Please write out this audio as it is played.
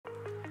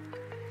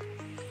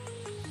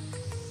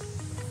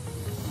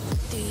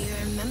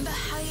remember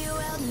how you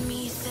held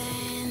me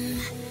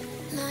then?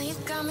 Now you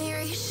got me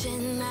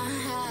reaching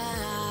out.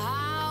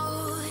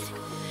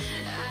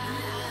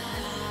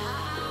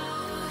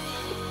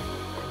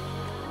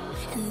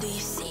 And do you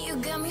see you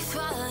got me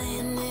falling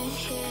in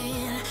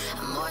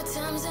more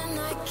times than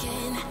I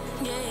can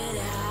get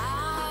out.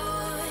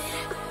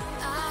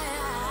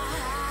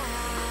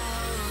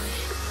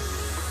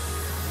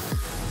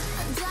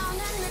 Down in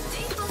the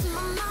deep of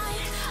my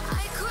mind,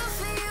 I crawl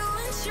for you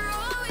and you're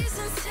always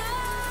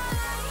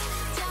inside.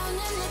 Down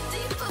in the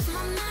deep of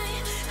my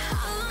mind,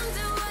 how long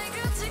do I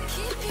got to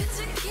keep you,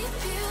 to keep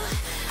you?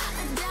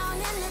 Down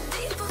in the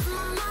deep of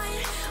my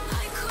mind,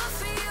 I crawl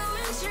for you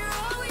and you're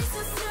always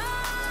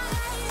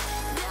inside.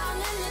 Down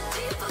in the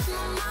deep of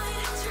my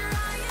mind,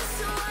 trying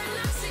so hard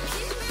not to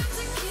keep you,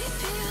 to keep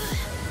you.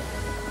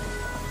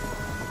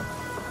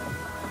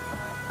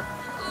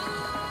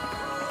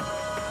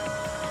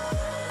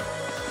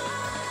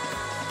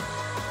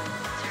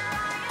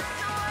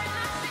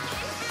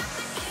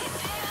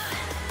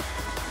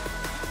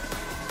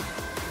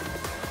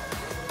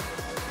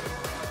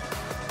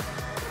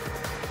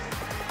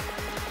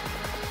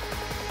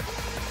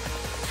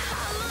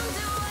 How long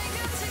do I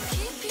got to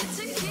keep you,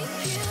 to keep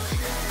you?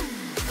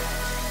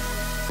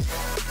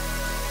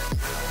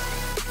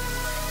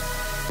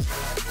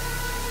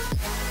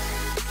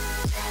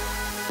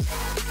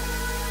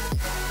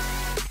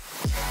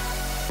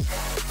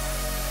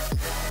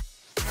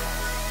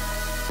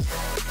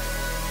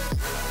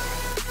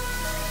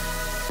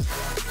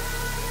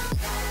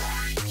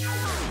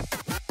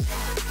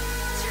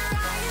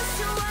 Trying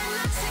so hard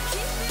not to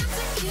keep you,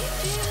 to keep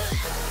you.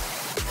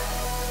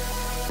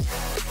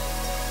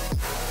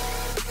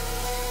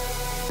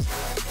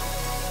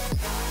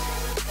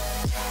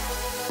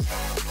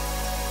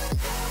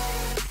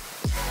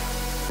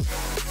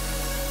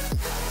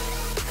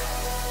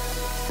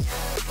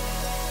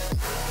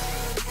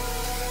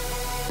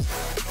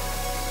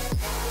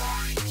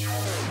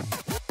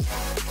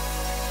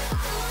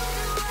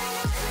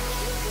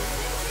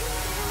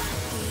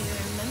 Do you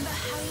remember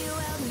how you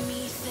held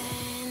me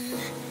then?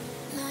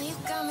 Now you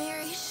got me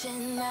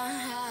reaching out.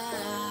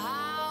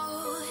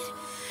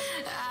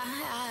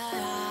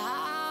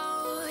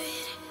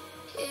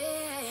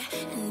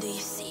 Yeah. And do you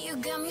see you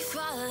got me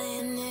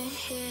falling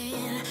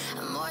in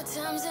more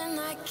times than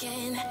I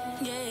can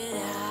get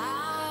out.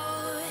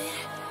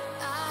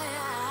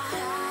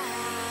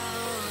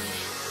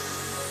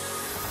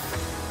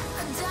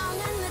 Down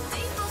in the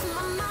deep of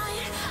my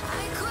mind,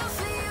 I crawl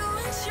for you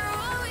and you're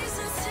always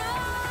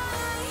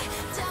inside.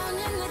 Down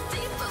in the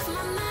deep of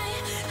my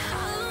mind,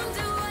 how long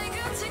do I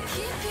got to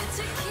keep you,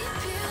 to keep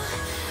you?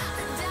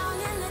 Down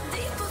in the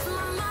deep of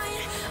my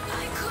mind,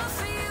 I crawl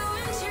for you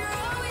and you're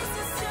always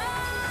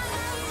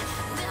inside.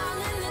 Down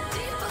in the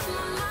deep of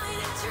my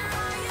mind,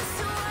 trying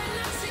so hard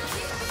not to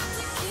keep you,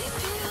 to keep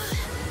you.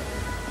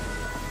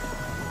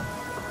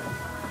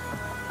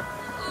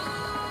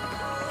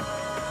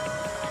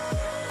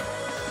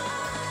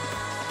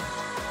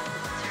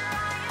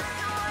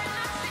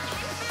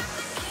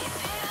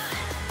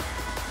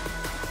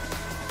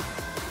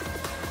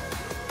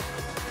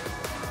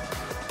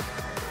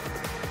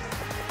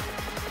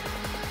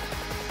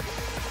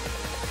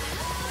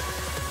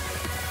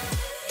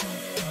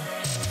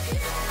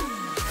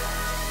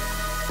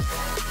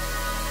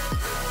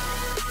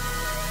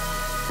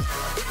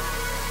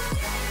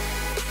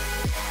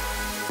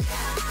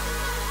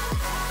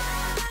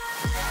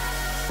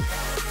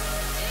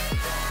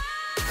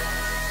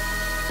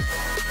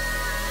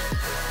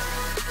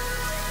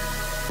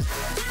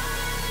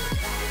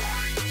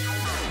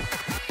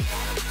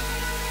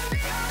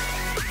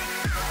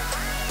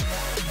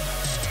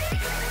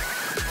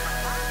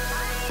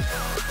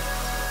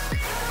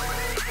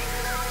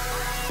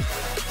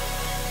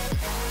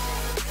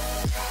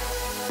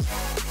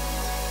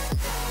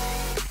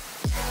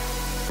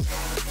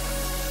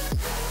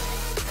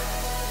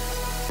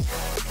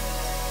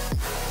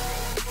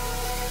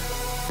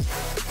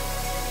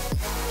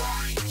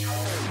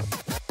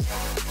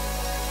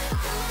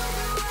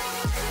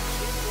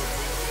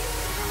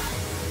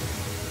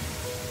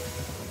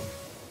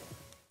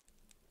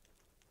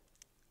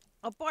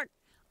 A bark!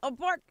 A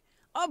bark!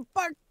 A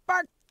bark!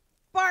 Bark!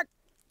 Bark!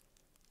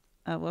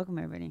 Welcome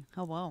everybody.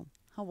 Hello.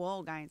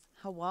 Hello, guys.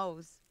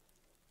 Hellos.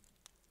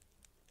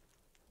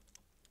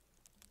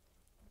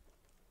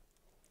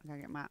 I gotta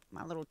get my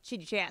little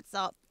chitty chats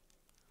up.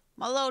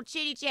 My little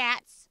chitty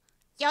chats.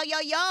 Yo, yo,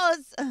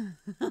 yos!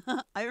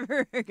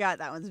 I forgot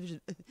that one's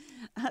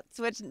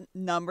Twitch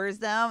numbers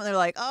them. They're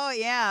like, oh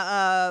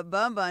yeah,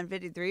 BunBun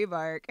 53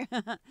 bark.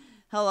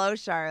 Hello,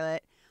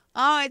 Charlotte.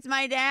 Oh, it's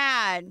my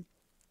dad.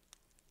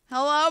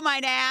 Hello, my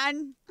dad.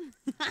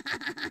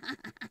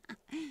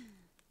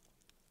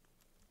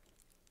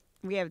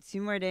 We have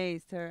 2 more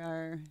days to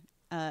our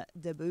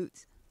debut.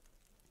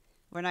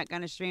 We're not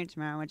going to stream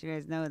tomorrow. I want you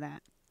guys to know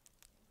that.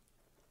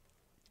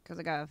 Because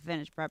I got to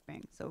finish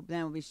prepping. So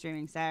then we'll be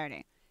streaming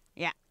Saturday.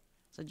 Yeah.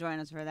 So join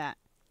us for that.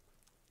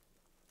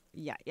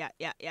 Yeah.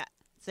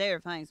 Today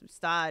we're playing some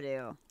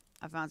Stardew.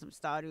 I found some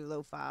Stardew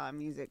lo-fi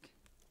music.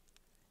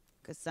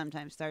 Because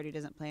sometimes Stardew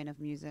doesn't play enough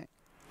music.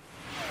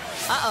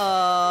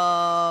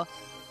 Uh-oh.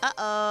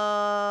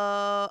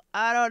 Uh-oh.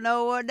 I don't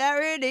know what that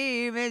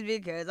redeem is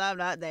because I'm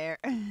not there.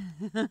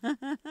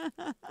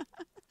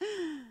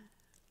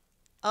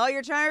 Oh,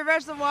 you're trying to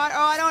refresh the water?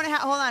 Oh, I don't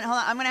have... Hold on.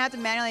 I'm going to have to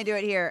manually do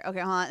it here.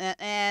 Okay, hold on.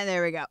 And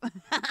there we go.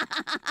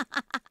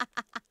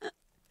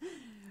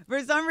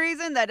 For some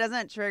reason, that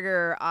doesn't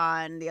trigger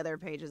on the other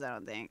pages, I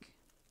don't think.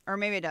 Or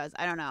maybe it does.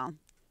 I don't know.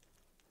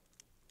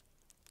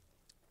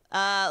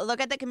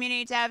 Look at the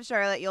community tab,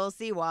 Charlotte. You'll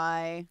see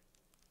why.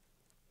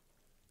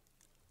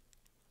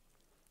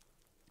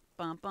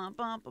 Bum, bum,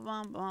 bum, bum,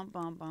 bum,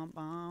 bum, bum,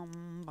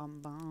 bum, bum,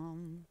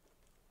 bum.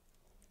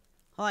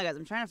 Hold on, guys.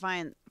 I'm trying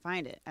to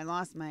find it. I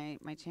lost my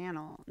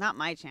channel. Not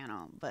my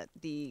channel, but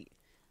the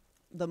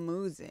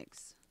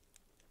musics.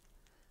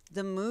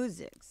 The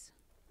musics.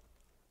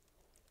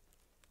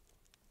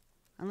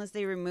 Unless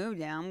they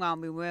removed it, I'm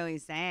gonna be really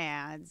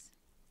sad.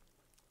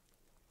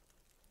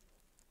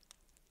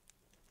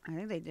 I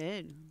think they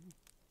did.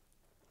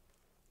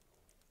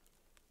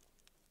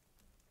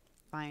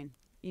 Fine.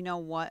 You know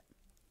what?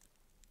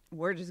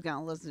 We're just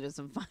gonna listen to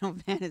some Final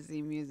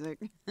Fantasy music.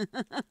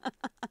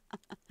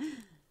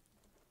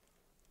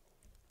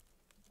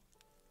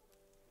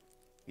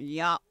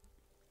 Yup.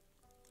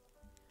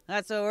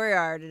 That's what we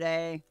are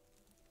today.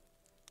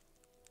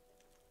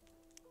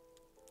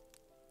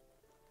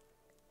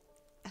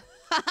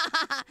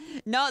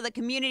 No, the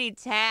community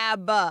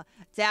tab.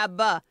 Tab.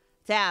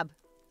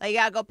 Like, you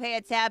gotta go pay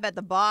a tab at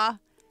the bar.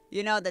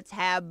 You know, the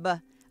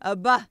tab.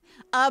 Go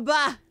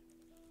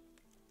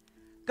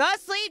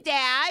sleep,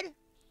 Dad.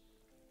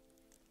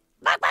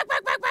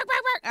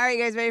 Alright,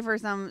 you guys ready for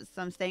some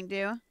stank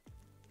do?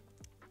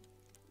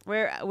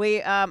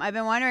 I've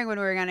been wondering when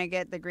we were gonna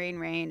get the green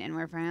rain, and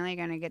we're finally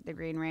gonna get the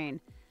green rain.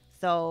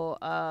 So,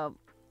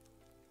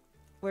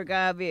 we're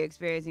gonna be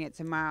experiencing it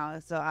tomorrow,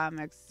 so I'm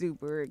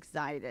super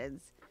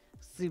excited.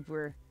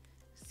 Super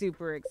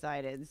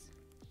excited.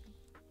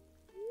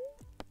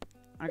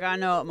 I gotta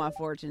know what my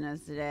fortune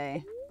is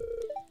today.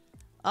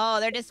 Oh,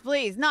 they're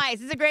displeased.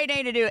 Nice. It's a great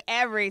day to do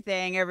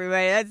everything,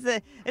 everybody. It's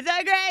a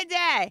great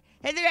day.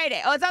 It's a great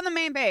day. Oh, it's on the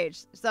main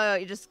page. So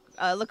you just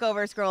look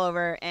over, scroll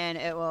over, and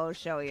it will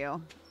show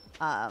you.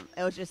 It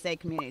will just say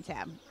community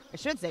tab. It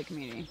should say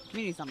community.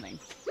 Community something.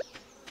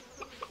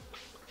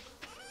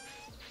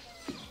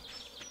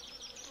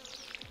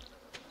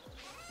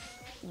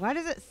 Why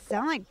does it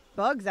sound like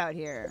bugs out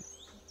here?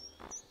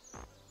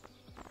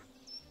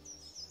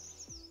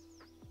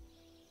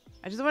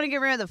 I just want to get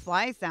rid of the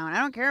fly sound.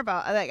 I don't care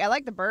about... I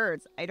like the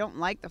birds. I don't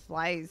like the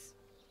flies.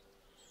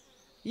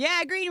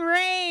 Yeah, green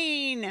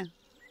rain!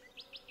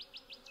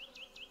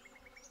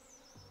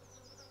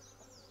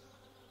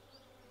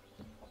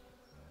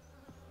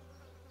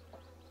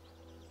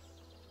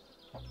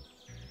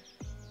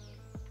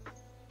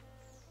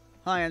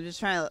 Hold on, I'm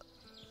just trying to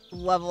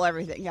level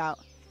everything out.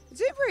 It's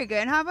doing pretty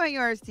good. How about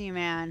yours,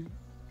 T-Man?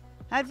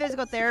 I had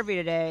physical therapy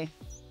today.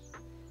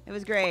 It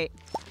was great.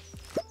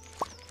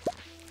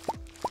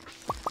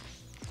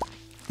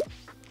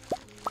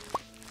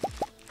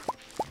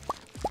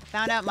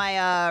 Found out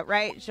my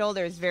right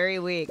shoulder is very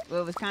weak.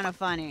 It was kind of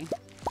funny.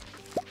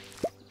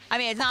 I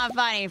mean, it's not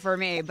funny for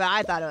me, but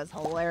I thought it was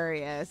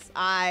hilarious.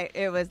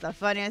 It was the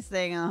funniest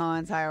thing in the whole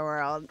entire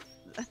world.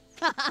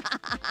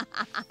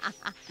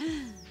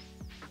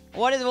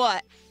 What is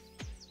what?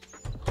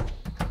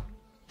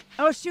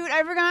 Oh, shoot.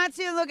 I forgot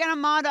to look at a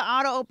mod to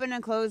auto-open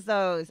and close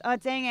those. Oh,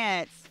 dang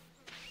it.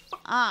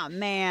 Ah, oh,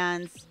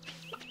 man.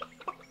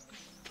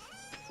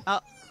 Oh.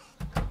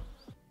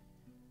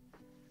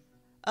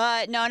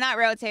 No, not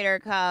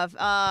rotator cuff.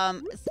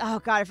 Oh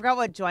god, I forgot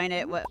what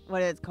joint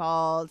what it's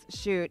called.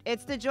 Shoot.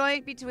 It's the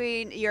joint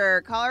between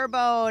your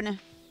collarbone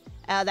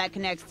that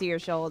connects to your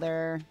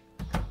shoulder.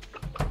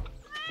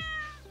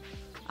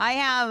 I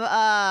have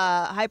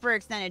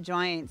hyperextended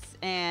joints,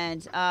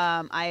 and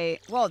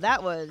well,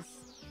 that was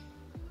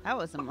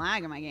some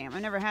lag in my game. I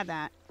never had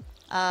that.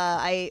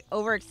 I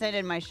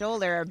overextended my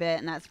shoulder a bit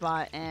in that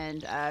spot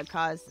and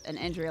caused an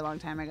injury a long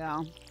time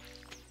ago.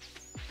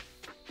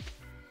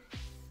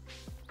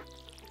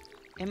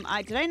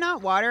 Did I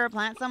not water a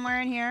plant somewhere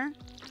in here?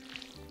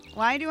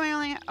 Why do I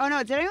only... Oh,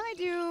 no. Did I only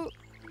do...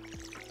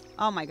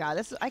 Oh, my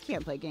God. I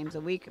can't play games a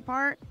week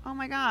apart. Oh,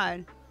 my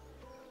God.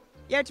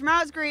 Yeah,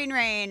 tomorrow's green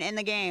rain in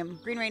the game.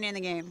 Green rain in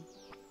the game.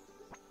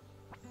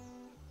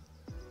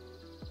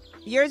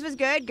 Yours was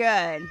good?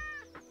 Good.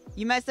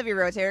 You messed up your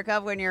rotator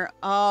cuff when you're...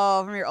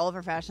 Oh, from your old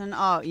profession?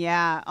 Oh,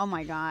 yeah. Oh,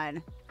 my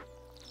God.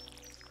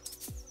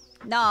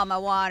 No, my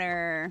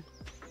water...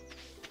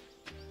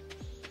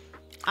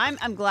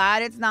 I'm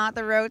glad it's not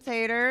the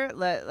rotator.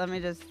 Let me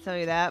just tell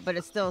you that. But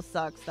it still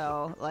sucks,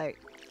 though. Like,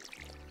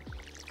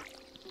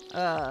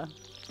 But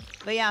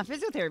yeah,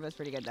 physical therapy was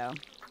pretty good, though.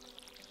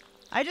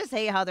 I just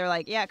hate how they're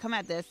like, yeah, come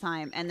at this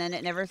time. And then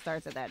it never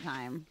starts at that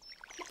time.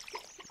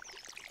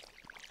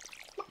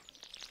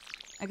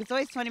 Like, it's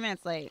always 20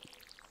 minutes late.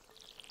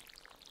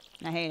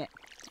 And I hate it.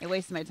 It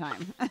wastes my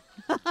time.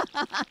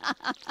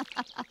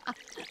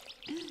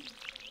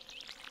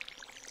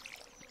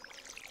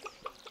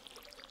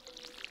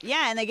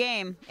 Yeah, in the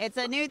game. It's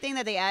a new thing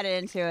that they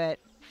added into it.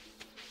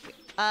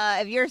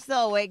 If you're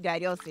still awake,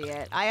 Dad, you'll see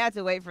it. I have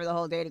to wait for the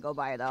whole day to go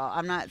by, though.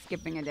 I'm not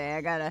skipping a day.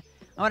 I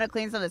want to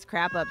clean some of this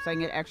crap up so I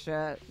can get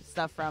extra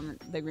stuff from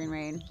the Green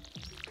Rain.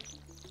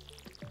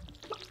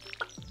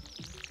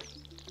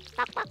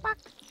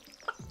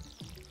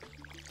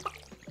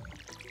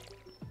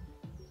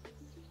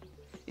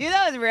 You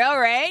know it's real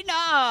rain? No.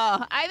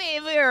 I mean,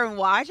 if we were in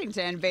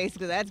Washington,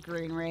 basically, that's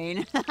Green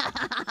Rain.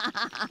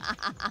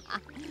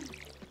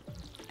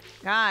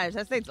 Gosh,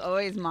 that state's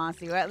always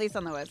mossy, well, at least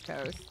on the West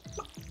Coast.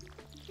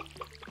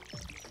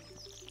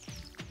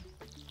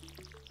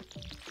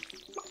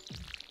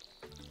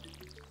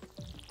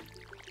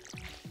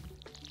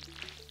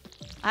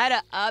 I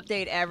had to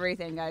update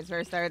everything, guys, before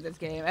I started this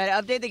game. I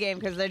had to update the game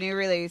because the new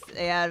release,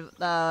 they had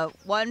the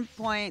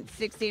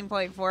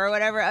 1.16.4 or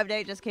whatever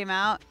update just came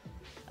out.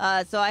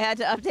 So I had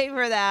to update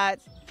for that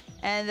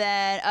and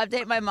then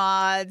update my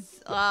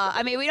mods.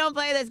 I mean, we don't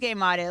play this game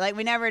modded. Like,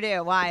 we never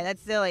do. Why?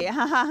 That's silly.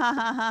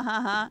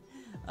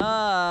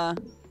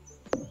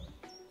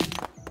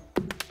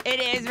 It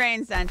is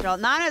Rain Central.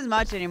 Not as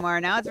much anymore.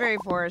 Now it's very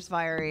forest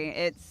fiery.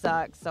 It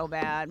sucks so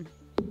bad.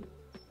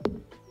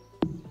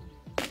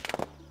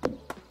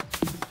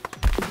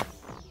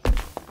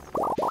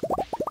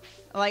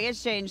 Like,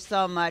 it's changed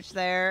so much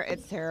there.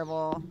 It's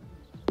terrible.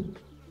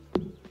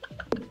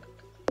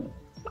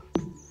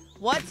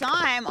 What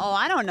time? Oh,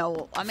 I don't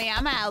know. I mean,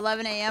 I'm at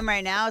 11 a.m.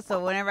 right now,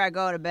 so whenever I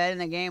go to bed in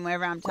the game,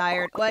 whenever I'm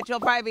tired, which will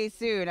probably be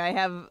soon, I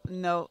have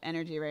no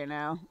energy right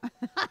now.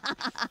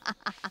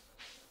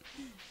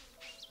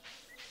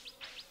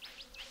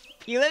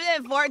 You lived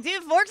in Forks?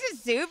 Dude, Forks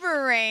is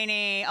super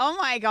rainy. Oh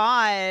my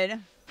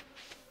god.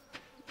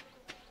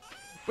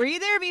 Were you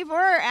there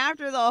before or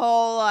after the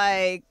whole,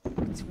 like,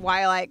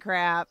 Twilight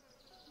crap?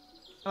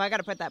 Oh, I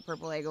gotta put that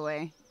purple egg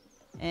away.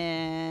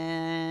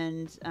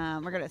 And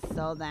we're gonna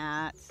sell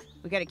that.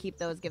 We gotta keep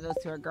those, give those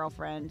to our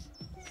girlfriend.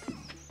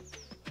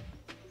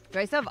 Do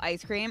I still have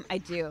ice cream? I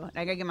do.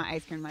 I gotta give my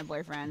ice cream to my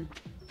boyfriend.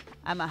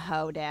 I'm a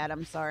hoe, Dad.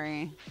 I'm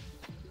sorry.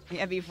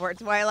 Yeah, before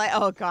Twilight?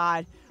 Oh,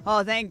 God.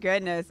 Oh, thank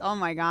goodness. Oh,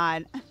 my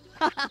God.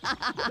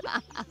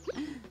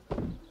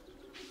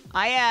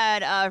 I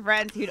had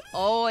friends who'd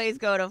always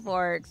go to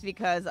Forks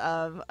because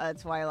of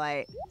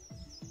Twilight.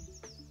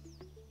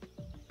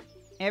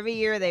 Every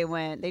year they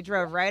went. They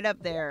drove right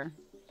up there.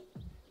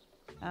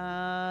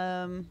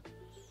 How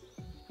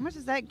much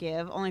does that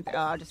give? Only, oh,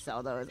 I'll just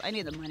sell those. I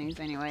need the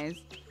monies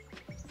anyways.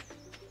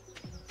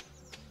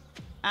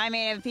 I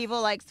mean, if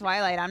people like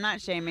Twilight, I'm not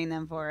shaming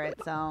them for it,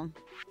 so.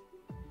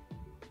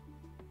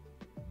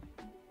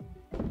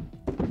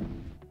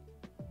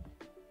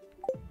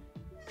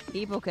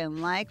 People can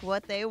like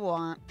what they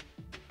want.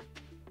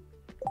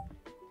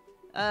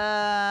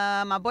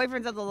 My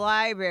boyfriend's at the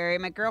library.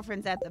 My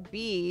girlfriend's at the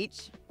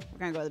beach. We're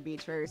gonna go to the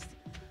beach first.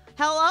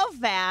 Hello,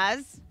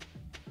 Faz.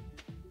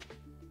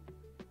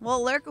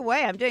 Well, lurk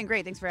away. I'm doing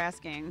great. Thanks for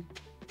asking.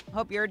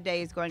 Hope your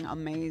day is going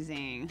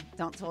amazing.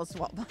 Don't tell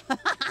swap.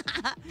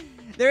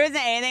 There isn't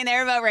anything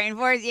there about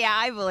rainforest? Yeah,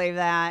 I believe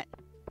that.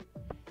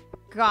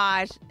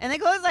 Gosh. And they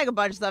closed like a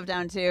bunch of stuff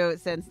down too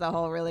since the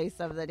whole release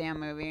of the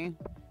damn movie.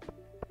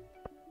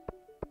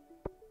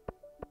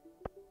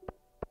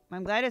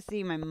 I'm glad to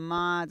see my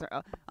mods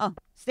are... Oh,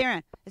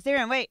 Staren,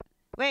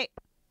 wait.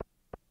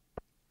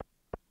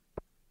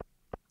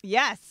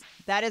 Yes,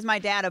 that is my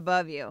dad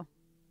above you.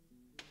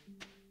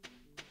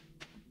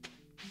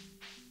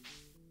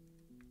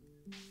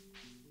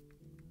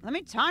 Let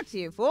me talk to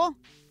you, fool.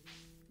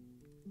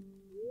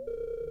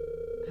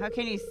 How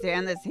can you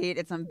stand this heat?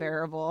 It's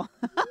unbearable.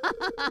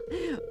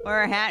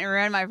 Wear a hat and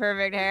ruin my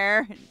perfect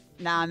hair?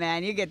 Nah,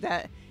 man, you get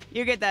that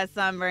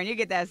sunburn, you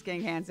get that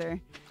skin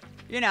cancer.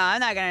 You know, I'm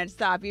not gonna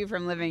stop you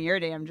from living your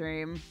damn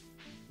dream.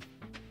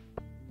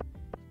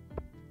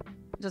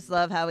 Just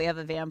love how we have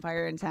a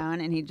vampire in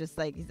town and he's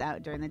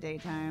out during the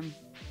daytime.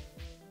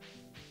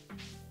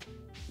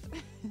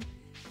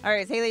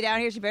 Alright, is Haley down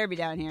here? She better be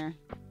down here.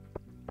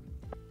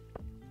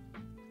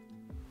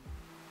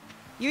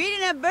 You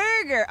eating a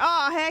burger?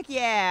 Oh, heck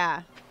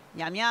yeah.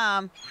 Yum,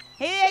 yum.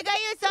 Haley, I got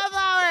you a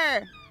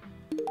sunflower.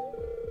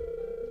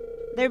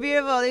 They're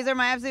beautiful. These are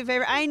my absolute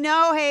favorite. I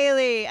know,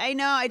 Haley. I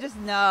know. I just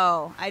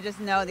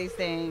know these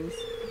things.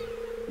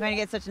 I'm going to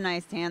get such a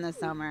nice tan this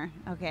summer.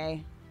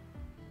 Okay.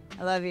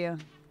 I love you.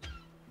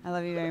 I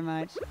love you very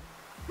much.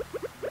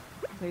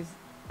 Please.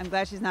 I'm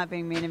glad she's not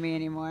being mean to me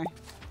anymore.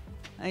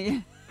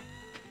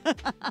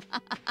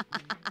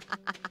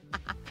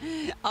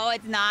 Oh,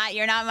 it's not?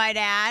 You're not my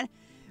dad?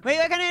 Wait,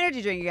 what kind of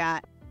energy drink you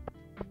got?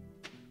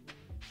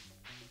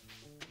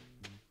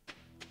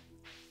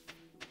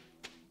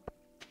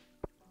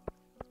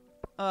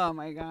 Oh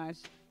my gosh.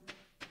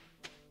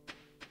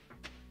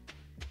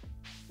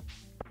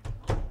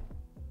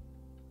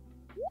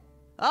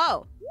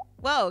 Oh!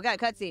 Whoa, got a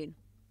cutscene.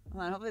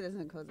 Hold on, hopefully it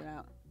doesn't close it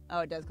out. Oh,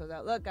 it does close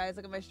out. Look, guys,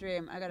 look at my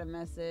stream. I got a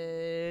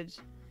message.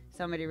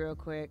 Somebody real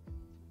quick.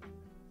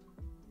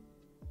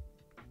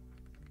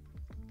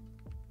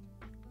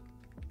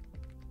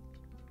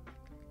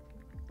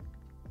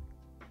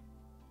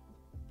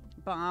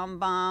 Bomb,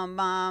 bomb,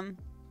 bomb.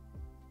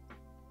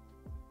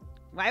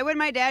 Why would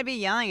my dad be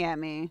yelling at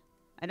me?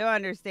 I don't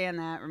understand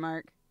that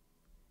remark.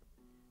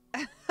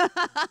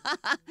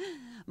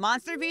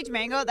 Monster Peach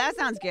Mango? That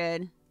sounds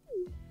good.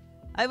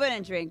 I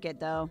wouldn't drink it,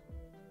 though.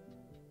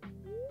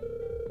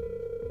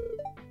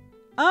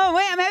 Oh,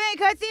 wait, I'm having a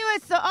cutscene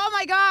with... oh,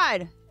 my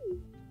God.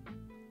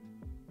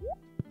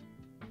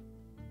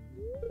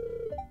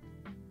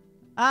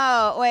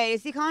 Oh, wait,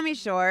 is he calling me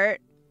short?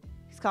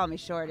 He's calling me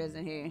short,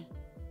 isn't he?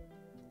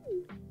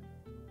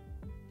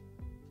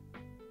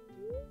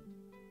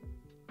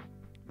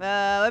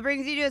 What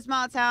brings you to a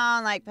small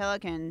town like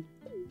Pelican?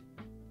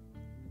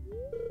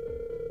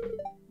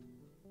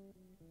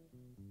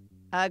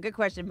 Good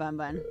question,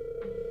 BunBun.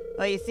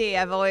 Well, you see,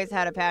 I've always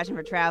had a passion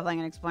for traveling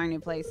and exploring new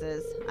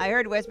places. I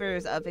heard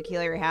whispers of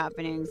peculiar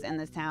happenings in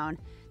this town,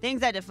 things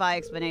that defy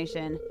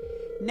explanation.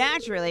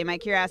 Naturally, my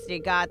curiosity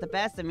got the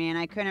best of me, and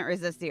I couldn't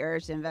resist the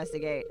urge to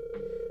investigate.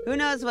 Who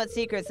knows what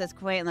secrets this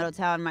quaint little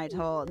town might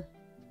hold?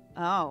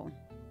 Oh.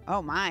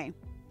 Oh, my.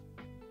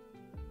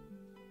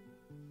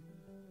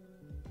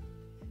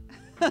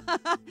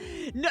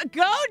 No,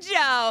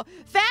 Gojo!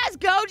 Fast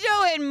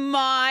Gojo in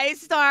my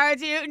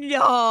Stardew?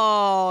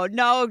 No,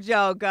 no,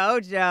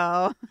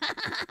 Gojo.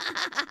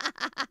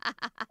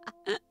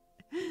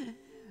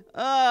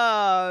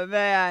 Oh,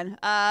 man. If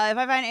I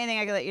find anything,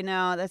 I can let you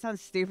know. That sounds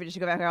stupid. You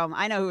should go back home.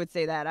 I know who would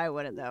say that. I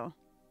wouldn't, though.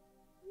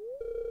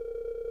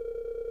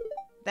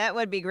 That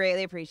would be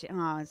greatly appreciated.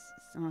 Oh,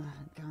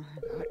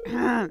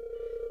 God.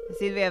 It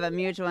seems we have a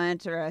mutual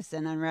interest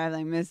in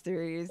unraveling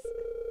mysteries.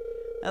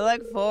 I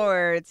look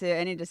forward to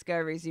any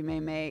discoveries you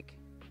may make.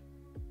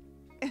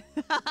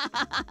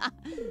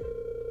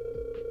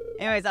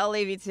 Anyways, I'll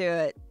leave you to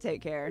it.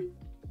 Take care.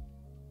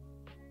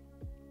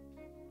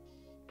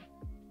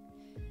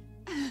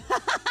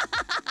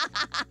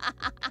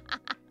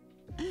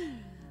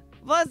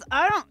 Plus,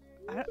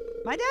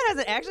 my dad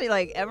hasn't actually,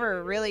 like,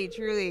 ever really,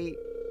 truly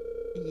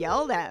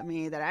yelled at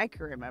me that I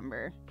can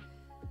remember.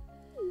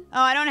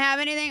 Oh, I don't have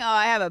anything? Oh,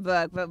 I have a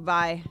book, but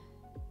bye.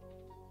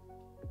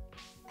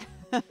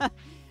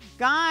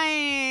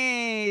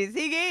 Guys,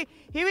 we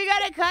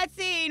got a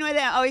cutscene with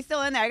him. Oh, he's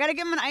still in there. I gotta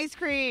give him an ice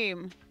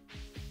cream.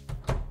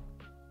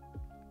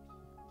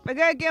 I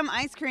gotta give him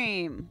ice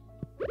cream.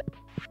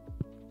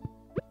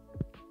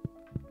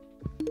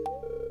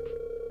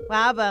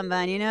 Wow,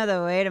 BunBun, you know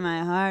the way to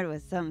my heart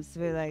with something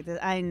sweet like this.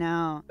 I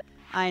know.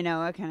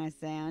 What can I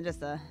say? I'm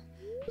just a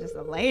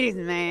ladies'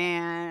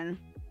 man.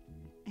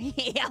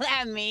 He yelled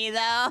at me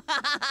though.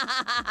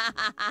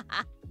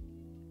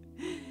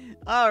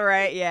 All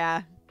right,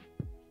 yeah.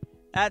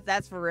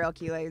 That's for real,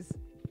 Keelays.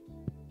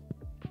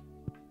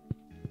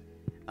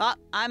 Oh,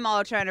 I'm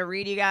all trying to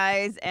read you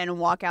guys and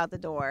walk out the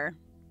door.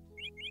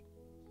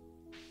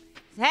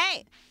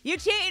 Hey, you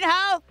cheating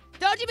hoe!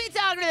 Don't you be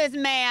talking to this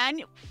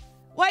man!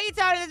 What are you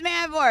talking to this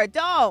man for?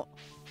 Don't!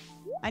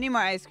 I need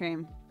more ice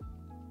cream.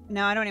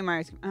 No, I don't need more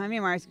ice cream. I need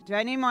more ice cream. Do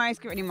I need more ice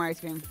cream? I need more ice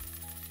cream.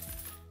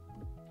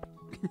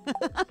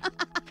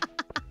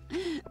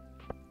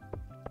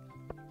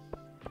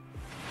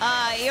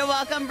 You're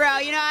welcome, bro.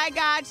 You know, I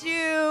got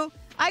you.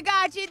 I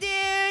got you,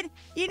 dude.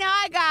 You know,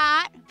 I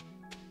got.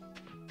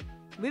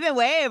 We've been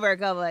waiting for a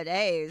couple of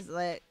days.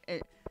 Like,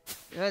 it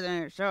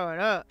wasn't showing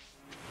up.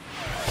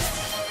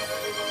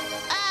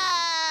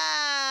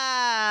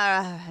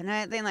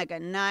 Nothing like a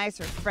nice,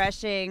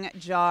 refreshing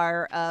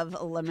jar of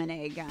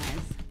lemonade, guys.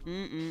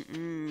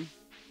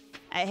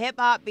 A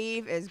hip-hop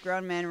beef is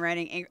grown men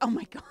writing angry. Oh,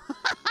 my God.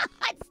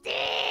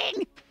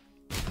 Sting!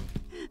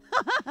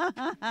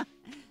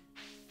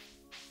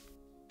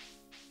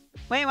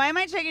 Wait, why am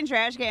I checking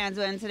trash cans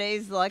when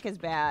today's luck is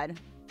bad?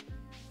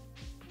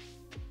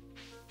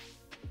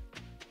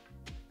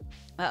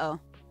 Uh-oh.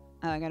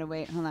 Oh, I gotta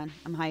wait. Hold on.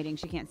 I'm hiding.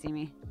 She can't see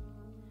me.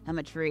 I'm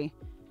a tree.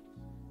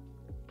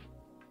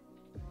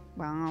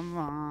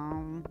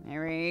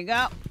 There we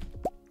go.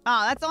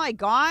 Oh, that's all I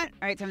got?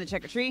 All right, time to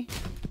check a tree.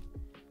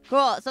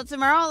 Cool. So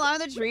tomorrow, a lot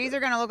of the trees are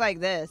gonna look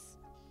like this.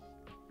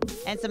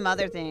 And some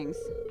other things.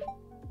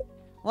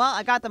 Well,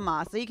 I got the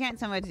moss, so you can't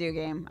tell me what to do,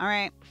 game. All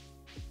right.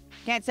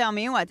 Can't tell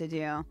me what to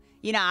do.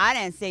 You know, I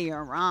didn't say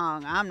you're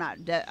wrong. I'm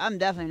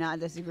definitely not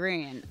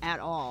disagreeing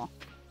at all.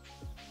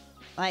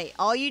 Like,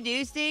 all you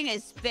do, Sting,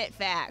 is spit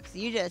facts.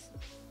 You just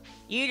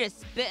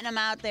spitting them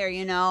out there,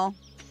 you know.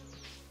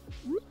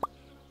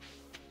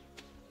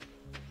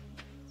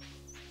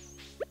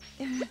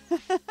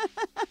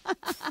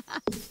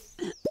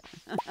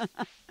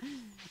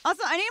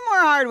 Also, I need more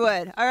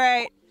hardwood. All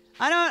right.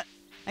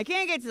 I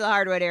can't get to the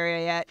hardwood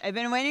area yet. I've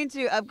been waiting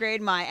to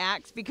upgrade my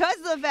axe because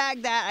of the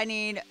fact that I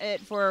need it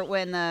for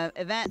when the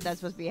event that's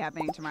supposed to be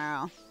happening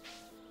tomorrow.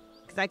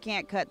 Because I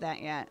can't cut that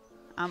yet.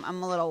 I'm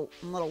a little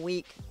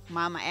weak.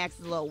 My axe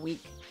is a little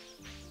weak.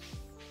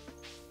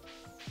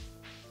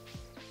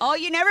 Oh,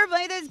 you never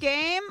played this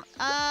game?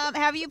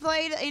 Have you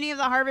played any of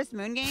the Harvest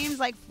Moon games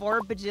like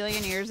 4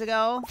 bajillion years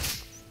ago?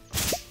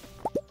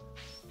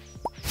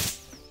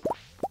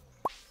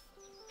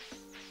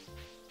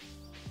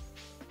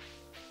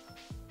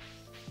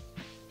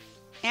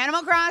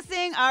 Animal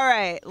Crossing? All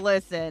right,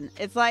 listen.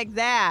 It's like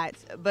that,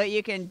 but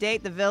you can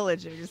date the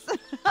villagers.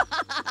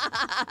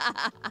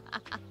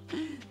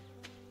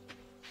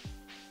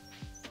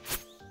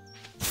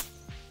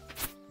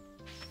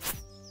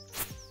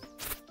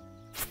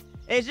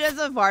 It's just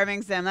a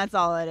farming sim. That's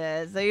all it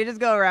is. So you just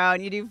go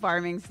around, you do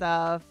farming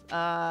stuff,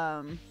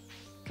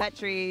 cut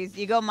trees.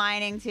 You go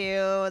mining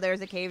too.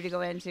 There's a cave to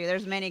go into.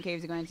 There's many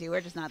caves to go into.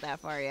 We're just not that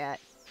far yet.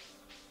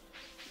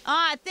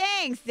 Aw,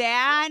 thanks,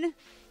 Dad.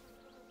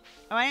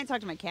 Oh, I didn't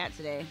talk to my cat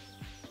today.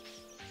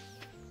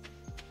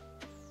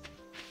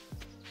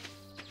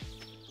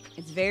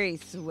 It's very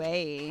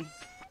sway.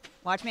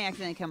 Watch me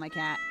accidentally kill my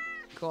cat.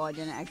 Cool, I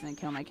didn't accidentally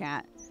kill my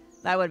cat.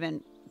 That would have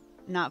been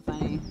not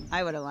funny.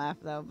 I would have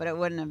laughed though, but it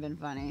wouldn't have been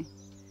funny.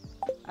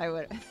 I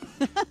would.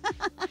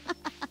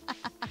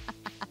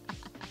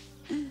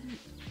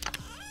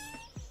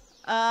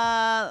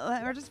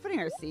 We're just putting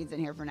our seeds in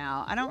here for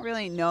now. I don't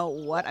really know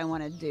what I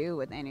want to do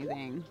with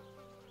anything.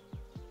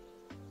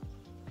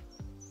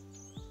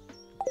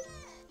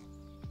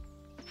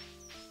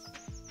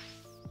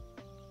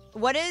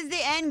 What is the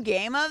end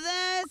game of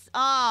this?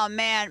 Oh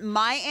man,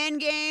 my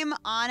end game,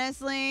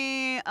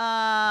 honestly. What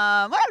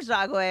up,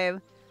 Shockwave?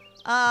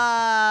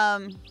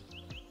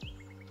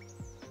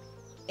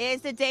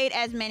 Is to date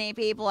as many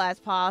people as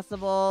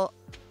possible,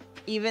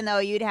 even though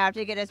you'd have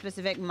to get a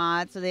specific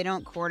mod so they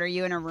don't quarter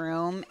you in a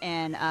room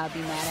and be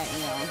mad at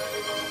you.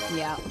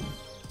 Yeah.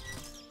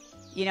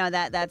 You know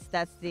that's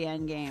the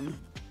end game.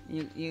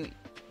 You.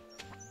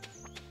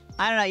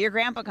 I don't know. Your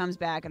grandpa comes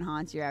back and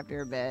haunts you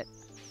after a bit.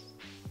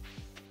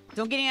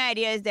 Don't get any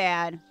ideas,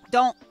 Dad.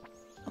 Don't.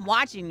 I'm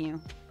watching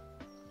you.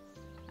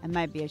 I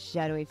might be a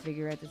shadowy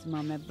figure at this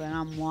moment, but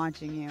I'm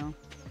watching you.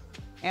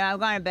 Yeah, I'm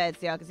going to bed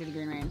so y'all can see the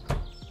green rain.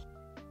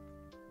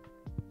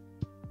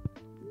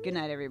 Good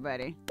night,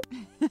 everybody.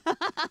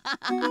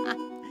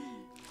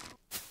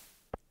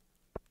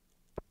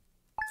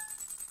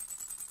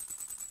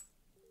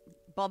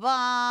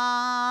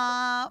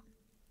 Bye-bye.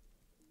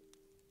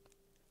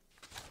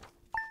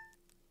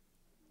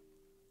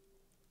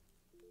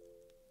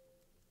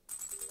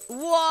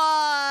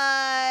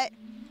 What?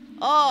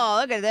 Oh,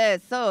 look at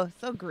this. So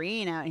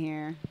green out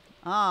here.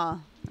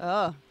 Oh.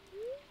 Oh,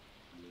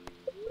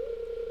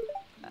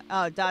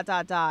 dot,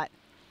 dot, dot.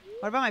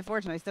 What about my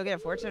fortune? Do I still get a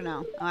fortune or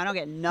no? Oh, I don't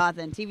get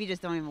nothing. TV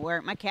just don't even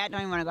work. My cat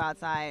don't even want to go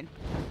outside.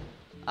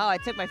 Oh, I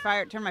took my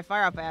fire, turned my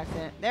fire off by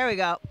accident. There we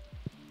go.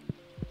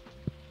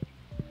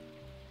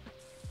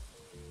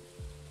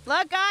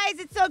 Look, guys,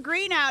 it's so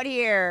green out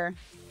here.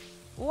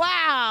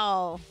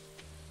 Wow.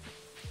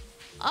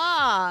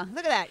 Ah,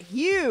 look at that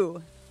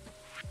hue.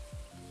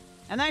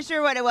 I'm not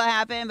sure what will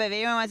happen, but if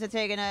anyone wants to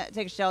take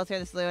a shelter of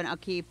the saloon, I'll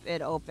keep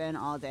it open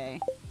all day.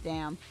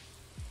 Damn.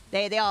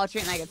 They all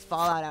treat like it's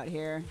Fallout out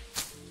here.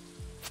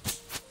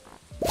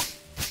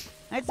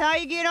 That's how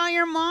you get on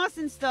your moss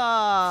and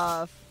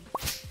stuff.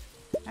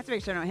 I have to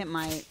make sure I don't hit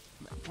my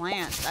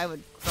plants. I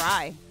would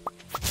cry.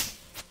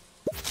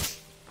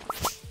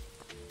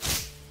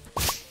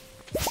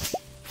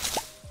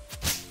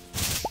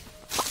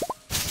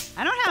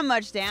 I don't have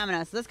much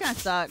stamina, so this kind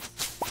of sucks.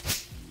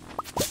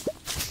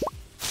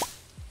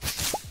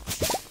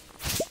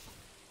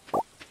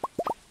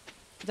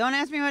 Don't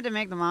ask me what to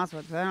make the moss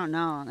with, because I don't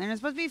know. And it's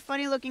supposed to be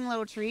funny looking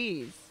little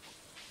trees.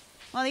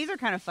 Well, these are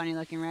kind of funny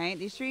looking, right?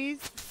 These trees?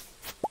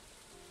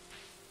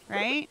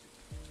 Right?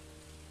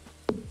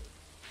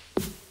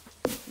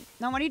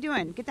 No, what are you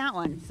doing? Get that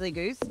one, silly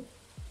goose.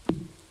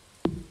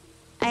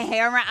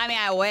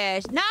 I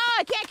wish. No,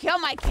 I can't kill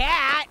my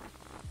cat.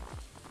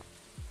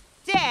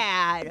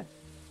 Dad.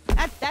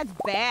 That's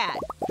bad.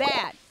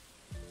 Bad.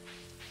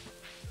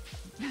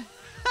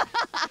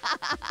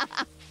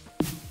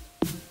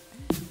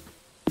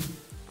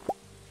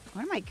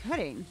 What am I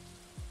cutting?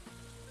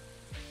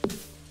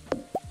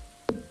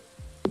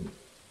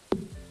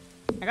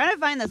 I gotta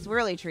find the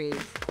swirly trees.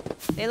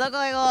 They look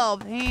like little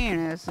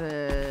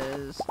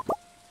penises.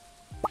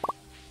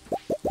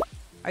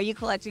 Are you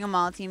collecting them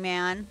all, Team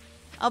Man?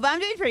 Oh, but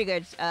I'm doing pretty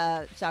good,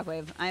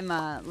 Shockwave. I'm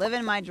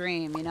living my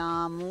dream, you know?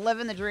 I'm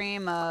living the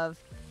dream of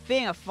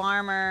being a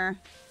farmer.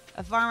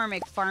 A farmer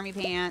makes farmy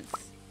pants.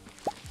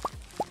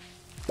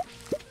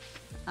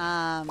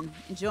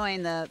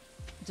 Enjoying the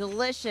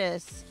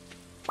delicious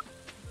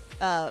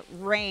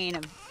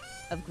rain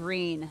of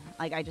green.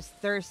 Like, I just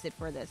thirsted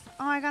for this.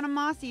 Oh, I got a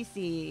mossy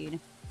seed.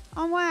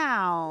 Oh,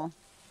 wow.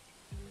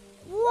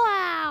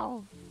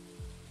 Wow.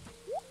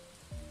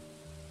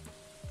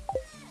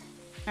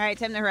 All right,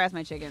 time to harass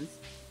my chickens.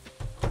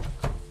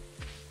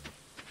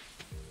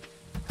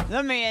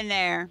 Let me in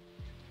there.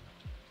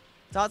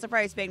 It's also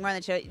probably speaking more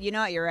than show. You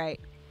know what? You're right.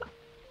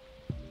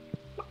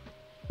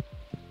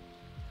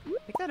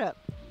 Pick that up.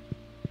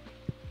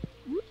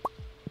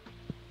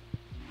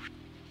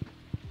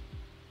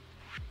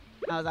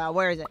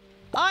 Where is it?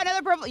 Oh,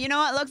 another purple. You know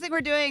what? Looks like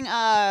we're doing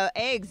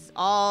eggs.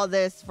 All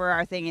this for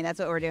our thingy. That's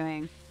what we're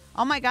doing.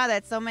 Oh my god,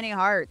 that's so many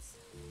hearts.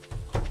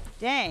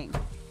 Dang.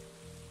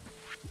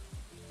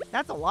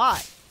 That's a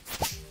lot.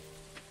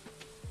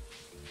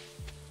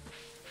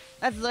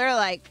 That's literally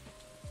like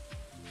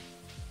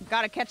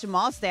Gotta catch 'em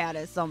all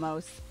status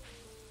almost.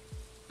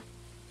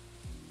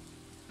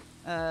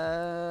 How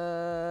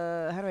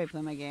do I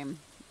play my game?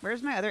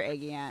 Where's my other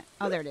Eggy at?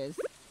 Oh, there it is.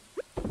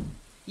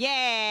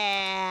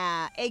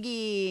 Yeah!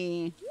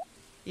 Eggy!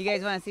 You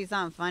guys want to see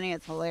something funny?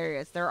 It's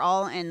hilarious. They're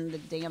all in the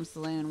damn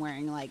saloon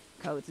wearing, like,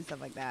 coats and stuff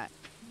like that.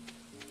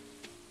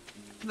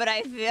 But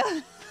I feel...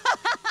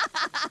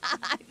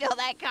 I feel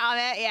that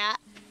comment, yeah.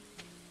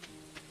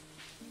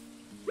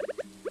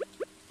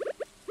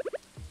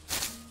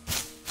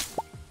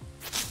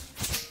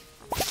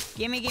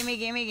 Gimme, gimme,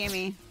 gimme,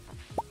 gimme.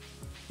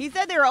 He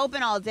said they were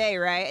open all day,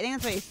 right? I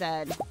think that's what he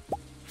said.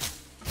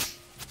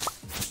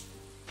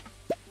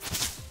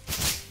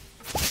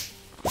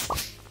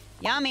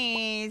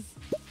 Yummies.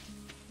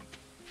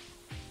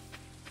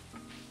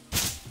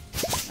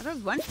 Where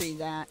those one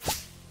trees at?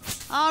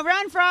 Oh,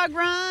 run, frog,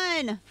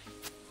 run!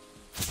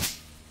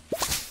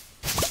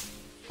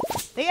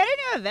 They added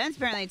new events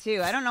apparently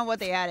too. I don't know what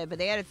they added, but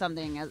they added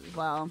something as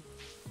well.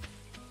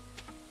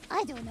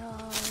 I don't know.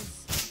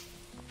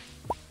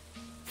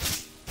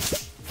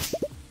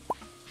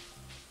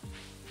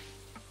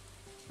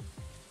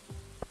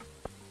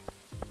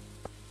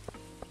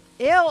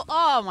 Ew,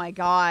 oh my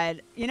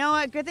god. You know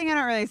what? Good thing I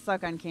don't really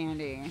suck on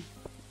candy.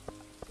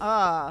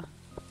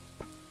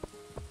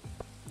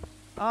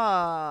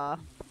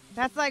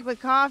 That's like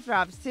with cough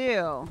drops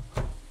too.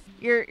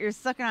 You're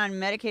sucking on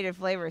medicated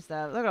flavor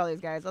stuff. Look at all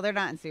these guys. Oh, they're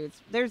not in suits.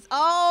 There's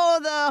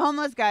the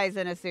homeless guy's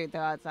in a suit though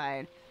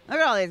outside. Look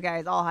at all these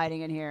guys all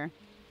hiding in here.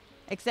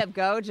 Except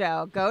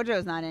Gojo.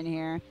 Gojo's not in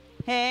here.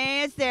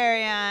 Hey, it's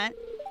Darian.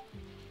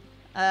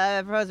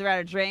 Propose a round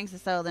of drinks to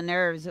settle the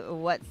nerves.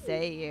 What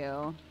say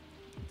you?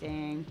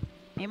 Dang.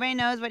 Anybody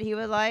knows what he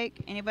would like?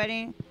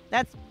 Anybody?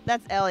 That's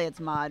Elliot's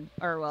mod.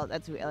 Or, well,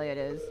 that's who Elliot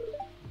is.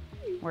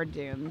 We're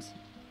doomed.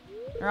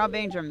 They're all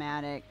being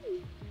dramatic.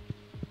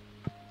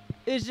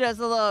 It's just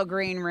a little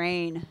green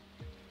rain.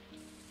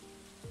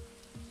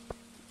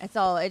 It's just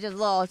a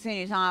little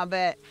teeny tiny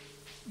bit.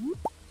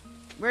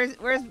 Where's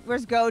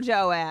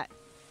Gojo at?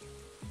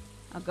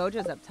 Oh,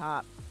 Gojo's up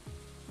top.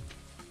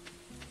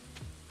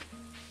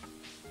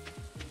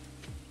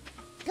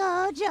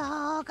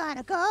 Gojo,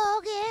 gotta go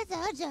get the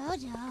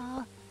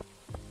JoJo.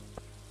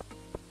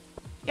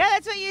 Yeah,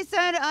 that's what you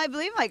said, I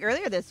believe, like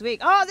earlier this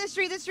week. Oh, this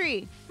tree, this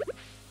tree.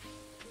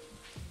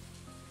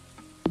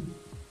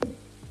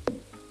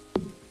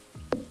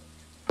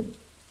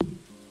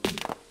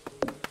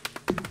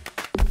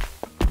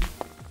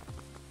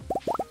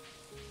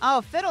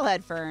 Oh,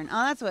 fiddlehead fern.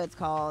 Oh, that's what it's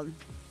called.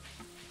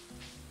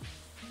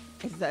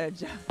 Is that a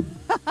joke?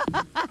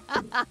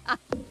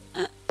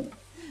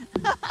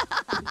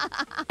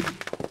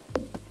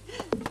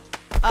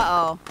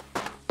 Uh-oh.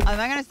 Am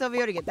I gonna still be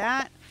able to get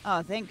that?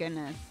 Oh, thank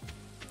goodness.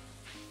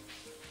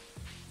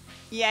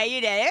 Yeah,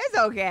 you did. It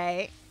was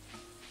okay.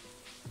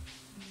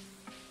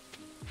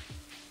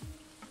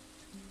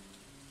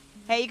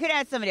 Hey, you could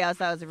add somebody else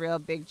that was a real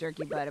big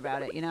jerky butt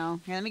about it, you know?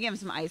 Here, let me give him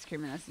some ice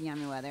cream in this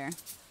yummy weather.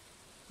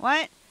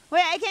 What?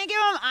 Wait, I can't give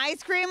him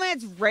ice cream when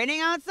it's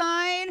raining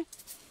outside?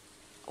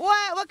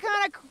 What? What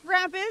kind of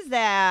crap is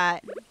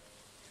that?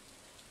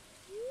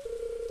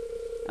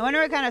 I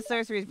wonder what kind of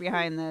sorcery is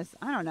behind this.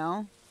 I don't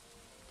know.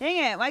 Dang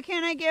it! Why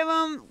can't I give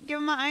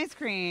him my ice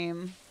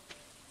cream?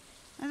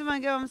 I just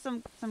want to give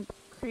him some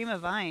cream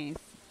of ice.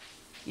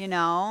 You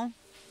know.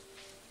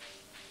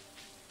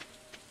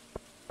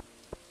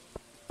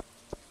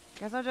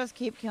 Guess I'll just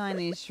keep killing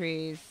these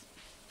trees.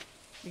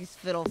 These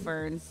fiddle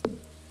ferns.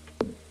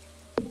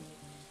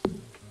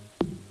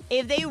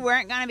 If they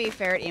weren't gonna be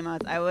ferret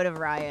emotes, I would have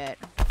riot.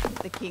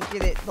 The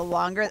kinkier, the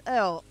longer.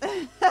 Oh.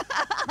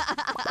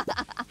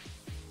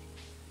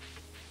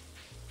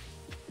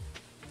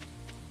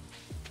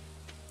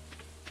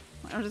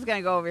 I'm just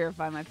gonna go over here and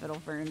find my fiddle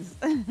ferns.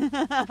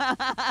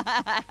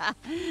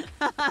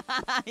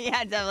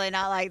 Yeah, definitely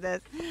not like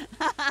this.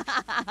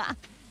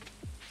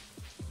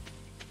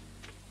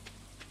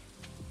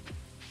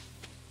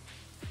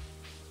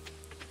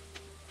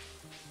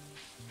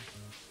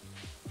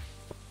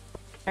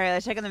 Alright,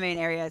 let's check in the main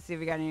area, see if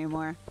we got any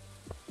more.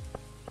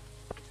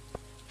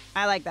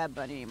 I like that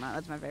bunny emote.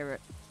 That's my favorite.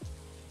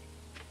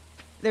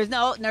 There's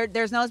no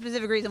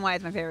specific reason why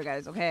it's my favorite,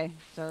 guys, okay?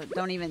 So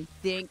don't even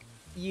think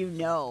you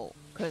know.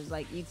 Because,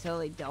 like, you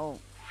totally don't.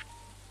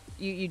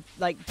 You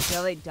like,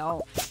 totally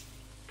don't.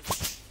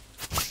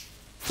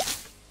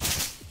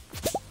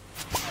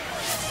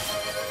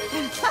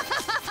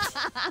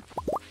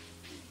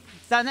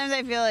 Sometimes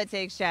I feel it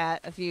takes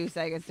chat a few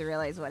seconds to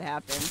realize what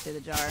happened to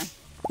the jar.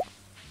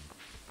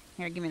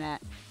 Here, give me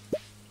that.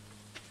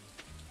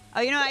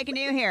 Oh, you know what I can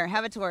do? Here,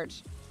 have a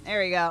torch.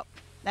 There we go.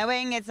 That way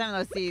I can get some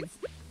of those seeds.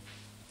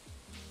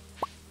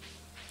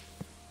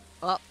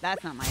 Oh,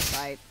 that's not my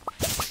scythe.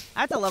 I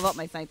have to level up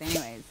my scythe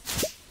anyways.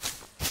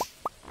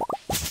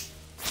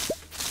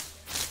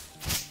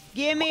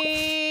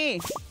 Gimme!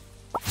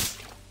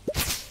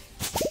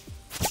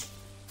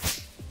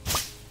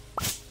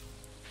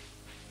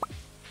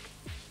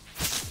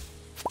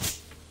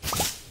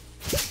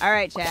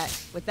 Alright, chat.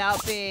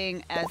 Without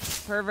being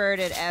as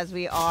perverted as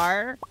we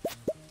are,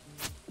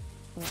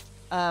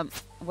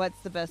 What's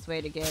the best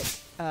way to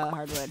get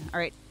hardwood? All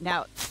right,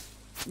 now,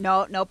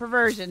 no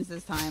perversions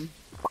this time.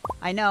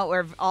 I know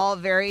we're all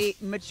very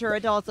mature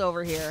adults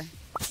over here,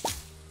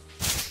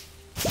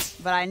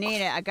 but I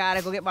need it. I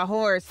gotta go get my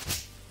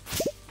horse.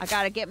 I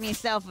gotta get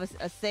myself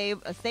a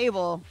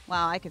stable.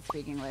 Wow, I can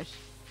speak English,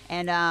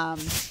 and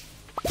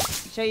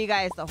show you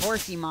guys the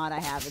horsey mod I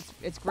have.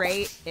 It's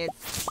great.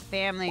 It's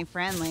family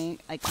friendly,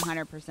 like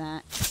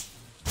 100%,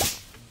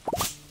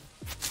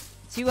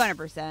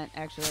 200%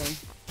 actually.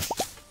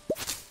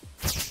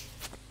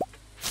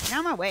 Get out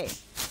of my way.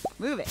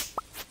 Move it.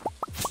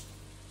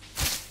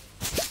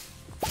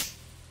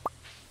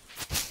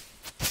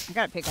 I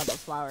gotta pick all those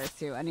flowers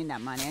too. I need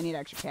that money. I need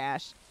extra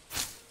cash.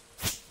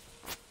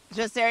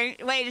 Just sharing.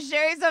 Wait, just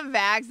sharing some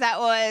facts. That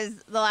was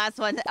the last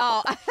one.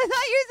 Oh, I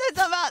thought you said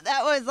something about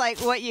that was like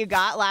what you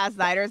got last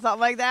night or something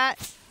like that.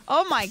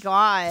 Oh my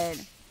god.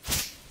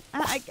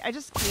 I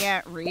just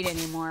can't read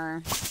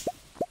anymore.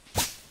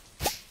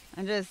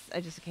 I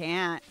just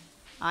can't.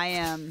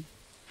 I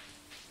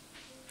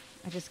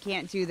just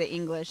can't do the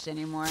English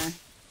anymore.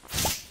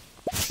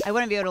 I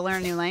wouldn't be able to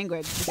learn a new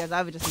language because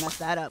I would just mess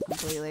that up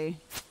completely.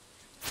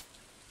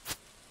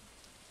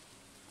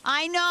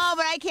 I know,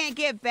 but I can't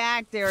get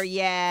back there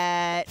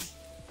yet.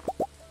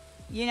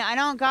 You know, I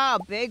don't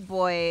got a big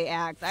boy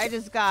axe. I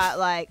just got,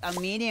 like, a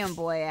medium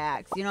boy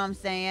axe. You know what I'm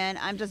saying?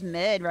 I'm just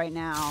mid right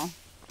now.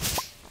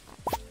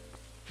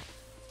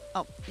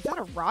 Oh, is that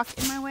a rock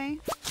in my way?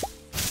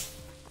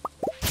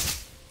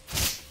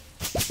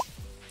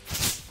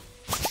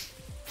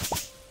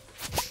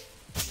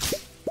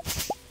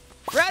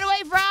 Run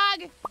away,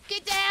 frog!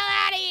 Get the hell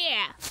out of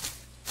here!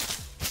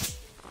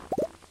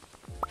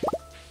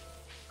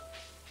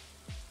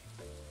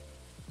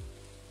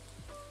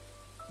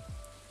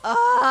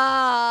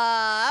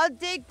 How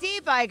dig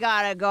deep I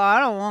gotta go. I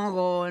don't want to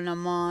go in the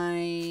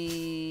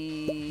mines.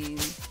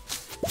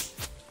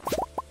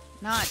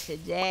 Not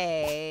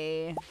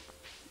today.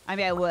 I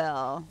mean, I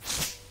will.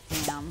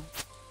 Damn.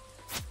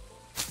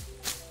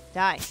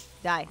 Die.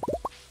 Die.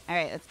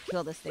 Alright, let's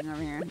kill this thing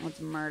over here. Let's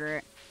murder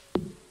it.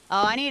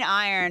 Oh, I need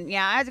iron.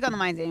 Yeah, I have to go in the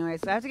mines anyway,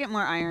 so I have to get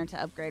more iron to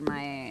upgrade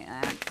my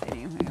axe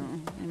anyway.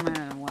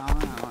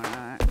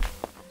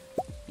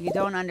 You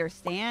don't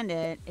understand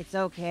it. It's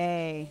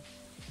okay.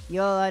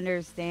 You'll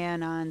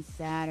understand on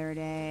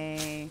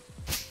Saturday.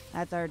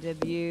 That's our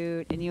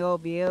debut, and you'll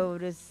be able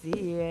to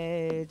see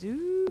it.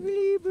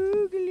 Oogly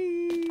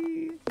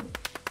boogly.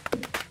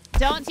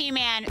 Don't,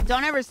 T-Man.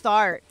 Don't ever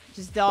start.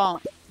 Just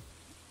don't.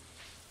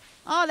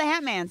 Oh, the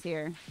Hat Man's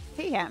here.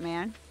 Hey, Hat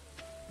Man.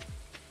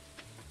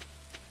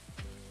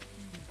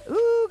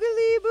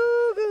 Oogly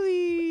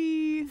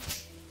boogly.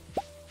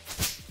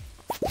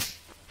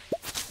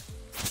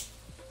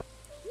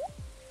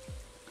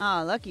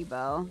 Oh, lucky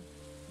bow.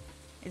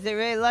 Is it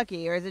really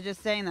lucky, or is it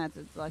just saying that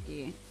it's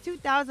lucky?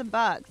 2,000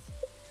 bucks.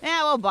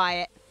 Yeah, we'll buy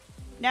it.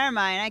 Never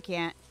mind, I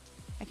can't.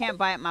 I can't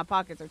buy it. My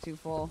pockets are too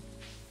full.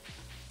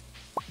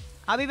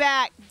 I'll be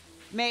back.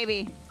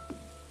 Maybe.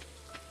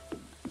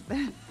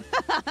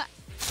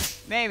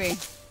 Maybe.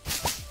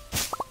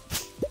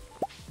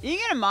 You can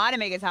get a mod to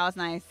make his house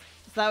nice.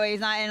 So that way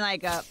he's not in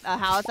like a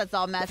house that's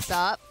all messed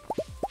up.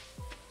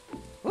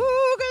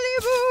 Boogly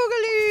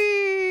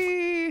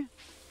boogly.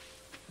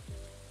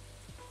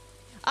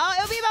 Oh,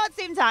 it'll be about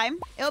the same time.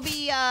 It'll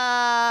be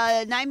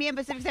 9 p.m.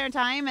 Pacific Standard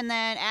Time, and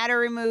then add or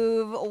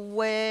remove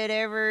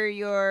whatever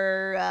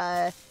your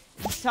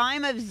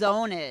time of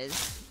zone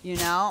is, you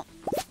know?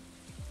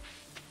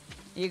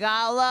 You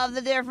gotta love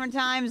the different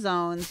time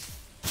zones.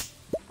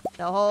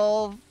 The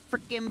whole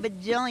freaking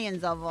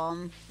bajillions of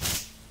them.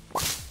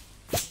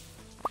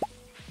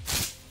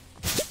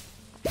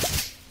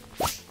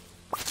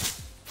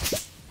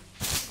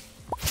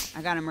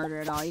 I gotta murder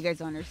it all. You guys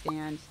don't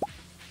understand.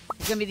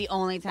 It's gonna be the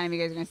only time you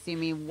guys are gonna see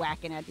me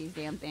whacking at these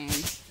damn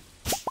things.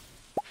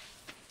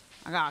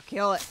 I gotta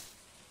kill it.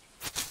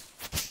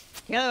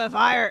 Kill it with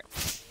fire.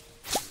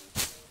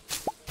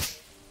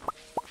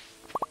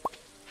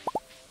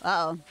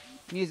 Uh-oh.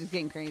 Music's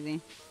getting crazy.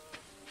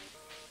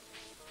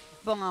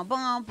 Bum bum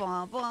bum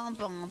bum bum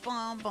bum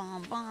bum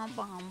bum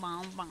bum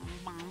bum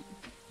bum.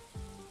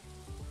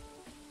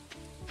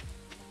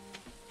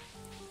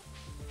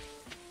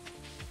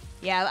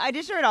 Yeah, I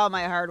destroyed all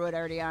my hardwood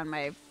already on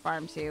my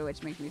farm too,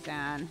 which makes me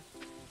sad.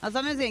 I was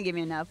almost gonna give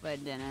me enough, but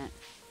it didn't.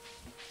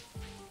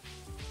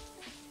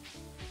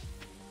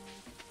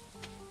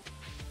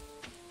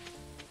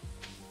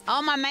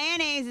 Oh, my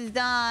mayonnaise is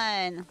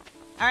done.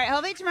 All right,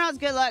 hopefully tomorrow's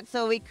good luck,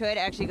 so we could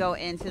actually go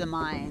into the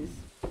mines.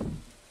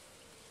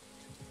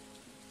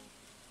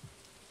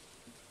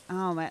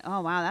 Oh my!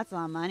 Oh wow, that's a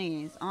lot of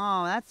monies.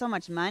 Oh, that's so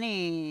much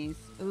monies.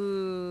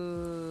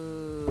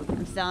 Ooh,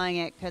 I'm selling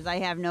it because I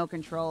have no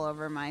control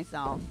over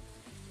myself.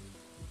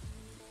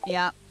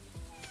 Yep.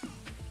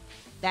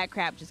 That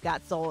crap just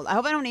got sold. I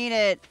hope I don't need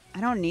it. I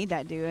don't need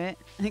that, do it.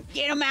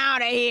 Get him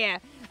out of here.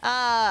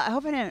 I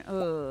hope I didn't.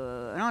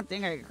 I don't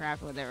think I could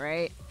craft with it,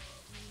 right?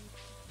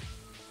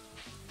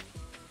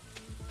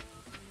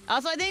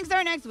 Also, I think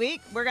starting next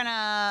week, we're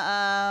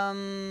gonna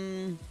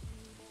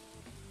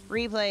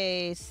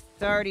Replay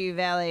Stardew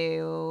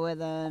Valley with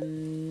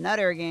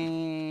another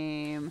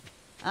game.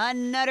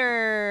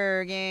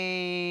 Another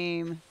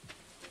game.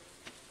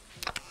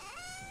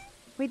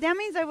 Wait, that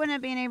means I wouldn't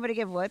have been able to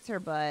give what's her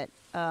butt.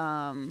 It's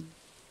gonna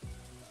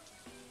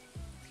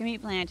be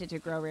planted to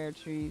grow rare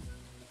trees.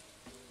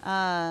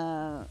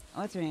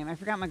 What's her name? I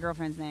forgot my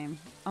girlfriend's name.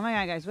 Oh my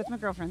god, guys, what's my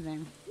girlfriend's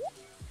name?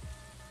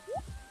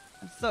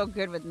 I'm so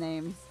good with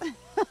names.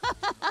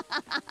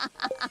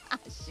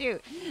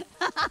 Shoot.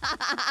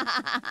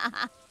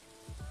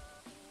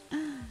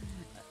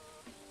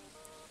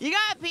 You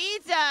got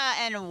pizza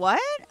and what?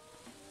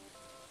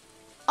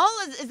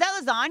 Oh, is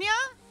that lasagna?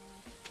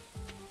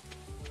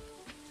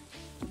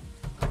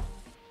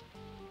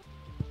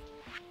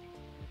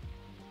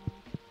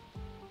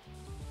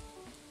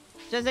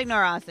 Just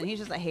ignore Austin. He's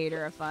just a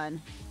hater of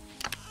fun.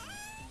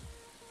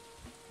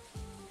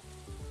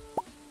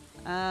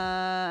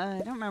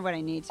 I don't remember what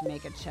I need to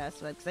make a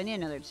chest with, because I need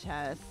another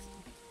chest.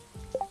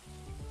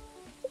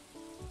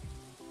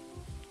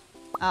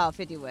 Oh,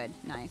 50 wood.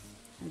 Nice.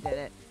 I did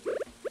it.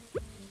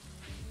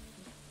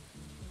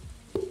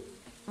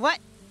 What?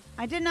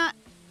 I did not...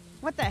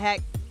 What the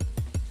heck?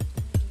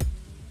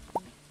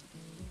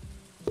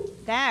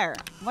 There.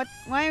 What?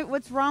 Why?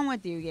 What's wrong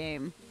with you,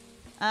 game?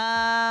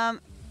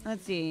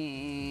 Let's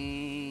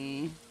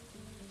see.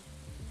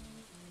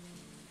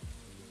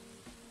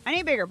 I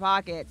need bigger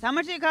pockets. How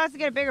much did it cost to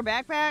get a bigger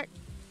backpack? I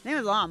think it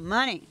was a lot of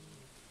money.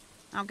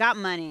 I don't got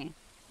money.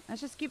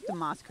 Let's just keep the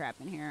moss crap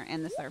in here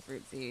and the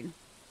starfruit seed.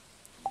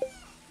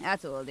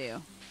 That's what we'll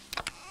do.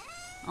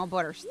 I'll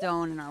put our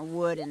stone and our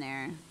wood in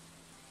there.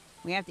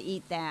 We have to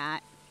eat that.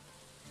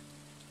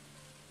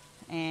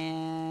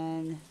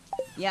 And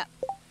yep.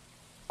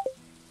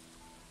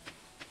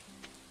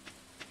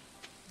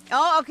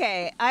 Oh,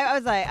 okay. I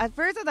was like, at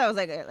first I thought it was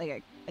like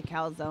a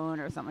calzone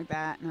or something like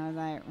that. And I was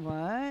like,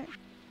 what?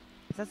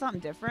 Is that something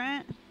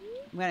different?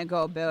 I'm gonna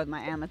go build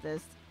my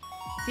amethyst.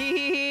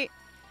 See?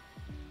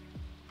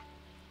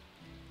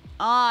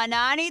 Oh,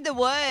 now I need the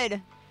wood.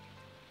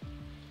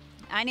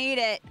 I need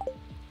it.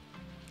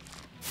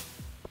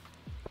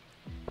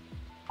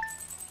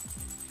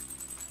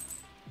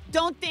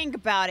 Don't think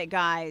about it,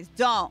 guys.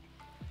 Don't.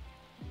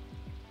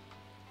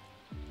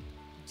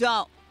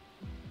 Don't.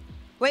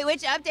 Wait,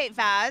 which update,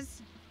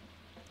 Faz?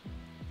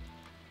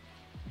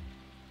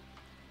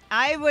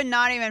 I would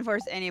not even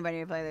force anybody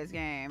to play this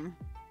game.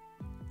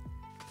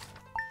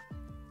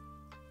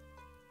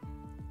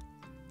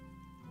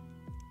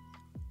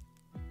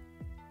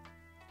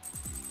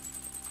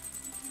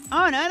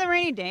 Oh, another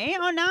rainy day?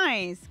 Oh,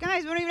 nice.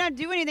 Guys, we don't even have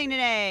to do anything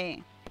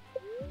today.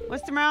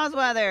 What's tomorrow's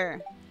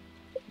weather?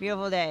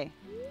 Beautiful day.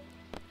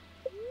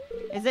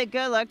 Is it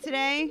good luck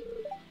today?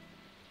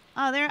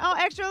 Oh, there. Oh,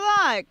 extra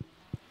luck.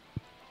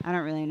 I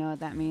don't really know what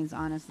that means,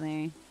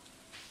 honestly.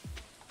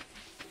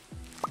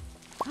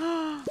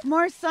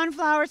 More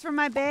sunflowers from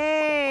my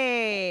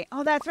bay.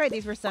 Oh, that's right.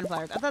 These were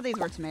sunflowers. I thought these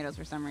were tomatoes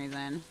for some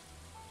reason.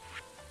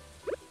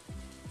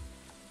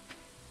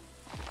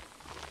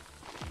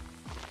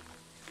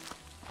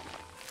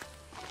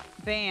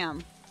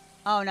 Bam.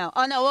 Oh, no.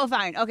 Oh, no. We'll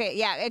find. Okay,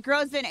 yeah. It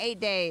grows in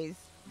 8 days.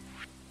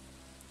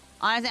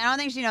 Honestly, I don't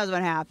think she knows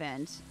what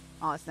happened.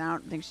 Honestly, I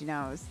don't think she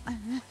knows.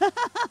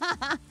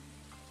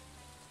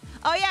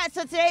 Oh, yeah.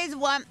 So today's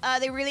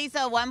they released a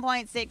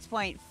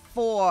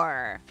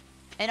 1.6.4.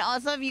 And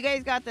also, if you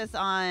guys got this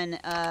on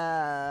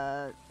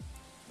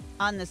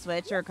the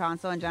Switch or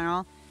console in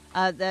general,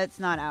 that's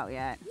not out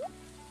yet.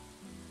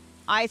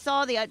 I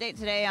saw the update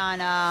today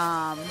on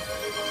at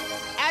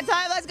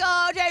time. Let's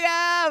go,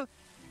 Jacob.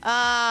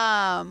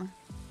 On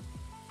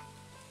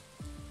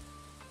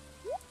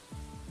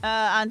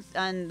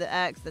the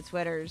X, the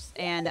Twitters,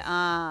 and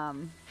I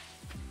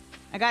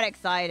got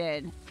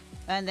excited,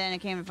 and then I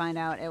came to find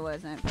out it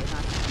wasn't.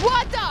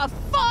 What the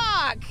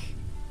fuck?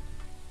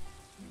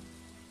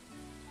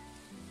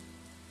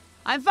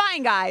 I'm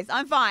fine, guys.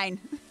 I'm fine.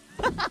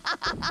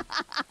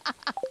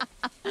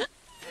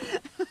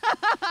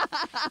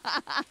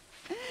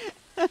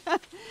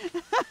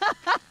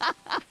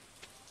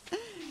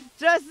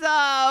 Just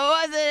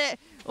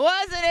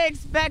wasn't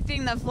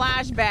expecting the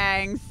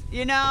flashbangs.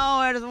 You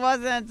know, it just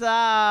wasn't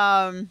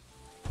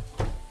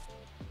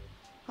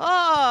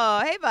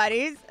Oh, hey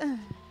buddies.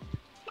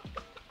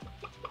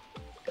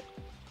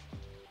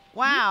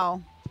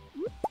 Wow.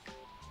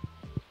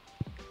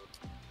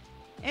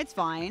 It's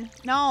fine.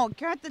 No,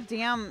 get the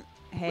damn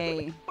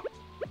hay.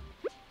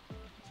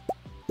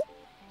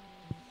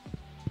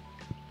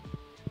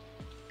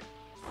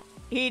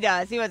 He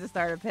does. He wants to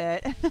start a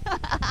pit.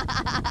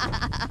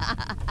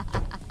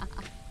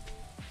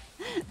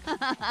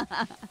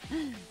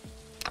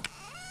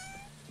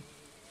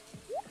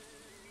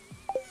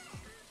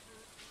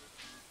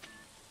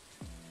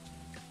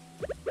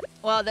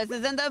 Well, this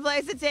isn't the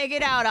place to take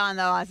it out on,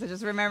 though, so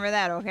just remember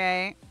that,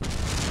 okay?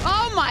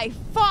 Oh my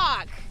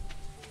fuck!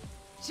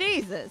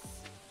 Jesus.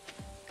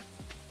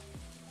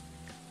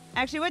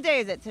 Actually, what day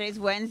is it? Today's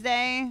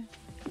Wednesday?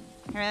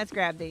 Here, let's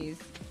grab these.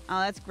 Oh,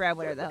 let's grab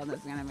whatever the hell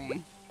this is gonna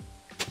be.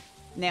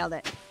 Nailed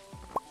it.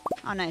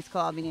 Oh, nice.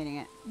 Cool. I'll be needing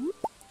it.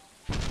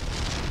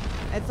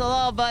 It's a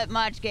little bit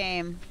much,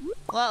 game.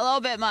 A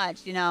little bit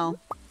much, you know.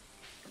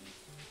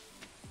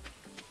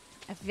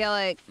 I feel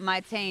like my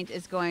taint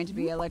is going to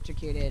be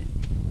electrocuted.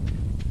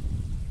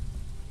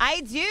 I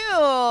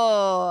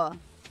do!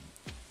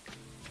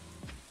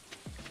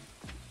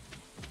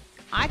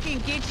 I can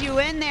get you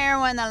in there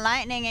when the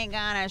lightning ain't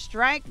gonna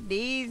strike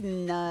these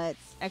nuts.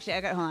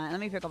 Actually, hold on. Let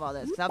me pick up all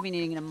this, because I'll be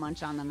needing to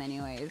munch on them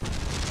anyways.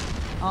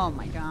 Oh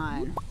my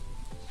god.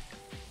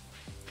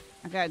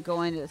 I gotta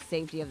go into the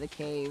safety of the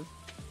cave.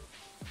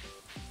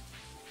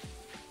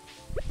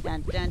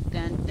 Dun dun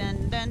dun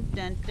dun dun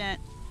dun dun.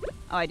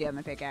 Oh, I do have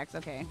my pickaxe.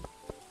 Okay.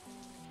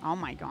 Oh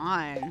my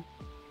god.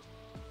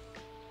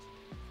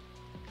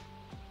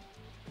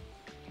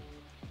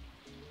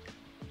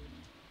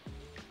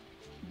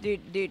 Do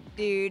do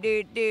do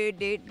do do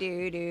do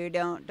do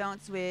do.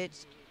 Don't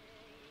switch.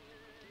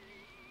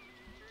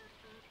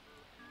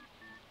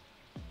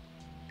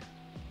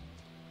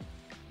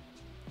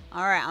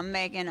 All right, I'm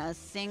making a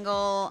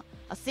single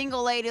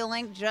lady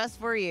link just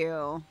for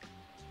you.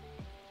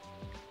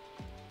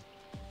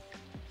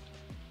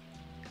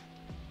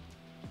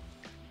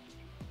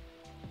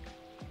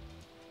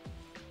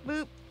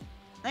 Boop.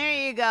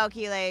 There you go,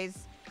 Keelays.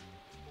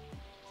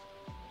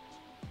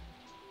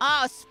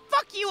 Oh,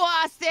 fuck you,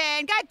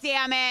 Austin. God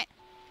damn it.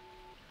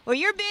 Well,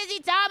 you're busy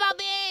talking about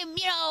being,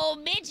 you know,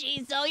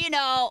 bitchy, so, you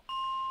know.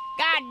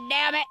 God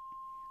damn it.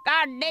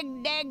 God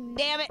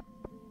damn it.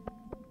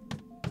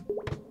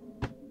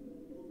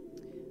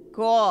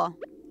 Cool.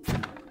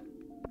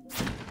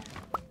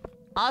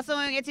 Also,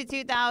 when we get to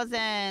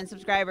 2,000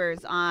 subscribers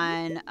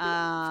on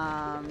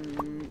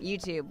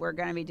YouTube, we're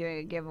going to be doing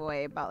a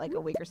giveaway about like a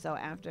week or so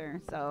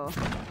after. So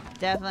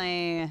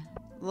definitely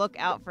look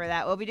out for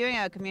that. We'll be doing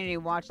a community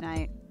watch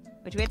night,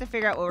 which we have to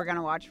figure out what we're going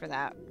to watch for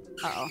that.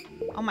 Uh-oh.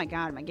 Oh my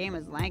god, my game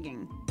is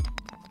lagging.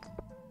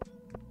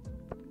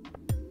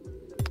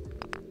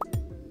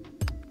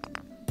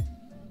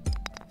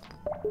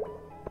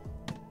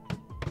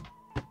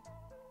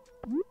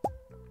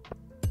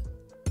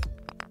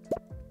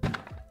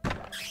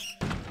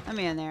 Let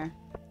me in there.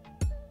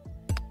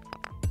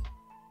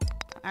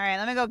 Alright,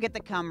 let me go get the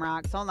cum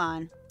rocks. Hold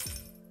on.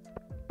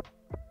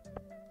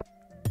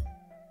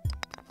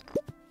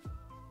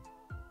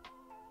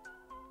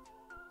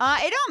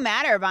 It don't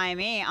matter by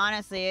me,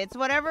 honestly. It's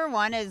whatever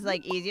one is,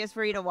 like, easiest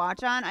for you to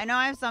watch on. I know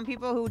I have some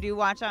people who do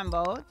watch on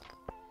both.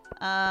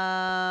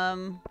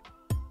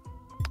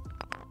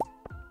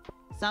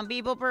 Some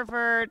people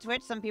prefer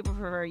Twitch, some people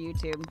prefer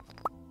YouTube.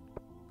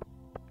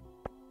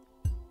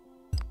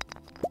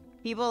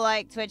 People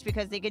like Twitch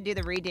because they can do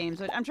the redeems,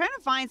 which I'm trying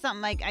to find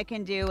something like I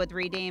can do with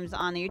redeems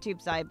on the YouTube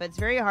side, but it's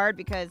very hard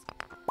because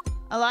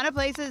a lot of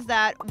places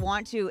that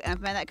want to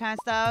implement that kind of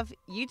stuff,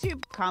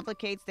 YouTube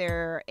complicates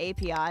their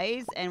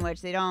APIs in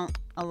which they don't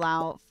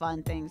allow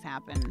fun things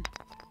happen,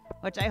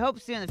 which I hope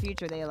soon in the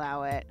future they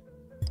allow it.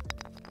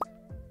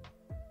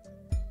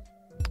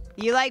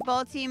 You like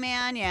both,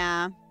 T-Man?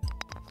 Yeah.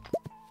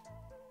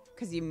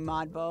 Because you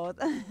mod both.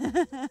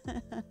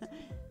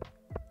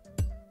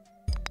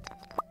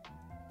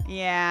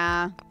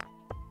 Yeah.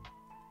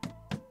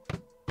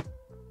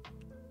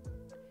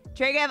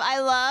 Trigev, I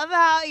love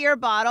how your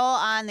bottle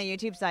on the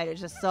YouTube side is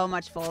just so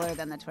much fuller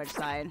than the Twitch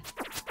side.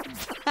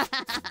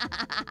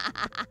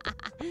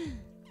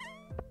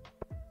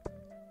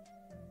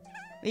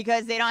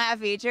 Because they don't have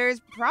features?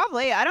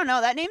 Probably. I don't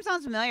know. That name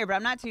sounds familiar, but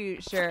I'm not too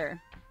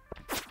sure.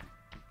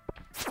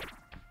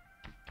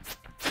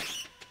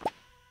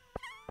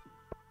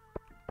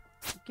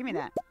 Give me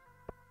that.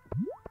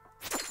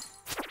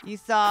 You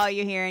saw,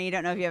 you hear, and you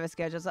don't know if you have a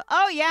schedule. So,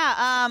 oh yeah,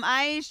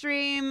 I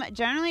stream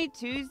generally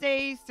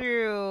Tuesdays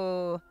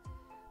through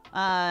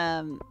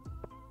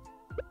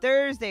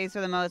Thursdays for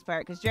the most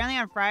part, because generally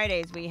on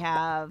Fridays we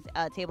have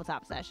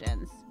tabletop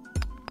sessions.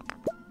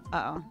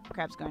 Uh-oh,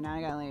 crap's going down.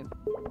 I gotta leave.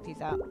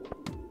 Peace out.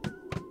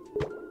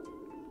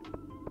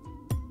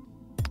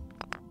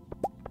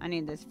 I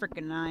need this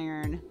freaking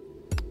iron.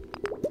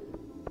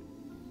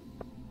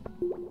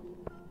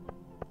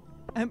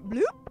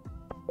 Bloop.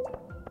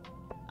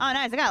 Oh,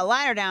 nice. I got a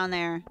ladder down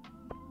there.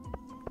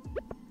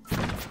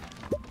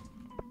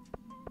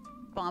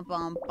 Bum,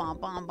 bum, bum,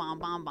 bum, bum,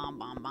 bum, bum,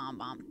 bum, bum,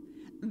 bum.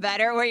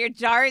 Better where your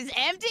jar is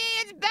empty?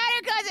 It's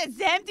better because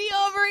it's empty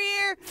over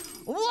here?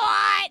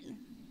 What?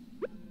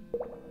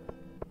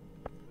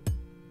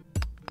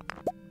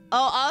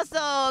 Oh,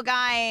 also,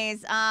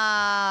 guys,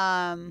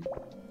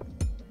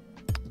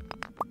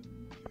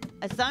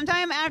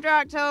 sometime after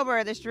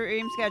October, the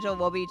stream schedule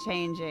will be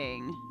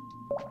changing.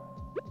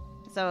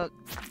 So,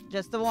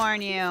 just to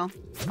warn you,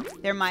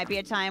 there might be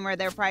a time where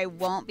there probably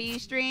won't be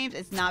streams.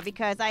 It's not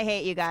because I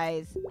hate you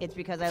guys. It's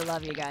because I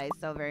love you guys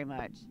so very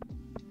much.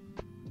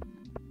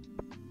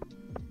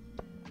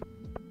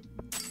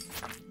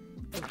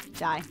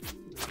 Die.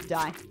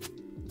 Die.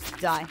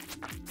 Die.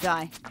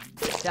 Die.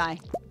 Die.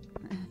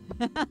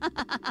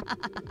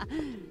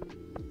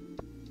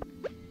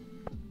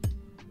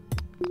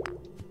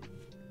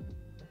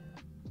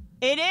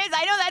 It is.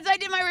 I know. That's why I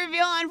did my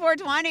reveal on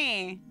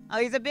 420. Oh,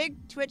 he's a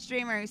big Twitch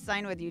streamer who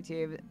signed with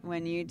YouTube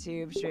when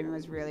YouTube streaming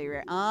was really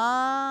rare. Oh,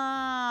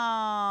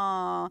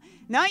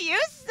 no, you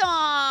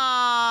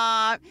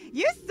stop!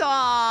 You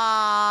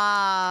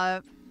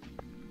stop!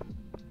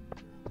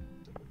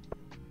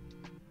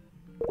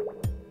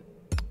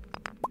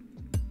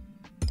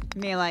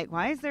 Me like,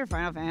 why is there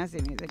Final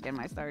Fantasy music in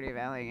my Stardew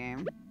Valley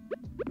game?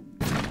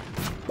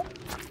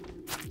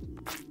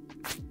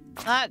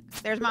 Look,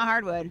 there's my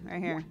hardwood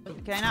right here.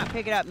 Can I not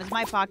pick it up? Is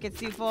my pockets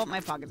too full? My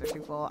pockets are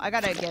too full. I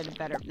gotta get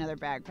another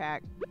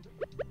backpack.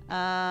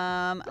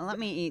 Let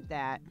me eat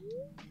that.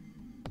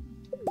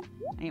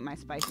 I eat my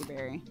spicy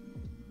berry.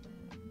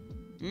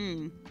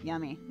 Mmm,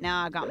 yummy.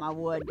 Now I got my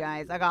wood,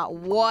 guys. I got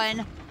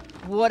 1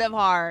 wood of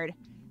hard.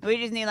 We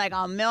just need like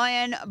a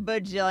million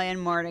bajillion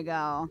more to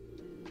go.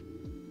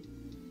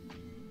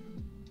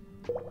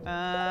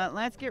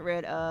 Let's get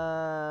rid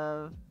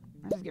of...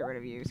 Let's just get rid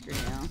of you. Screw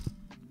you.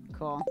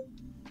 Cool.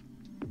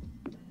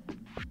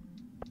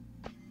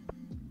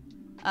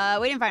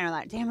 We didn't find our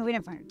ladder. Damn it, we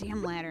didn't find our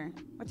damn ladder.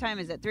 What time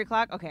is it? 3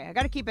 o'clock? Okay, I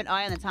gotta keep an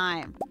eye on the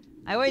time.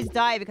 I always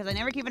die because I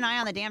never keep an eye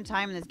on the damn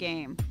time in this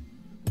game.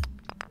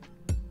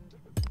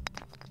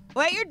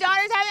 Wait, your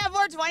daughter's having a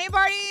 420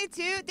 party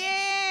too?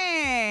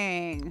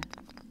 Dang!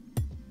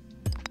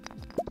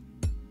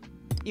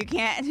 You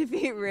can't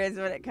defeat Riz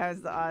when it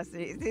comes to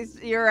Austin.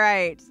 You're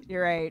right.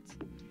 You're right.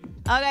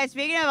 Oh, guys,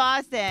 speaking of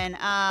Austin,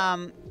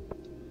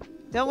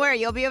 don't worry.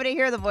 You'll be able to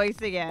hear the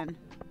voice again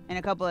in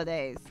a couple of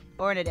days.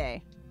 Or in a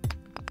day.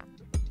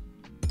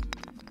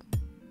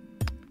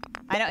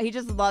 I know. He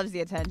just loves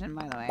the attention,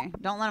 by the way.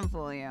 Don't let him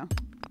fool you.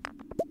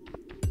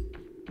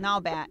 No,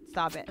 Bat.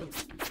 Stop it.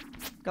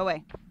 Go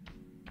away.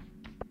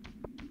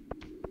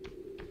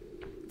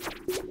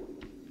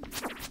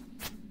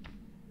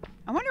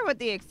 I wonder what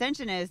the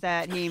extension is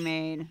that he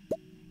made.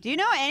 Do you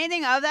know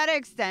anything of that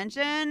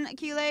extension,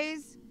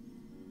 Keelays?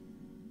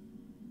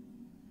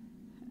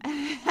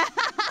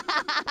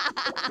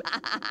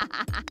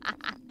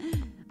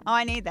 Oh,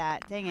 I need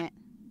that. Dang it.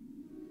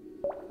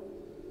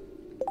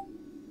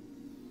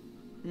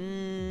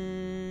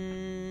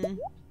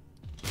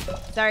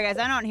 Sorry, guys.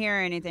 I don't hear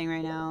anything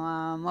right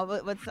now.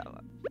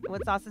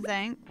 What's Austin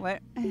saying? What?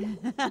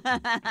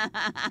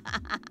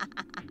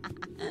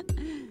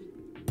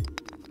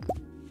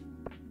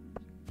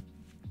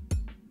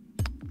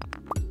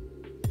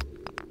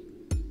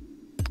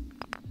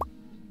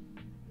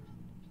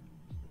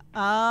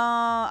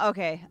 Oh,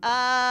 okay.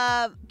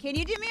 Can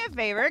you do me a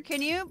favor?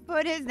 Can you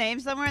put his name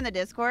somewhere in the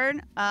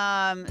Discord?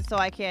 So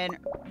I can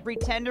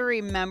pretend to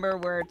remember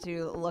where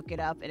to look it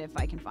up and if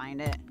I can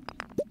find it.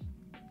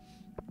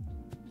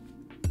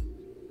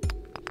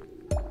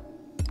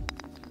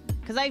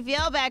 Because I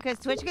feel bad because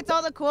Twitch gets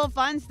all the cool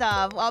fun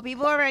stuff while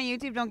people over on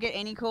YouTube don't get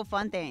any cool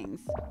fun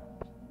things.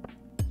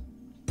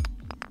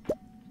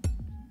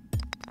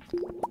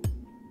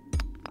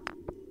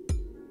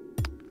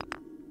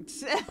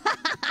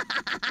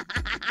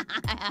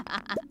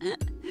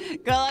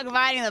 Good luck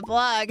finding the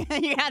plug.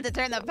 You have to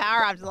turn the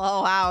power off to the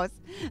whole house.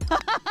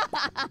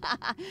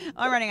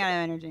 I'm running out of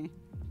energy.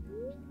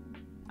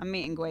 I'm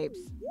eating grapes.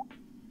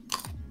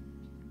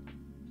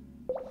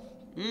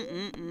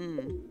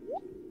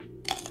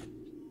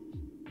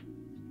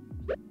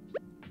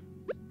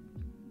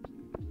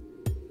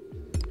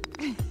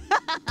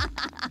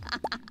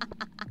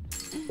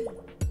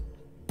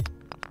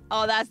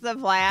 Oh, that's the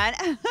plan.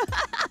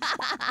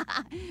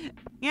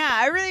 Yeah,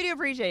 I really do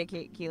appreciate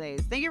it,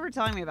 Keelays. Thank you for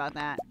telling me about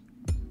that.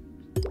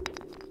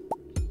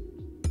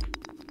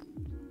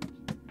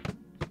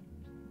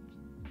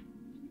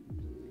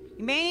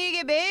 You may need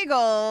to get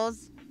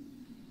bagels.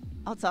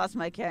 I'll toss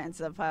my cat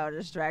into the pile to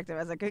distract him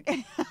as I cook.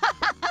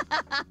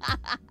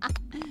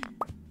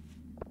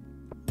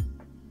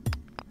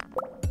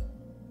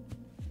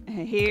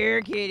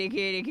 Here, kitty,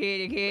 kitty,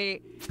 kitty,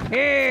 kitty.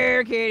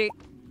 Here, kitty.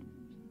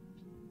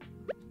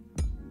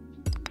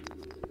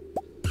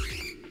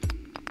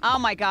 Oh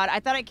my god,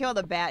 I thought I killed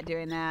a bat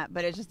doing that,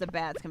 but it's just the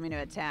bat's coming to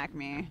attack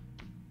me.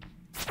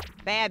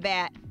 Bad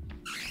bat.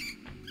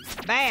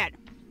 Bad.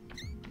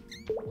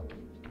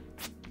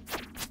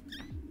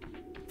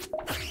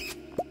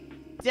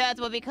 Death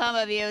will become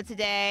of you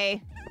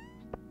today.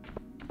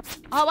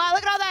 Oh wow,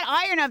 look at all that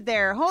iron up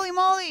there. Holy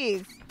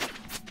molies.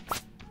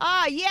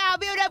 Oh yeah, I'll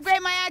be able to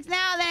upgrade my axe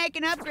now, then I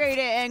can upgrade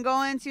it and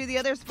go into the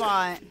other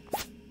spot.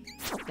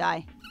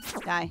 Die.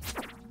 Die.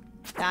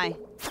 Die.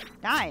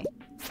 Die.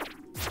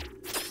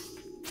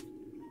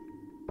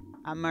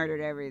 I murdered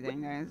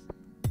everything, guys.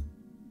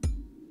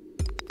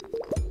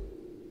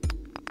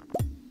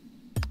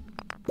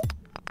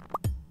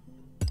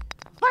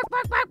 Bark,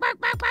 bark, bark, bark,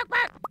 bark, bark,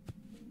 bark.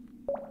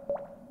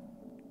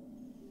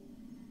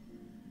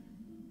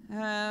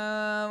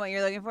 What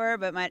you're looking for,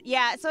 but my...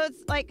 Yeah, so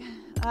it's like...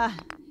 kind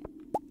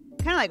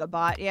of like a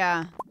bot,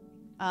 yeah.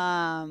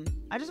 I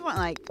just want,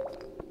 like...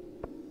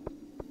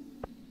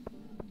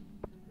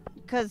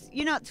 Because,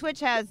 you know, Twitch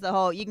has the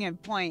whole... You can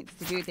give points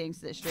to do things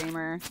to the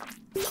streamer.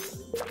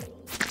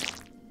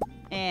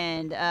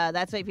 And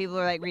that's why people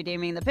are like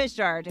redeeming the piss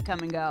jar to come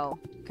and go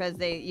because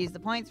they use the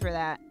points for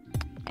that.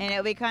 And it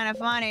would be kind of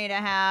funny to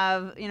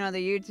have, you know, the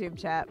YouTube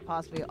chat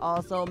possibly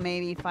also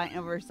maybe fighting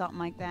over something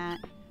like that.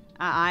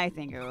 I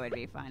think it would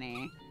be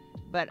funny.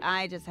 But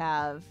I just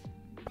have,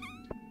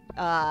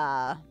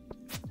 a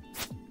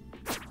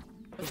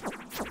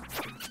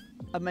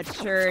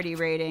maturity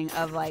rating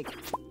of like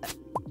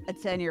a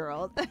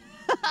 10-year-old.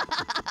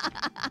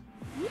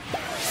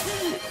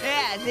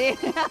 Yeah, see?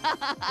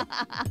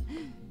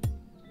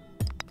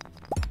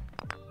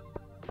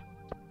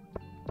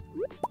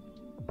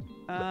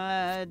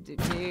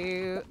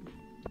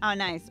 Oh,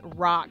 nice.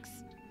 Rocks.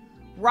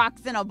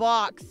 Rocks in a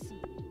box.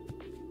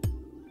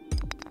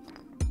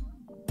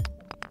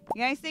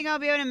 You guys think I'll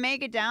be able to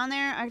make it down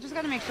there? I just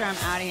gotta make sure I'm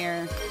out of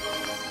here.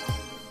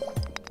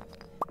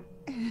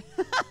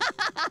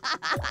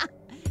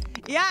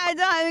 Yeah, I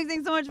know. It makes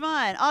things so much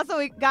fun.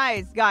 Also,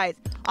 guys,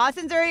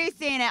 Austin's already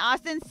seen it.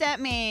 Austin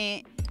sent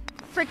me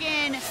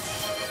freaking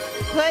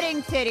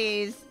pudding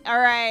titties. All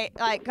right,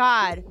 like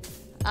God.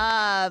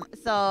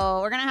 So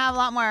we're gonna have a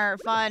lot more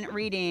fun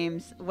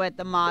redeems with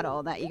the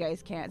model that you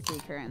guys can't see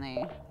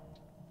currently.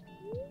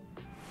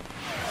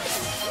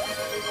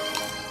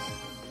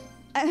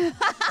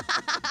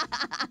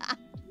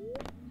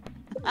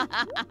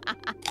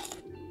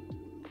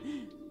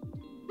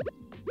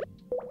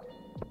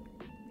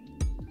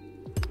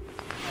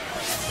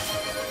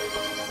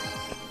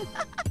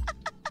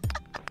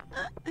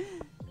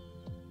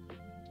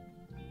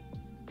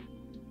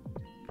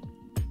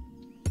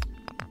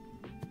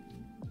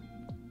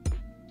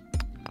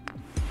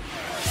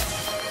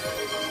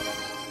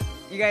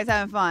 You guys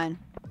having fun?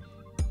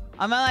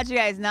 I'm gonna let you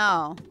guys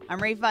know. I'm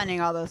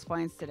refunding all those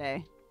points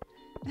today.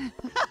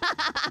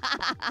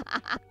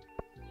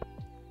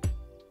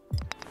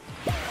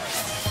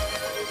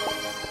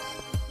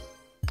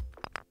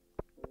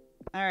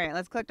 Alright,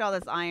 let's collect all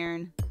this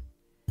iron.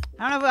 I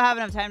don't know if we'll have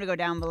enough time to go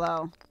down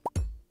below.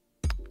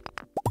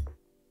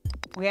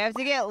 We have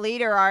to get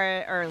leader.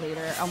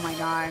 Oh my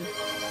god.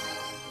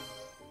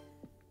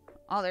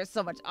 Oh, there's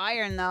so much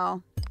iron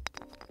though.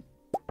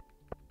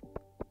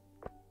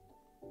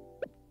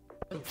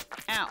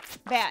 Ow.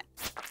 Bat.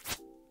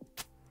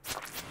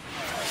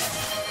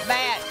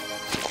 Bat.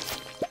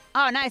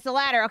 Oh, nice. A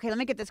ladder. Okay, let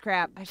me get this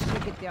crap. I should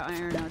get the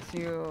iron out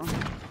too.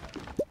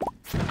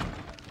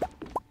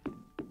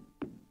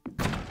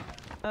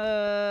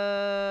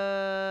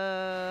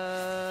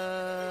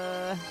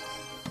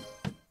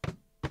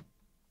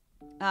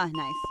 Ah,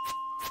 nice.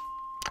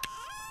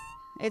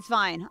 It's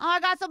fine. Oh, I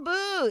got some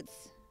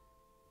boots.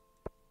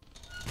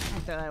 I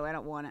throw that away. I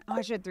don't want it. Oh,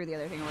 I should have threw the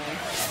other thing away.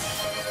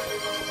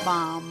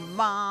 Bomb,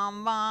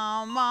 bomb,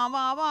 bomb, bomb,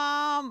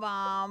 bomb,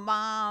 bomb,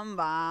 bomb,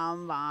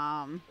 bomb,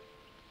 bomb.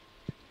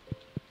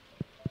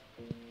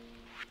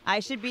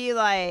 I should be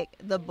like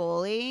the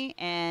bully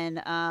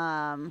and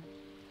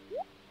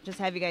just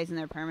have you guys in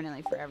there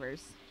permanently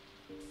forevers.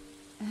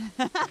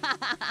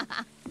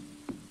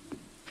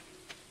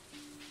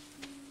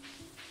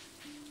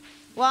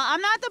 Well, I'm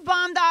not the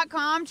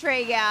bomb.com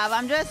Trey Gav.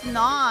 I'm just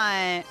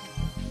not.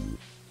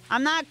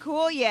 I'm not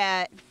cool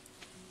yet.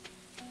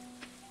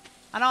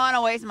 I don't want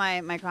to waste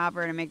my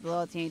copper to make the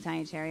little teeny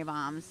tiny cherry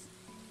bombs.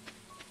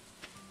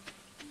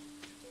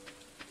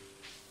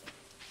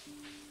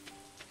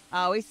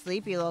 Oh, we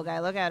sleepy, little guy.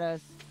 Look at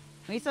us.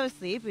 We so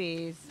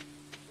sleepies.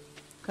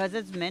 Because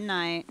it's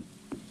midnight.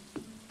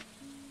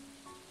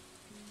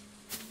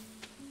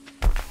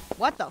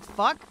 What the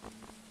fuck?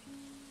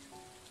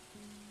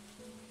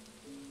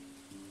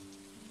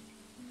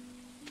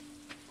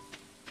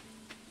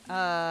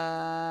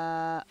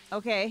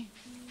 Okay.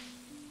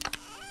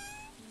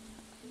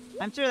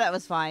 I'm sure that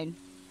was fine.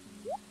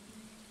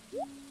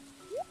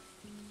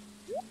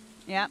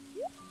 Yep.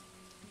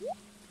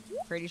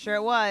 Pretty sure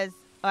it was.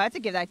 Oh, I have to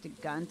give that to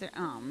Gunther.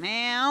 Oh,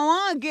 man. I don't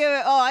want to give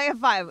it. Oh, I have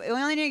 5. We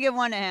only need to give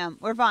 1 to him.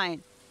 We're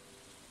fine.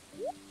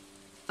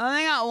 I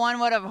only got 1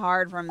 wood of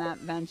hard from that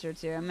venture,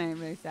 too. I'm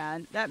really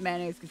sad. That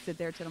mayonnaise could sit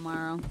there till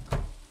tomorrow.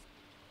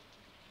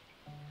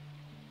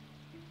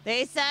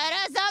 They set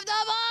us up the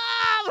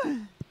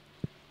bomb!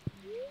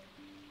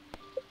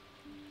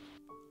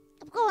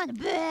 I'm going to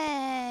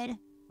bed.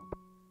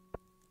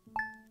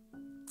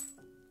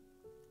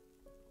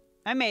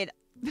 I made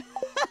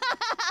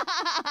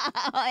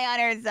only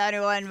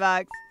 171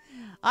 bucks.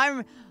 I'm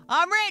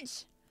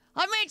rich.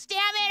 I'm rich, damn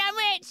it, I'm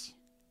rich.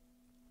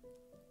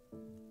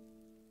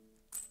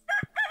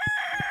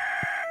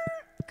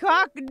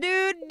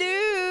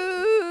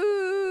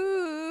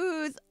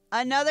 Cock-a-doo-doos.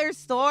 Another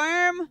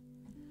storm?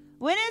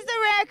 When is the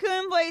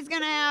raccoon place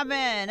gonna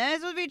happen?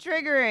 This would be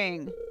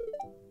triggering.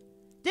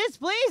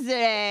 Displeased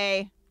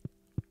today.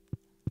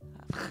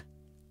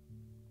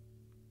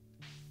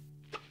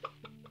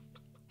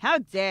 How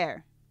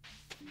dare.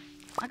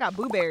 I got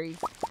blueberries.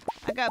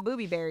 I got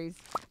booby berries.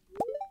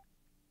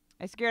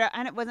 I scared out.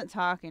 I wasn't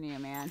talking to you,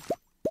 man.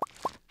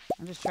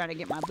 I'm just trying to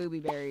get my booby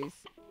berries.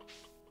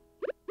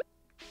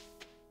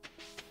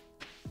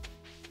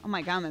 Oh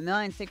my god, my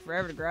millions take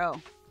forever to grow.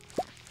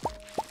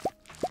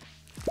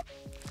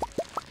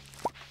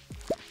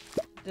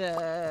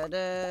 Da, da,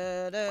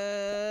 da,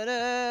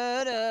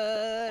 da,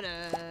 da,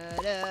 da,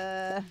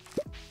 da.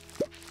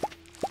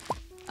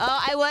 Oh,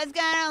 I was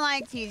gonna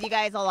like tease you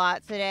guys a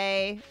lot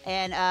today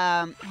and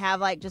have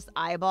like just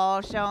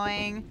eyeball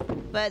showing,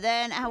 but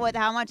then with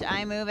how much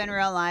I move in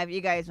real life,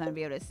 you guys wouldn't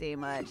be able to see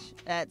much.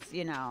 That's,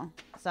 you know.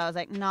 So I was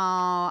like, no,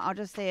 I'll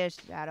just say a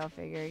shadow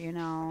figure, you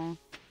know.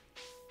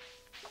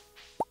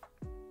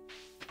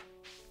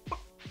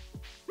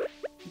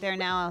 There,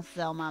 now I'll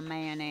sell my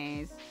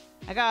mayonnaise.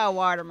 I gotta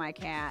water my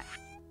cat.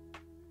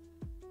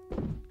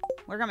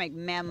 We're gonna make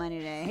mad money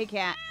today. Hey,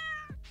 cat.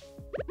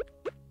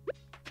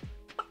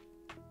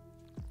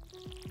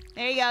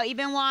 There you go. You've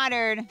been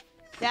watered.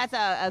 That's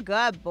a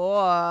good boy.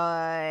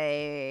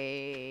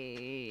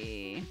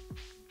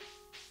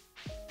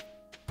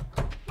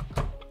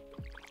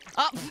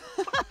 Oh,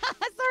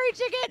 sorry,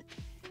 chicken.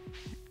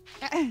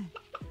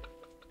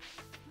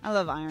 I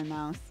love Iron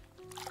Mouse.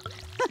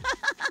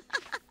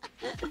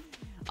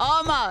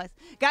 Almost.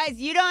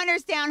 Guys, you don't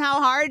understand how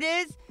hard it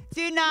is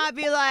to not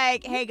be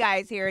like, hey,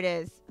 guys, here it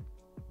is.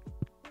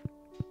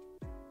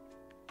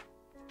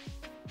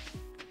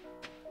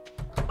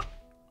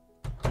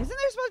 Isn't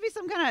there supposed to be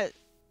some kind of,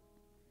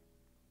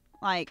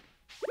 like,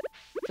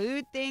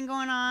 food thing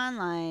going on?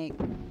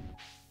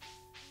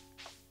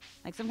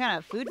 Like some kind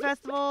of food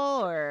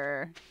festival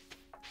or...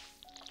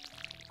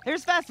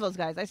 There's festivals,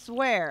 guys, I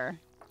swear.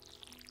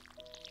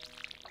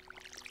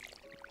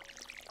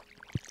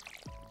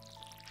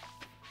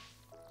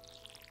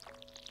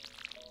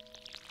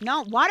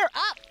 No, water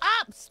up,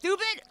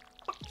 stupid!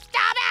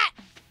 Stop it!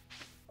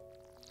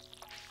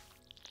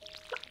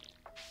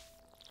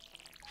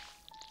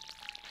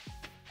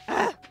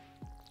 Ugh.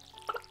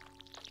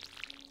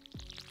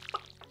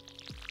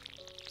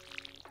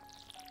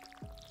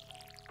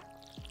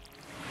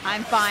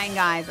 I'm fine,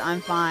 guys. I'm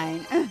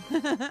fine.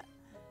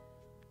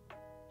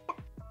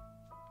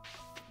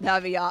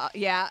 That'd be all.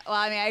 Yeah. Well,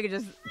 I mean, I could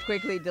just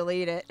quickly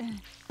delete it.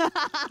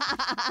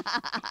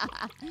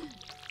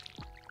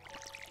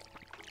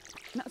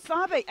 No,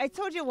 stop it. I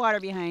told you water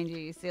behind you,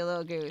 you silly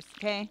little goose.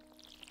 Okay?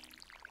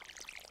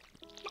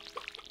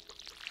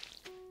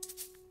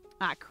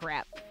 Ah,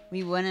 crap.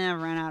 We wouldn't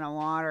have run out of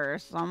water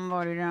if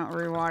somebody don't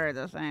rewater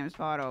the same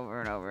spot over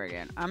and over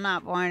again. I'm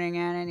not pointing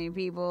at any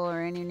people or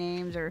any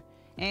names or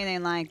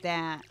anything like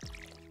that.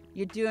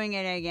 You're doing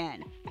it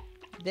again.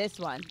 This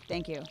one.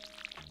 Thank you.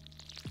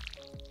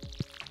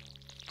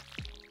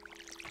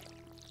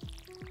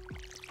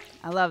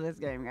 I love this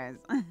game, guys.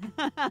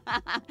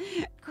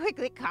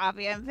 Quickly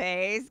copy and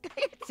paste.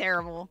 You're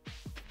terrible.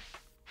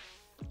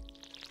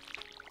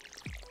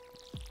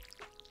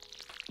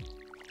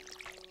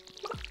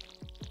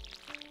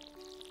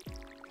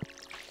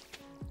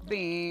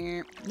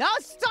 Beep. No,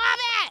 stop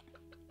it!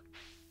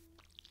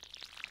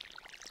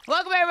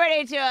 Welcome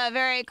everybody to a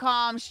very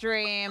calm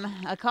stream.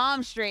 A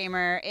calm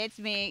streamer. It's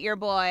me, your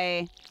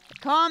boy,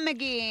 Calm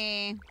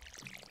McGee.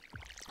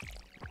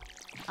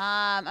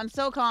 I'm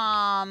so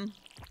calm.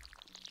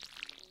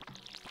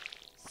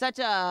 Such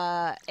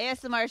a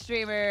ASMR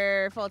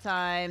streamer, full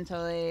time,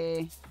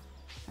 totally.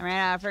 I ran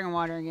out of freaking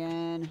water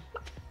again.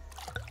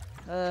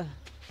 Ugh.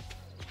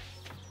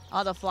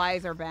 All the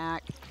flies are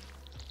back.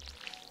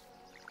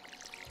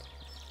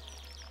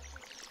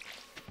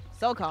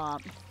 So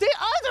calm. The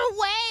other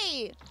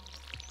way!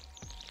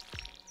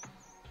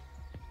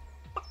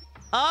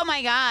 Oh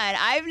my god,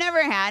 I've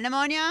never had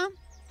pneumonia.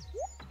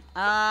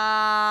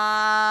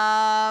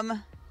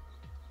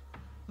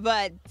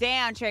 But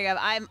damn, Trigger,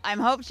 I'm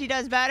hope she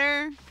does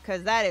better,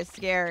 cause that is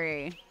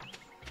scary.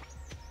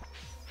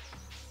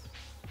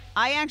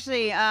 I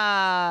actually,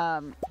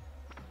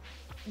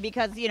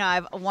 because you know I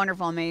have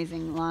wonderful,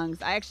 amazing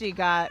lungs. I actually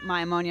got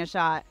my ammonia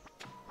shot,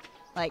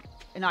 like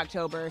in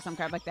October or some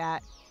crap like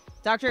that.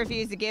 Doctor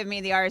refused to give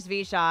me the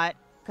RSV shot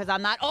because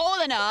I'm not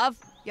old enough.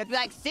 You have to be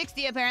like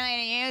 60 apparently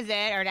to use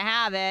it or to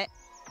have it.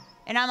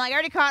 And I'm like, I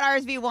already caught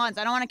RSV once.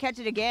 I don't want to catch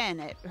it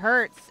again. It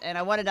hurts and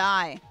I want to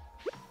die.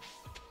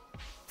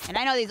 And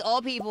I know these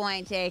old people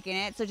ain't taking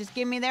it, so just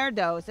give me their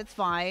dose. It's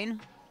fine.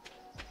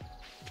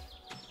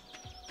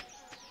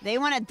 They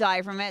want to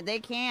die from it. They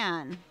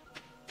can.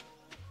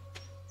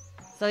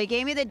 So he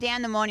gave me the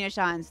damn pneumonia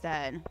shot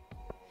instead.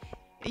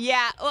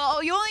 Yeah,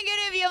 well, you only get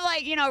it if you have,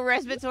 like, you know,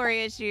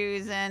 respiratory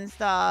issues and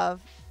stuff.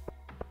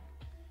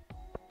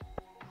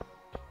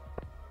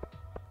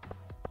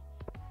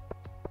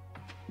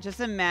 Just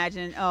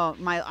imagine. Oh,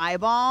 my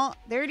eyeball.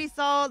 They already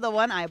saw the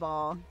one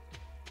eyeball.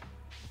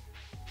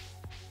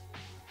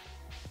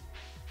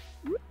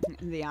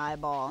 The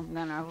eyeball. I'm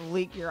gonna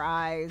leak your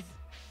eyes.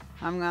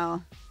 I'm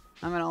gonna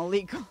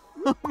leak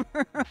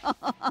over.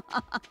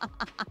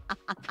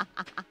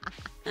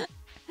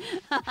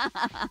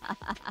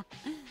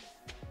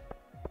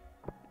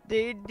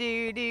 Do.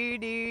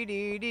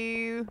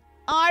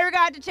 Oh, I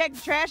forgot to check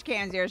the trash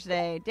cans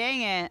yesterday.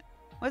 Dang it.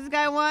 What's this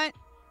guy want?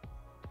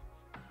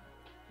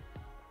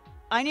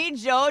 I need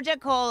Joja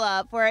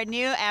Cola for a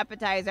new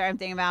appetizer I'm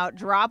thinking about.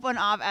 Drop one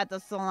off at the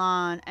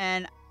salon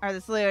or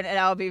the saloon, and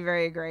I'll be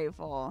very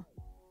grateful.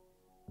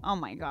 Oh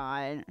my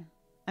god.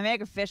 I mean, I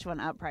could fish one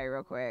up probably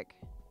real quick.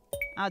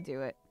 I'll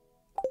do it.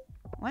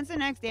 When's the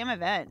next damn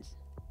event?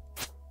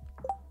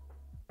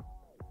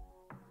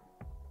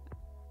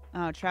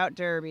 Oh, Trout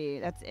Derby.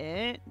 That's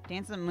it?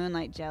 Dance of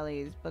Moonlight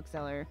Jellies.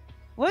 Bookseller.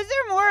 Was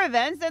there more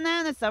events than that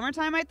in the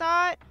summertime, I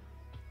thought?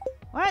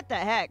 What the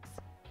heck?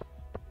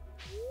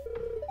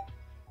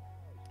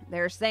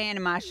 There's sand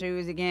in my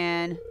shoes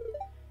again.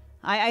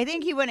 I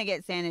think he wouldn't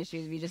get sand in his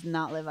shoes if he just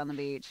not live on the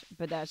beach.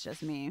 But that's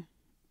just me.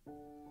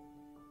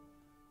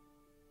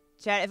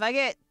 Chat, if I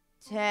get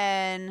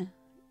 10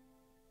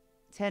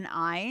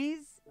 eyes?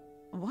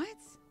 What?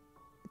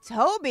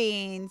 Toe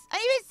beans? I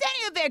didn't even send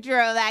you a picture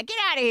of that. Get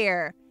out of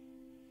here.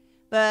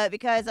 But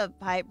because a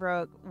pipe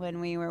broke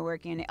when we were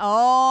working.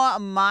 Oh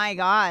my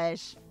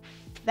gosh.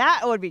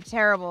 That would be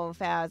terrible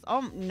fast.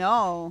 Oh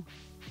no.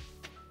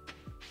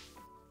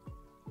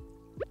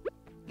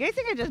 You guys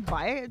think I just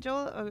buy a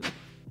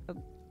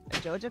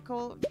Joja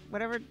Cola?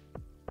 Whatever.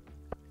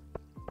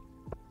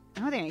 I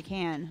don't think I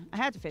can. I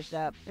had to fish it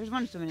up. There's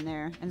one swimming in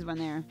there. And there's one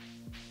there.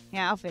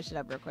 Yeah, I'll fish it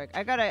up real quick.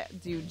 I gotta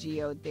do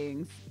geode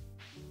things.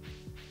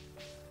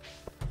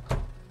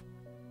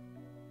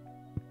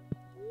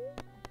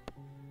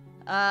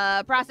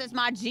 Process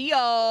my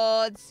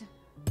geodes.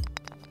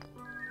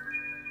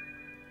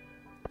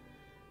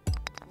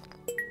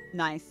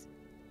 Nice.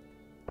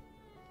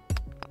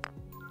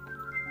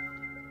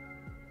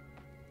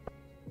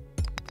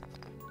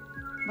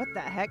 What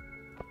the heck?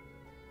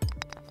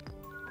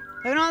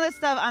 Look at all this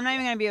stuff I'm not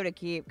even gonna be able to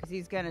keep because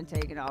he's gonna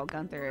take it all.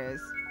 Gunther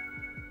is.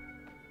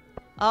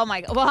 Oh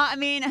my god. Well, I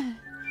mean,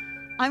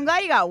 I'm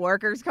glad you got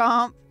workers'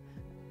 comp.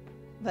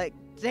 But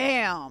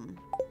damn.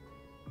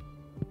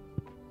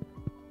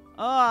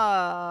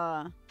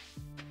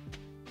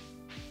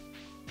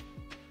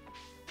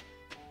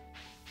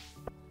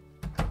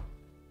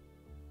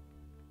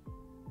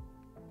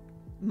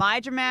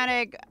 My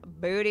dramatic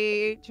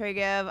booty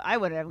give. I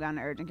would have gone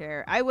to urgent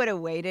care. I would have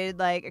waited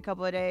like a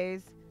couple of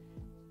days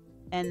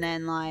and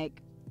then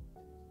like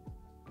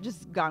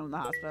just gone to the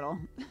hospital.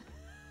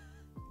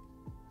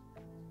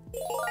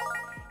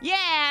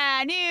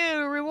 Yeah,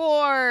 new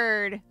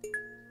reward.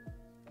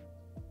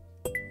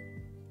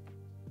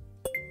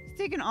 He's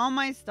taking all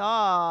my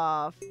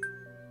stuff.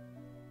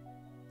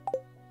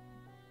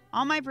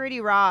 All my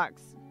pretty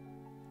rocks.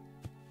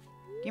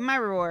 Give me my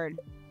reward.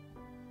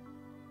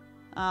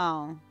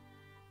 Oh.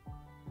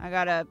 I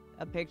got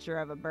a picture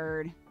of a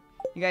bird.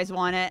 You guys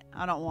want it?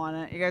 I don't want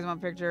it. You guys want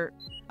a picture?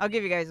 I'll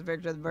give you guys a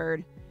picture of the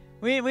bird.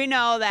 We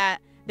know that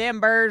them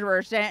birds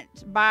were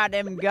sent by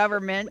them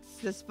governments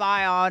to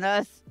spy on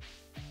us.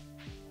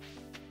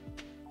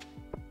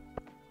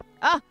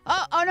 Oh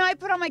no, I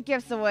put all my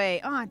gifts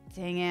away. Oh,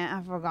 dang it.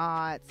 I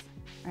forgot.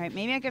 All right,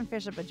 maybe I can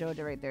fish up a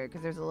Joja right there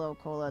because there's a little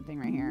cola thing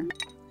right here.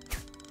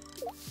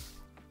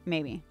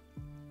 Maybe.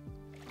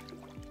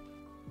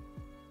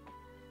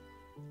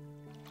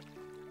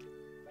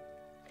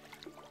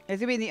 It's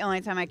gonna be the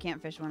only time I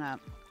can't fish one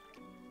up.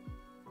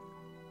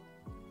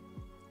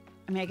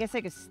 I mean, I guess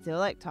I could still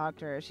like talk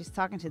to her. She's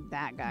talking to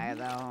that guy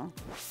though.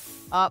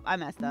 Oh, I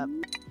messed up.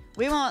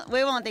 We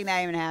won't think that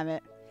I even have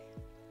it.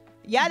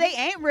 Yeah, they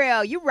ain't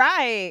real. You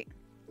right.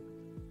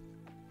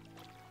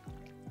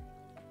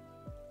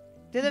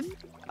 To the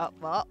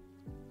well.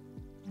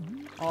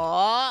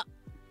 Oh.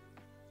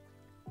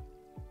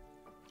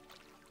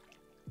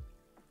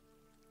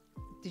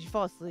 Did you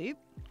fall asleep?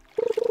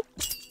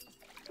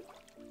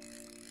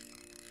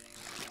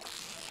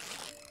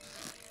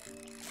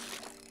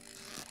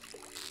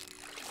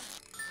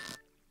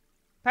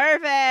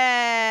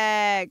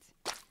 Perfect.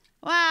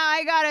 Wow,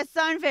 I got a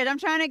sunfish. I'm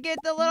trying to get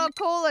the little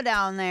cola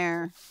down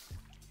there.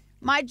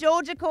 My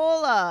Joja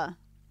Cola.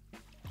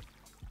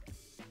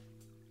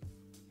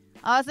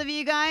 Also, if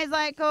you guys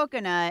like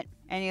coconut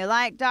and you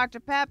like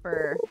Dr.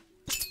 Pepper,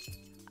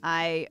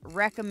 I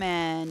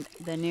recommend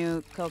the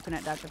new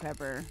coconut Dr.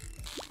 Pepper.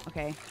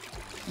 Okay.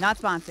 Not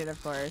sponsored,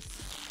 of course.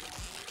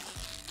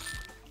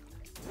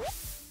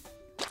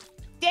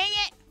 Dang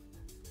it!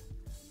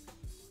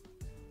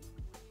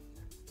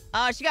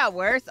 Oh, she got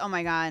worse? Oh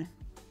my god.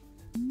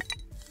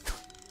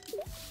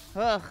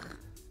 Ugh.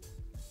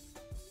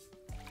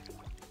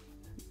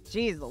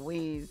 Jeez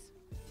Louise.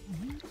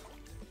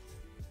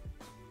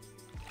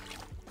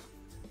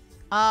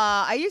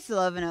 I used to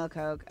love vanilla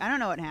Coke. I don't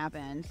know what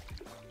happened.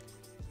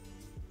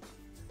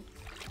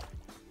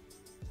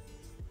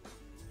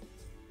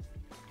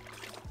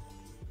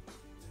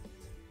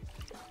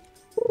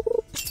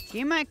 Give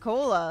me my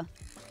cola.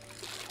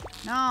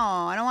 No,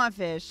 I don't want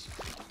fish.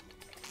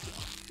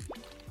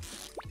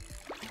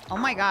 Oh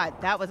my god,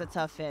 that was a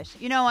tough fish.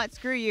 You know what?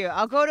 Screw you.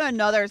 I'll go to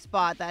another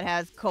spot that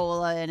has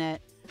cola in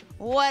it.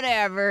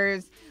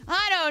 Whatevers.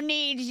 I don't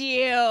need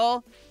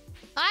you.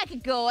 I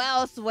could go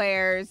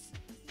elsewheres.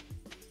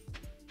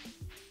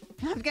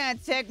 I'm gonna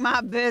take my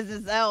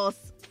business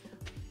else.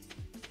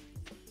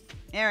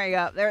 There we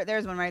go.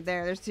 There's one right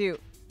there. There's two.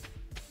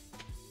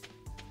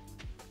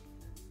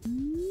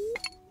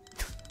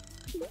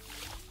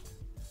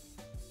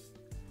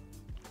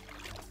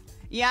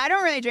 Yeah, I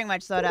don't really drink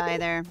much soda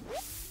either.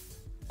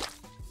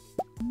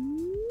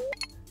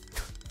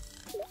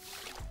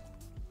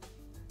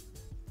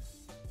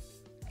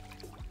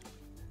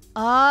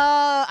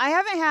 I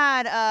haven't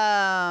had,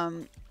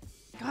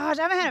 Gosh,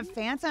 I haven't had a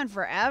Fanta in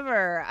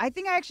forever. I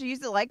think I actually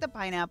used to like the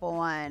pineapple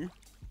one.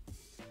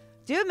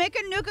 Dude, make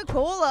a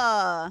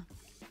Nuka-Cola.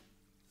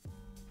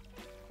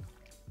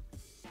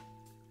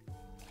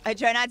 I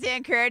try not to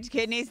encourage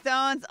kidney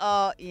stones.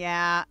 Oh,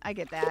 yeah, I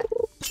get that.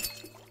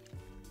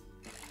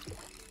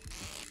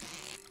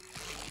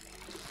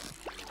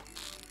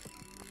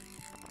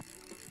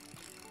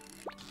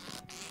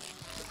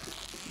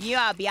 You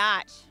are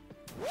biatch.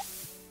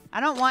 I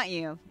don't want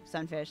you,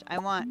 Sunfish. I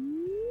want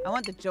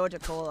the Georgia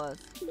colas.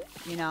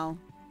 You know,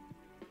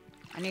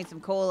 I need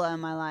some cola in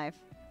my life.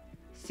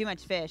 It's too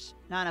much fish,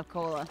 not enough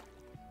cola.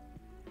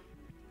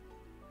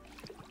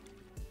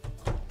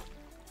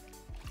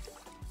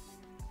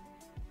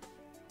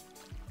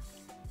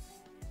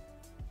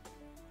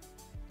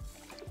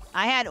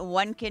 I had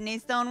one kidney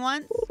stone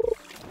once.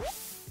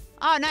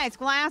 Oh, nice.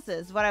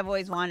 Glasses. What I've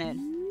always wanted.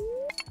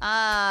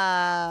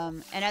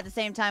 And at the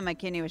same time, my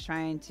kidney was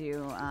trying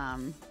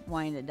to,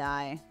 wanting to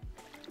die.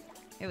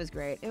 It was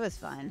great. It was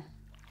fun.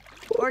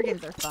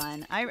 Organs are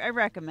fun. I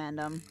recommend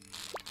them.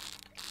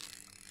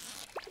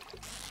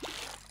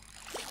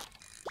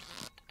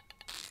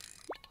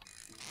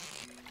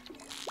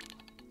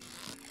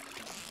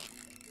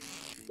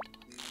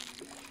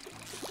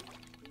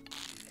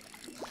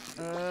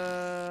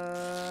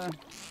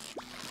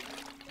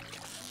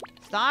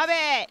 Stop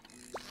it!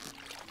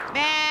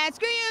 Man,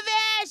 screw you,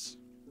 fish!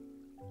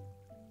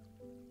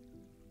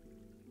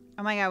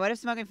 Oh my god, what if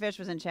smoking fish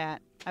was in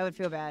chat? I would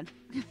feel bad.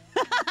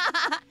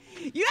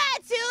 You had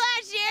 2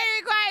 last year to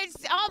require...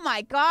 Oh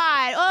my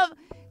god! Oh,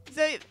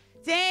 so,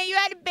 dang, you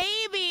had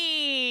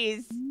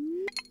babies!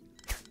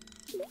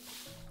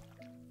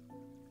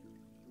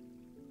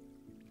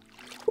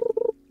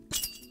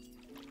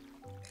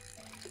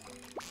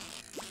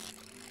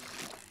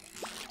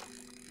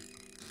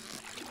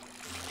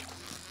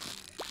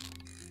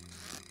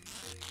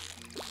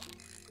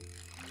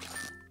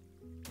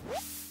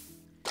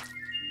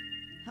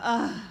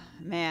 Oh,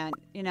 man,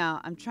 you know,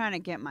 I'm trying to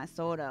get my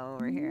soda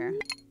over here.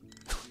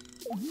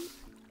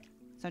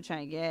 So I'm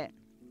trying to get.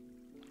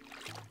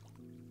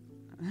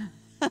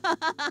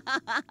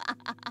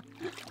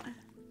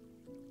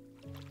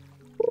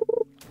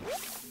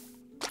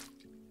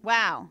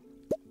 Wow.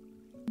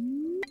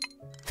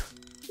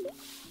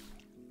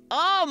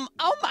 Oh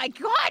my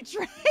god,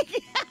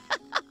 Drake!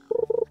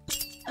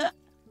 How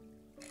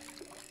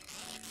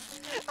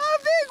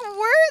big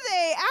were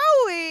they?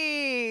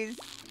 Owies!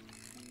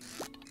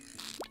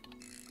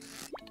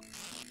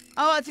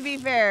 Oh, well, to be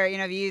fair, you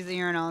know, if you use the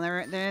urinal,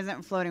 there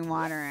isn't floating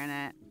water in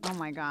it. Oh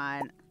my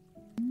god.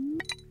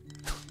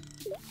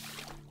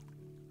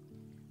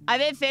 I've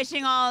been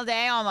fishing all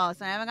day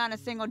almost, and I haven't gotten a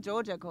single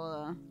Georgia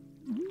cola.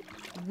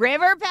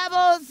 River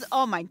pebbles?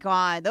 Oh my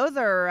god, those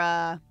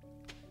are,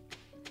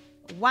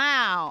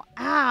 wow.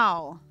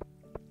 Ow.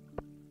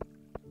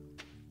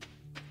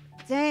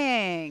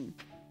 Dang.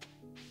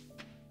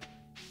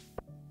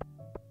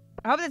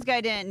 I hope this guy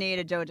didn't need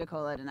a Joja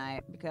Cola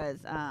tonight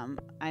because I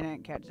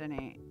didn't catch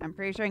any. I'm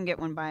pretty sure I can get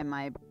one by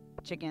my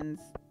chickens.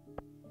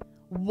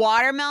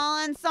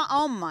 Watermelon song?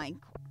 Oh my.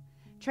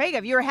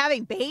 Traegev, you were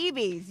having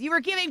babies. You were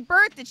giving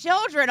birth to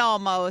children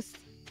almost.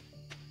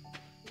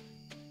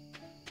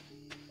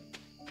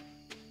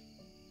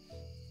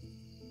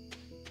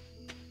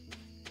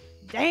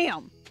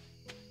 Damn.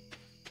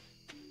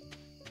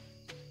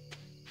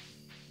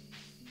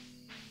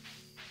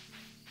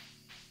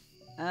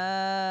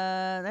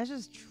 That's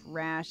just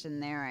trash in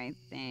there, I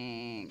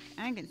think.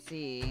 I can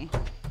see.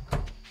 I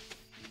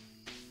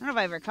don't know if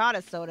I ever caught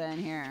a soda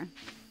in here.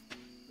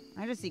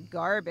 I just see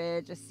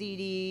garbage, a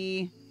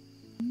CD.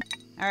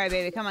 All right,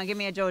 baby, come on, give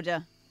me a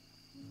Joja.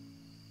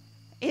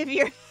 If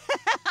you're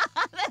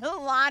the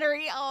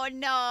lottery, oh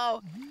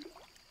no.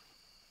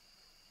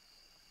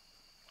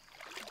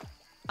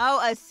 Oh,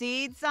 a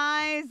seed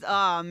size?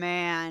 Oh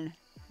man,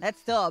 that's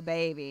still a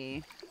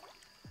baby.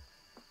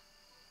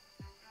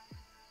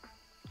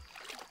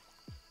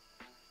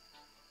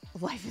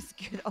 Life is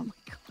good. Oh my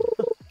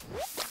god.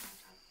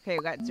 Okay,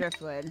 we got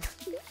driftwood.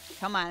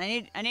 Come on,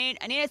 I need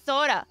a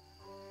soda.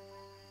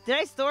 Did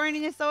I store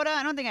any soda?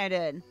 I don't think I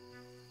did.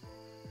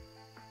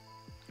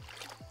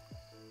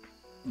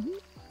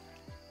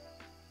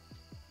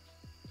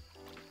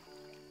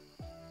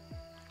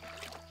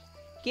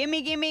 Gimme.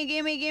 I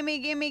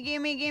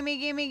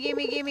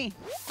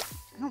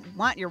don't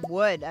want your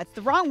wood. That's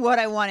the wrong wood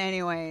I want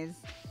anyways.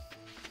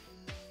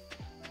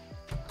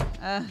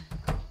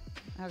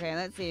 Okay,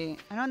 let's see.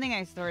 I don't think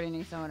I stored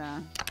any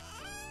soda.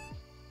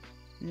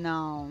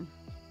 No.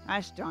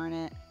 Gosh darn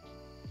it.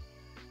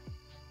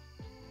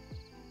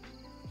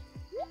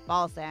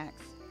 Ball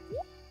sacks.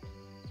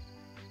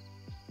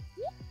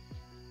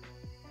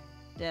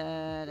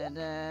 I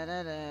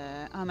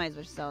might as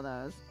well sell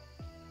those.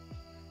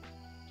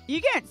 You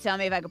can't tell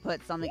me if I could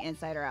put something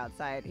inside or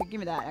outside. Here, give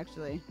me that,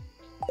 actually.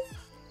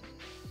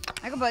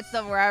 I can put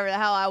stuff wherever the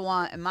hell I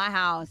want in my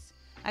house.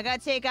 I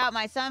gotta take out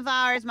my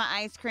sunflowers, my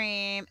ice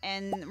cream,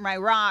 and my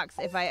rocks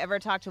if I ever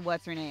talk to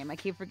what's her name. I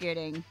keep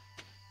forgetting.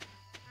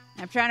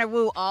 I'm trying to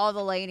woo all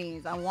the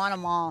ladies. I want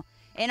them all.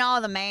 and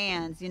all the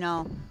mans, you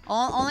know.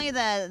 Only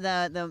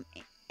the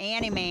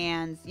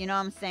anti-mans, you know what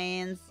I'm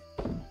saying?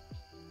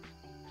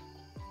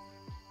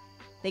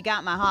 They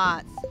got my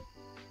hots.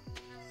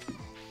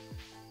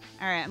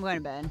 Alright, I'm going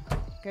to bed.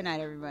 Good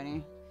night,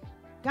 everybody.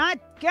 God,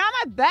 get on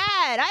my bed!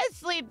 I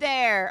sleep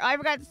there! I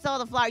forgot to sell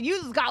the flower. You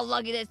just got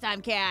lucky this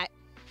time, cat.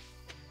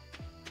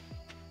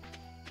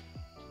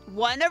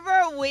 One of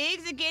our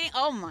wigs are getting...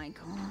 Oh my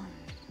god.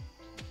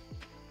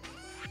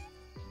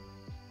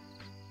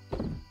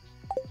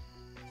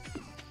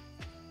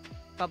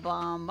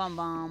 Ba-bum, bum,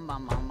 bum,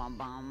 bum, bum, bum,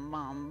 bum,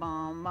 bum,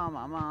 bum, bum,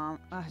 bum, bum.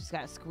 Oh, I just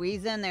gotta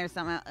squeeze in there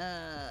somehow.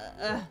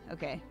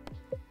 Okay.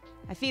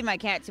 I feed my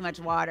cat too much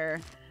water.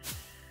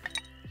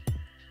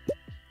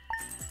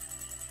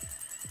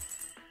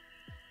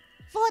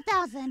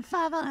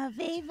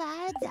 $4,555.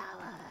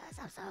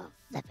 I'm so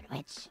flippin'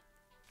 rich.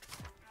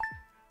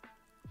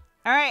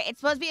 All right, it's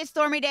supposed to be a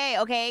stormy day,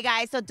 okay,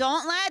 guys? So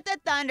don't let the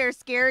thunder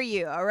scare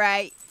you, all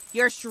right?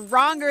 You're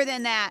stronger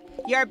than that.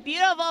 You're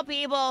beautiful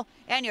people,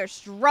 and you're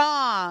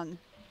strong.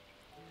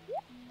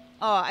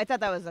 Oh, I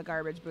thought that was a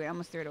garbage boot. I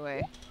almost threw it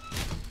away.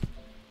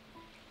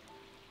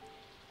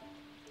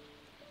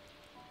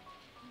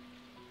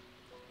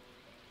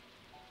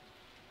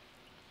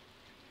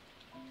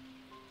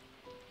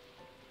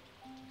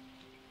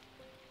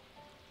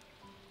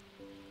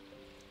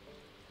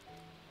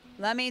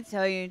 Let me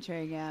tell you,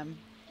 Trigam.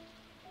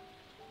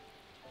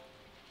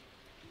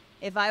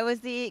 If I was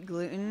to eat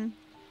gluten,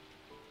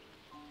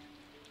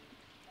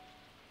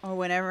 or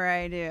whenever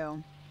I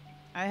do,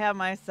 I have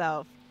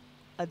myself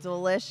a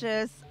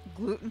delicious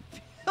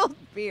gluten-filled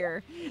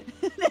beer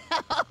to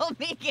help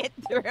me get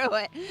through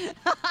it.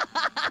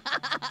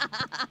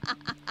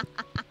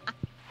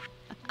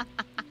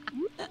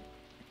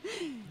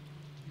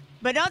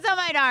 But don't tell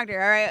my doctor,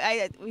 all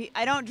right?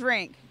 I don't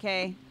drink,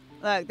 okay?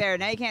 Look, there.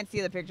 Now you can't see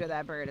the picture of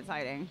that bird. It's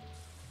hiding.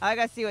 I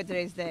gotta see what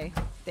today's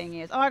thing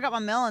is. Oh, I got my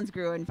melons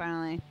growing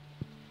finally.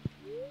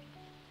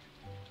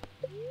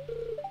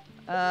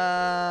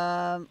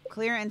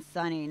 Clear and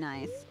sunny.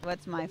 Nice.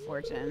 What's my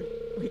fortune?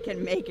 We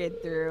can make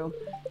it through.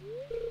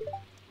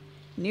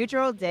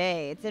 Neutral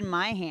day. It's in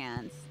my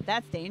hands.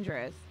 That's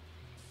dangerous.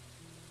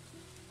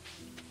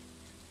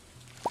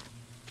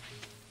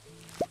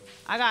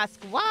 I got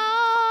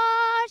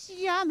squash.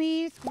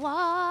 Yummy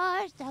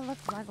squash. That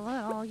looks like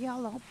little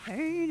yellow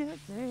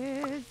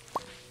penises.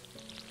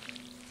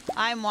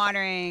 I'm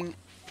watering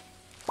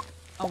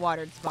a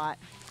watered spot.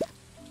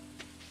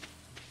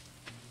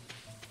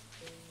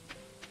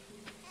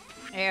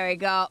 There we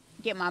go.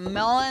 Get my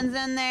melons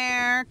in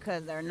there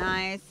because they're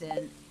nice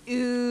and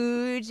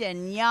ooge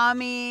and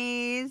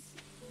yummies.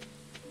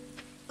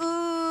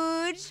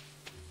 Ooge.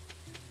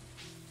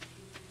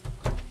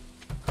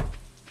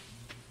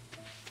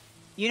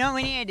 You know what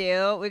we need to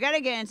do? We got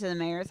to get into the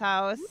mayor's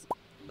house.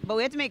 But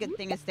we have to make a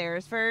thing of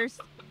stairs first.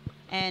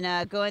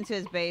 And go into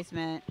his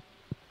basement.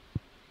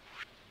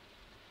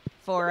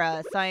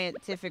 For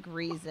scientific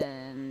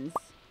reasons.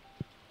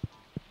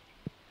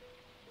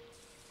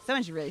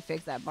 Someone should really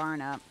fix that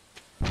barn up.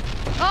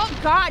 Oh,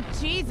 God,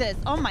 Jesus.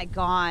 Oh, my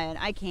God.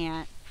 I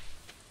can't.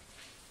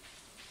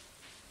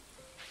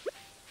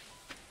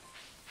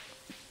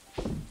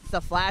 It's the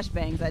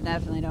flashbangs that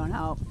definitely don't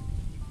help.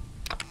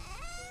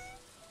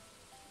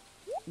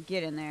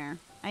 Get in there.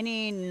 I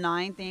need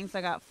 9 things. So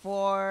I got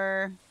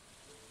 4.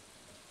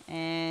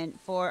 And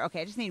 4.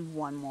 Okay, I just need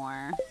 1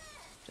 more.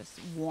 Just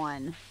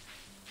 1.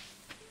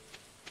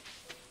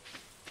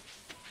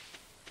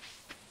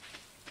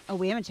 Oh,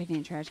 we haven't checked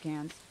any trash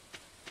cans.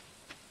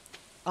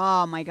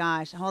 Oh my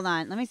gosh. Hold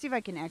on. Let me see if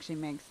I can actually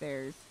make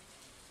stairs.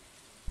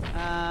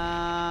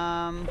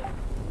 I don't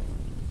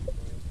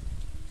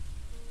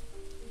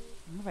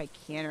know if I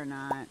can or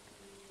not.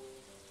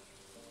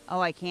 Oh,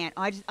 I can't.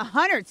 Oh, I just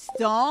 100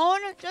 stone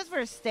just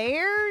for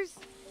stairs?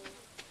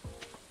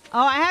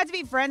 Oh, I have to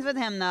be friends with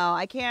him though.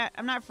 I can't.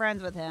 I'm not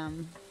friends with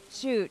him.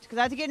 Shoot, because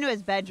I have to get into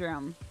his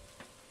bedroom.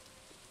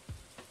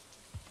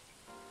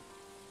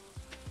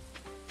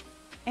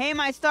 Hey,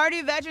 my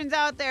Stardew veterans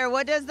out there,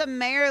 what does the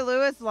Mayor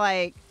Lewis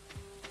like?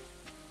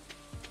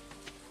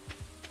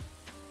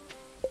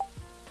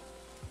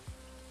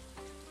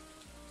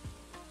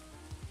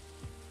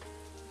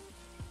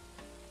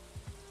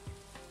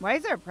 Why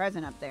is there a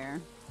present up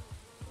there?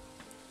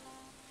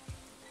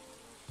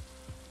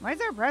 Why is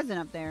there a present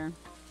up there?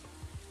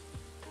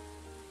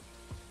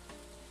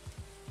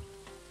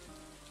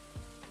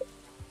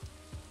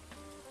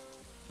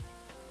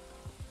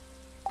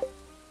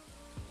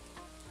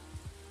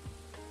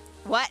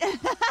 What?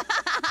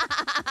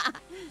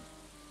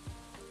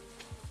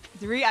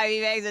 3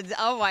 IV bags. And,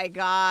 oh my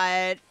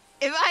god.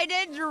 If I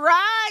did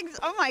drugs.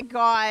 Oh my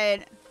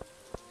god.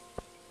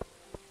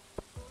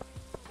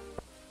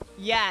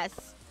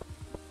 Yes.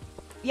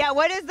 Yeah,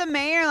 what is the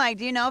mayor like?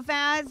 Do you know,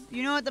 Faz?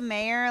 You know what the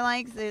mayor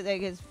likes?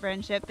 Like his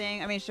friendship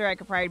thing? I mean, sure, I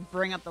could probably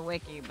bring up the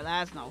wiki, but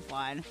that's no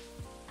fun.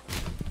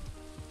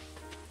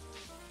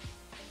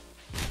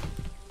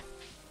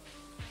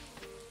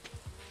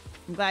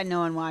 I'm glad no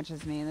one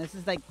watches me. This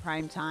is like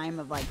prime time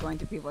of like going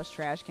to people's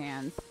trash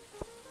cans.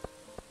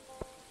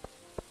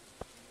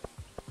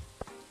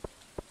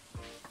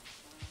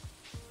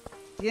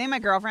 Do you think my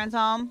girlfriend's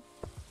home?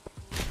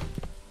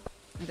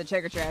 With the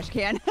checker trash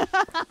can.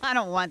 I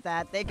don't want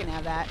that. They can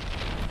have that.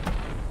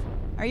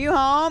 Are you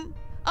home?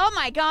 Oh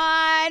my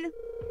god!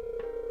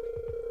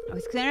 I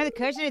was cleaning the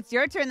cushion. It's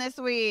your turn this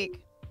week.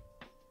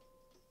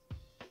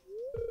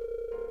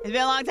 It's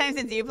been a long time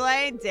since you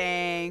played?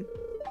 Dang.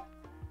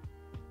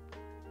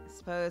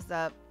 Suppose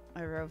up a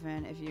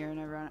Rofen if you're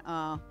never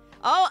on.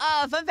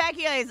 Fun fact,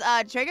 guys.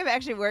 Tragoff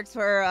actually works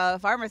for a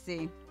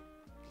pharmacy.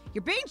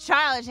 You're being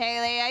childish,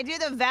 Haley. I do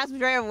the vast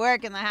majority of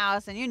work in the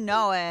house, and you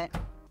know it.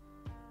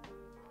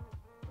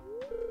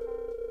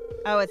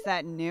 Oh, it's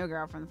that new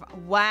girl from the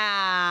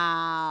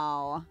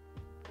wow.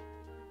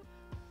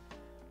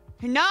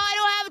 No, I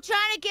don't have. I'm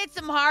trying to get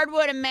some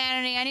hardwood in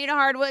Manatee. I need a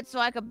hardwood so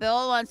I can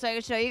build one so I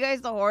can show you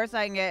guys the horse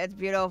I can get. It's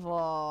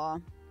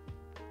beautiful.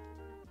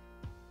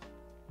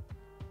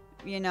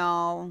 You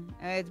know,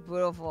 it's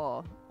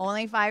beautiful.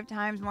 Only 5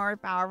 times more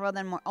powerful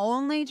than more.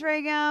 Only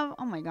Tragoff?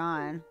 Oh my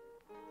god.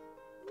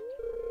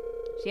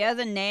 She has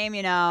a name,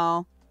 you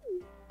know.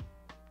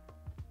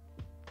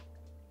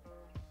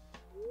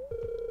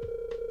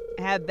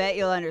 I bet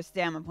you'll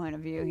understand my point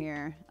of view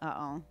here.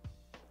 Uh-oh.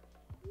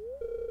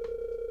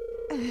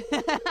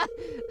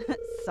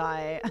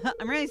 Sigh.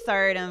 I'm really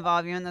sorry to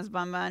involve you in this,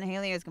 BunBun.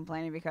 Haley is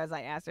complaining because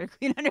I asked her to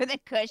clean under the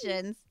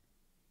cushions.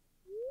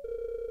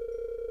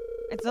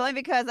 It's only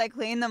because I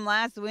cleaned them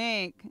last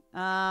week.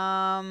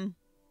 Oh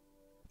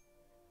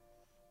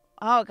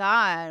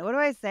god, what do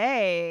I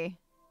say?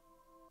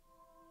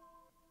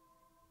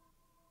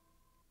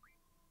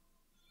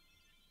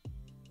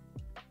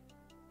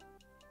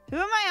 Who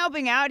am I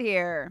helping out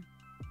here?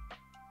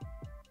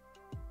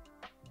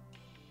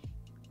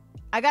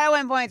 I gotta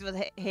win points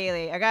with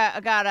Haley. I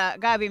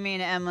gotta be mean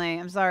to Emily.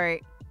 I'm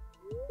sorry.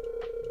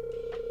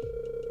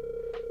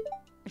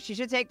 She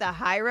should take the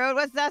high road.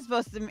 What's that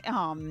supposed to mean?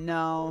 Oh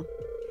no.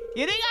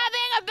 You think I'm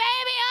being a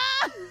baby,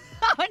 huh?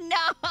 Oh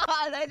no.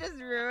 I just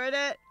ruined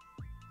it.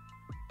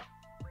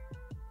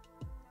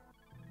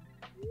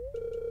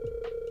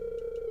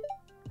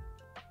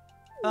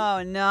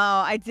 Oh no.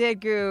 I did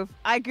goof.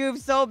 I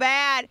goofed so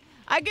bad.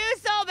 I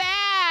goofed so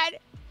bad.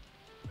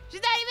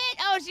 She's not even.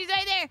 Oh, she's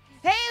right there.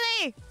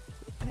 Haley.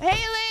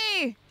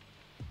 Haley!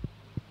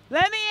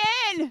 Let me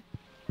in!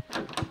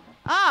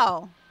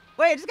 Oh.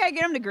 Wait, I just gotta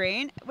get him to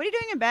green? What are you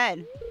doing in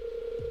bed?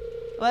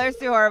 Well, that's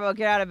too horrible.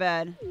 Get out of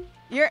bed.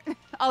 You're...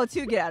 Oh,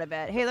 to get out of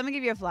bed. Hey, let me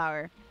give you a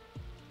flower.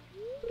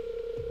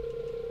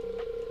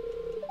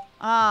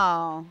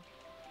 Oh.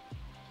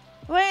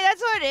 Wait,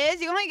 that's what it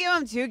is? You only give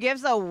him 2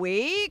 gifts a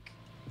week?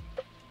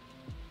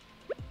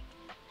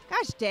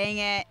 Gosh dang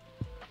it.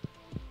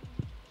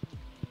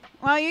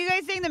 Well, you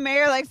guys think the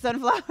mayor likes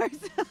sunflowers?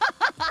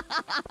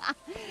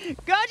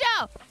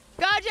 Gojo!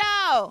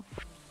 Gojo!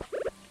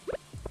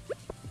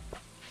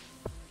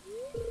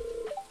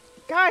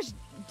 Gosh,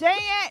 dang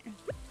it!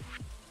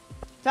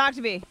 Talk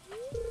to me.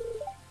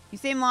 You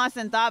seem lost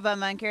in thought,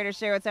 BunBun. Care to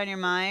share what's on your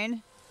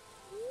mind?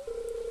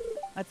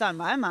 What's on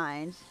my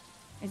mind?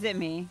 Is it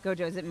me?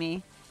 Gojo, is it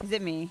me? Is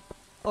it me?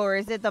 Or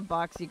is it the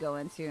box you go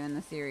into in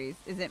the series?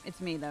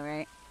 It's me though,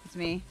 right? It's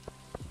me.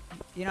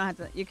 You don't have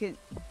to, you can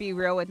be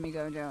real with me,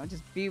 Gojo.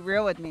 Just be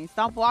real with me.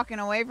 Stop walking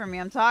away from me.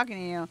 I'm talking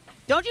to you.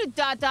 Don't you ... me.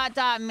 Don't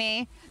you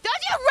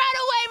run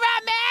away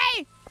from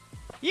me!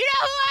 You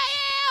know who I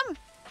am?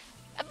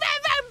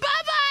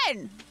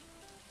 BunBun!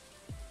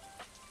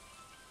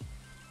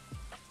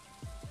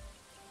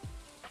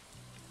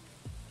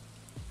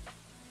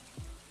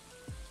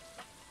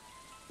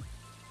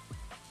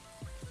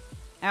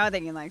 I don't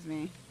think he likes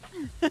me.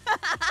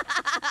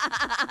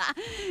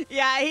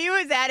 Yeah, he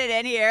was at it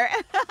in here.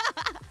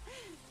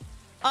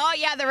 Oh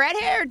yeah, the red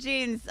hair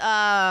jeans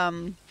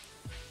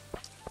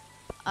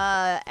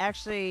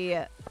actually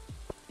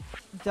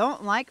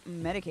don't like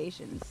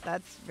medications.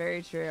 That's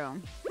very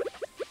true.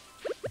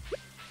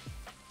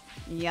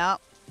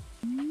 Yup.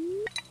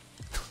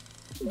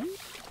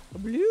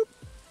 Bloop.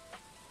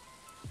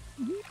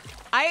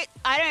 I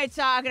don't know what you're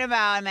talking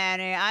about,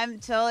 Manny. I'm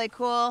totally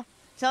cool,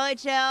 totally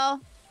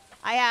chill.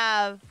 I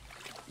have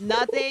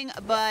nothing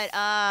but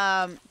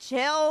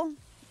chill.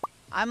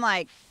 I'm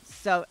like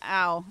so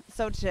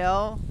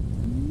chill.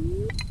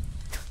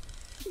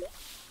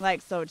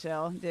 Like so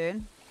chill,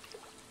 dude.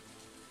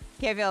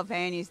 Can't feel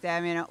pain, you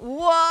stab me.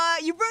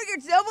 What? You broke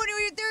yourself when you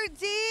were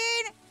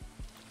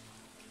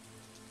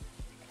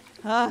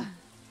 13?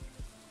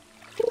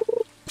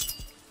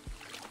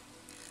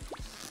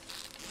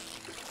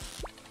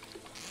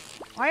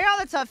 Why are all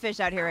the tough fish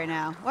out here right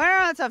now? Why are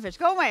all the tough fish?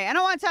 Go away. I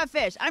don't want tough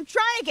fish. I'm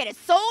trying to get a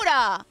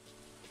soda.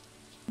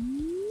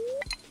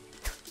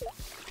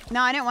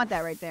 No, I didn't want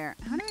that right there.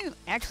 How do we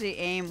actually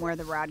aim where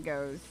the rod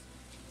goes?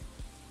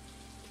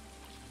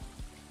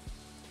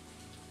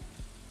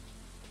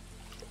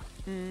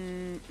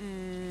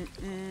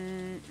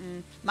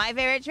 My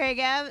favorite tray,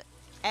 Gav,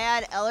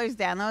 add Eller's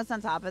downloads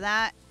on top of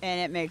that, and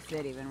it makes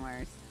it even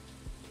worse.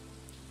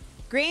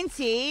 Green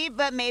tea,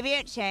 but maybe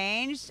it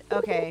changed.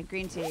 Okay,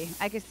 green tea.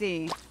 I could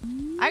see.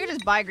 I could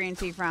just buy green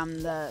tea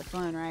from the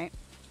saloon, right?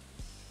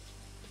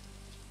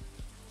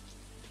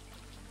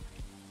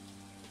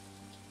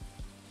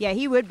 Yeah,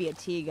 he would be a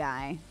tea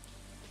guy.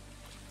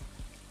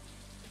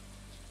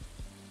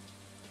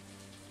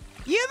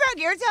 You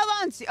broke your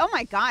tailbone too? Oh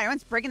my god,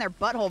 everyone's breaking their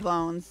butthole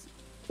bones.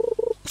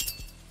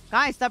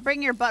 Guys, stop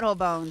breaking your butthole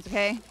bones,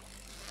 okay?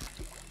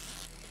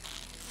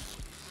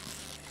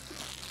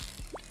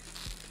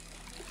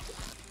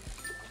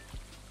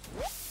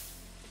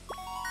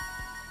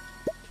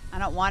 I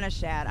don't want a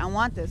shad. I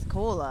want this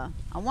cola.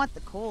 I want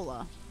the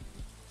cola.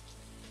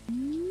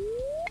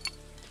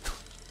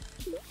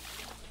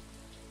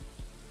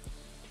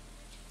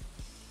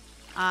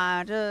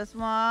 I just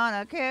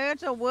wanna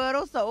catch a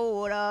little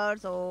soda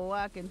so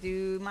I can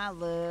do my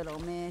little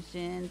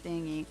mission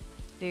thingy.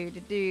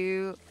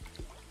 Do.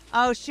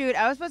 Oh shoot,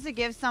 I was supposed to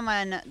give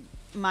someone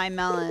my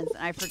melons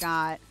and I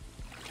forgot.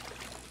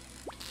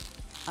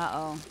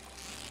 Uh-oh.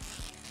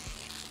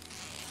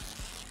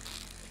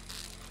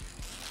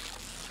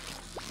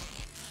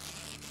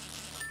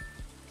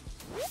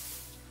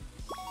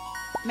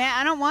 Man,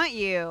 I don't want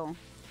you.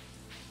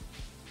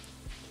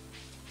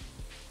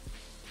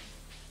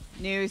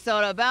 New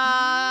soda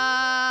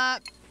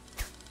box.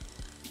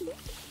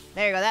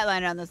 There you go. That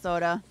landed on the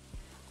soda.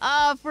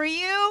 For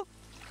you,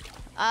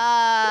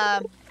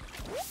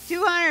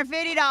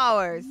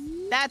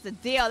 $250. That's a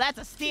deal. That's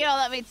a steal.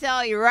 Let me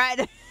tell you,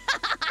 right?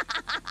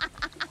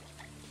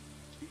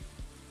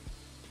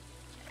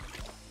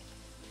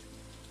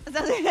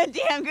 Sounds like a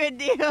damn good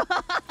deal.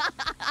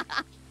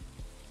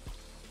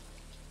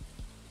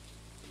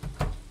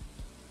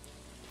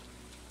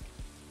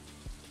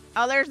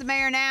 Oh, there's the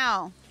mayor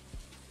now.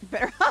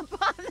 Better hop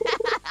on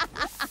that.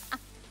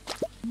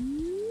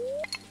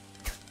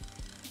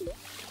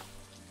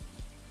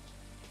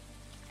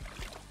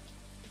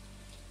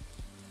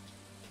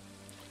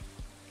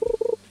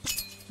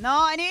 No,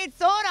 I need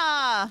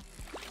soda.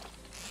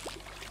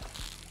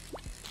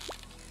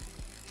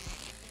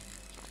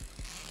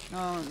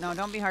 No,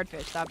 don't be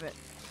hardfish. Stop it.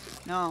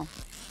 No,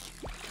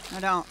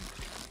 don't.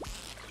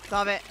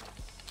 Stop it.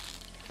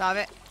 Stop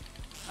it.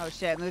 Oh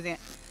shit, I'm losing it.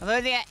 I'm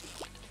losing it.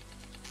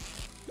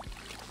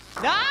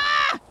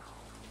 Ah!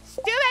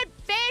 Stupid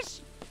fish!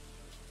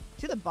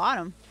 To the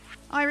bottom.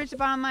 Oh, I reached the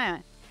bottom of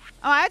mine.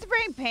 Oh, I have to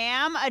bring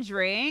Pam a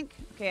drink.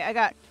 Okay, I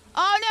got...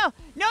 Oh, no!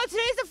 No,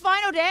 today's the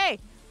final day!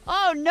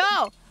 Oh,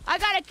 no! I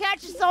gotta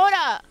catch a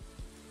soda!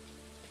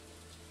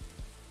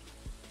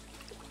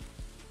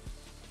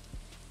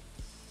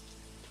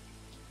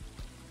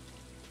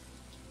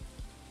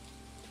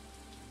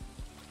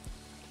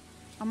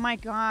 Oh, my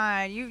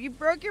God. You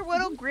broke your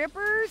little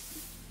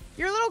grippers?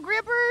 Your little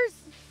grippers?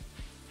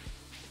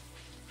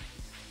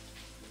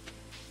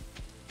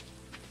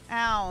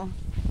 Ow.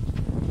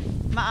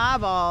 My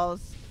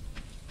eyeballs.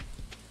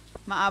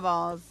 My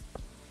eyeballs.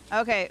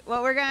 Okay,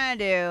 what we're gonna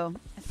do...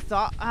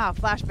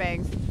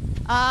 flashbangs.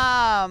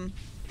 Ah!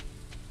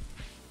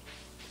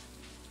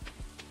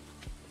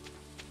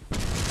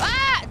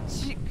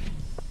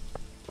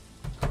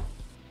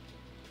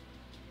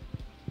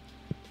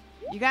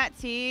 You got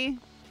tea?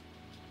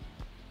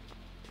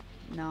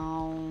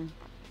 No.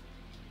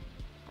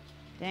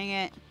 Dang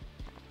it.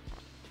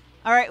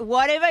 Alright,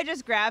 what if I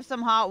just grab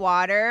some hot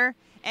water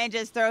and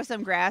just throw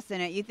some grass in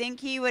it? You think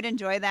he would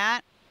enjoy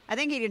that? I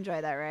think he'd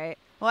enjoy that, right?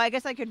 Well, I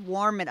guess I could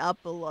warm it up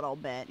a little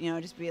bit. You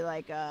know, just be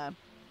like,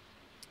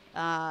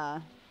 why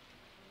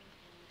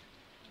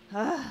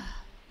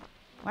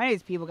do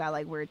these people got,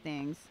 like, weird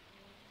things?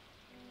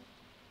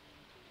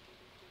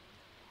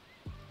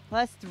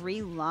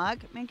 +3 luck?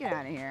 Man, get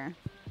out of here.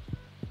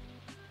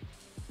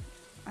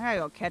 I gotta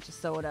go catch a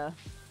soda.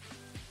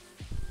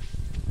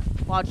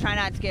 Well, try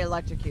not to get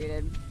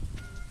electrocuted.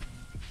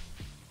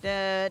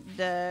 Da,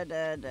 da,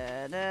 da,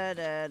 da, da,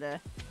 da, da.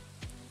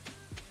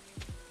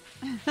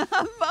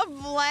 A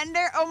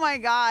blender? Oh my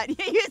god. You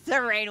used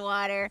the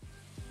rainwater.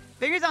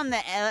 Fingers on the...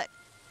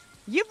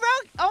 You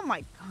broke... Oh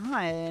my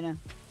god.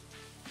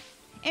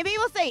 And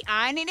people say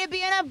I need to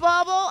be in a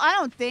bubble? I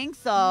don't think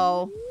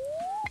so.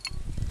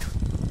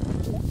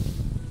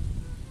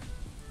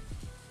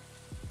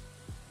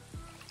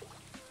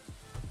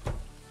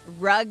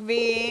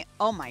 Rugby.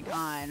 Oh my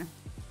god.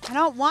 I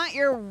don't want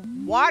your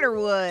water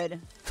wood.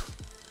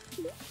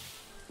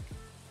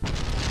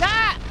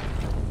 Ah!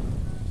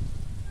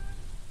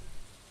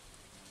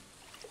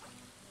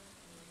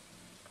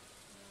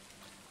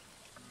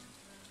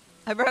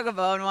 I broke a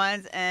bone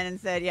once and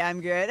said, yeah, I'm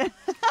good.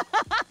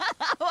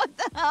 What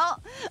the hell?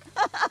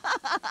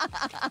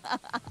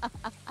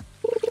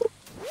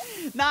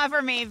 Not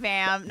for me,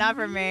 fam. Not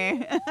for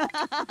me.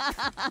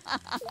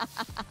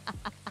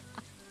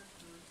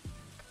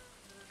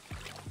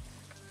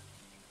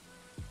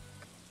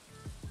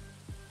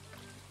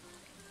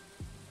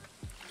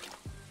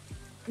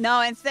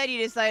 No, instead you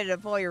decided to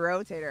pull your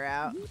rotator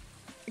out.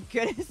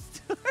 Goodest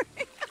story.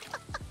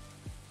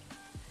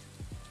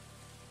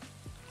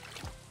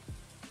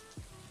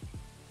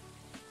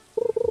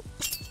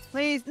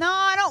 Please. No,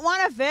 I don't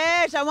want a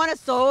fish. I want a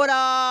soda.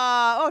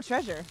 Oh,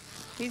 treasure.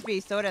 Please be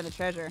soda in the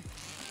treasure.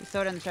 Be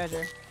soda in the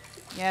treasure.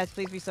 Yes,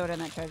 please be soda in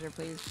that treasure,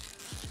 please.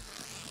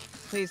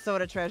 Please,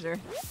 soda treasure.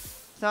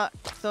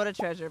 Soda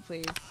treasure,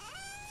 please.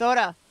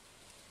 Soda.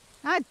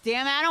 God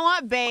damn it, I don't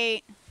want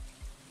bait.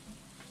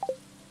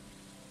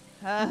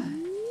 God!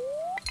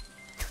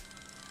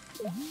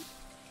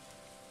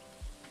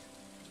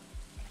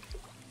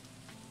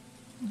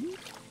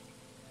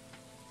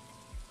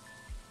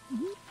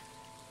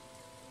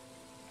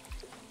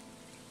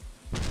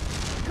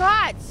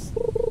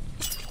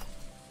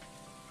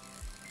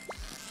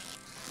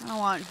 I don't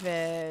want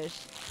fish.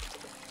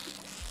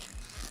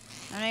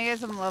 I mean, I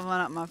guess I'm leveling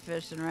up my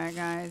fishing, right,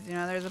 guys? You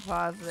know, there's a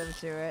positive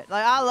to it.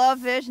 Like, I love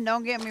fish, and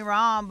don't get me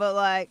wrong, but,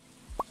 like,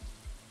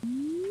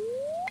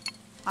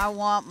 I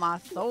want my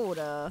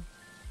soda.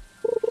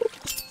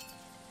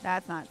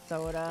 That's not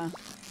soda.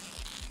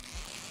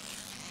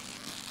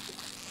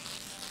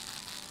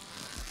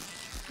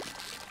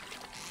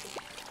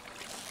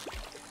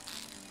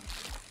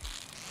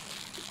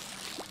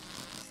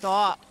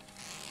 Stop.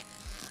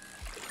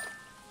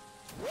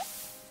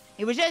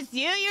 It was just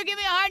you? You're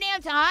giving me a hard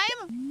damn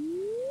time?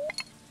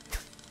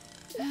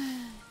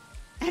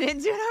 I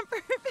didn't do it on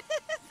purpose.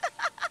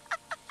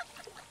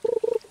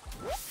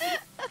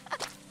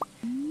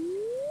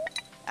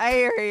 I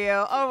hear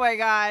you. Oh my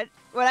god.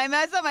 When I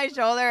messed up my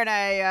shoulder and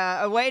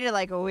I waited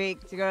like a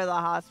week to go to the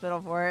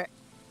hospital for it.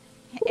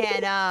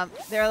 And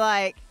they're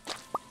like,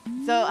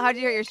 so how'd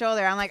you hurt your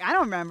shoulder? I'm like, I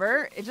don't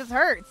remember. It just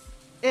hurts.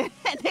 They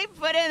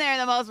put in there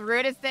the most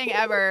rudest thing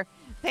ever.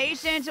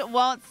 Patient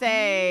won't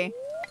say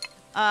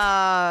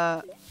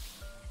how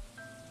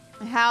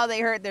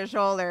they hurt their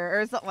shoulder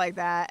or something like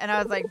that. And I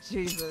was like,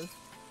 Jesus.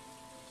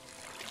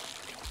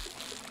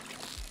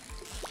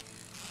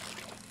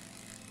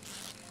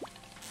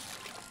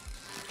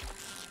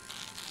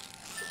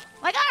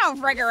 Like, I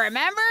don't freaking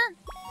remember.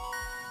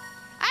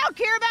 I don't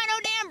care about no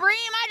damn bream.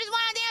 I just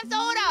want a damn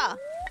soda.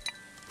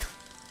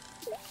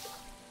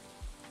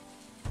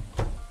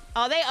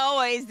 Oh, they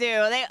always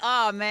do.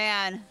 Oh,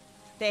 man.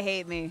 They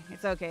hate me.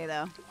 It's okay,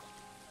 though.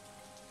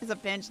 It's a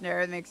pinch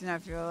nerve. It makes you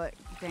not feel like,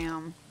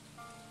 damn.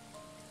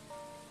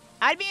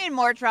 I'd be in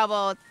more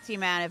trouble,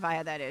 T-Man, if I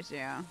had that issue.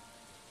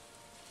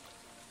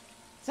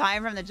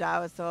 Time from the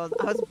job was told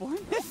I was born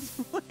this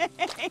way.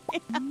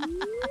 Oh,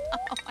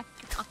 my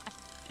God.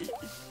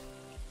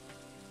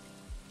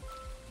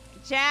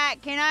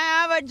 Chat, can I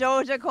have a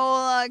Joja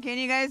Cola? Can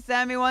you guys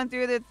send me one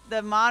through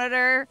the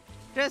monitor?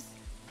 Just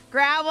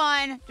grab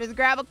one. Just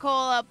grab a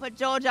cola. Put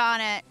Joja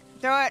on it.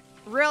 Throw it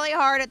really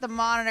hard at the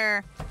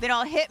monitor. Then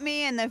it'll hit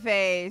me in the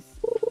face.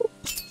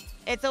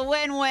 It's a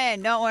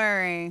win-win. Don't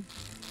worry.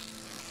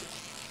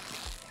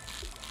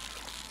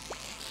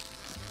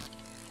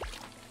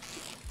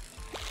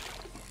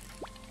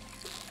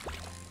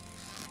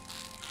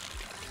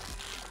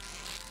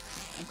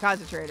 I'm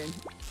concentrating.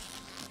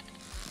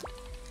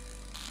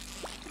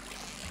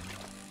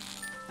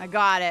 I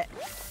got it.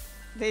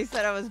 They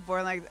said I was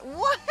born like that.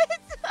 What?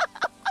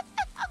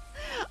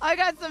 I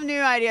got some new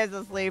ideas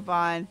to sleep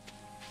on.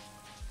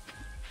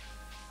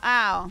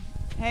 Ow.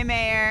 Hey,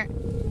 Mayor.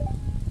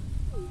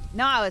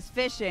 No, I was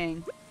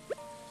fishing.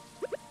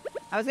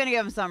 I was going to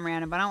give him something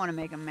random, but I don't want to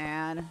make him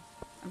mad.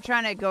 I'm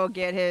trying to go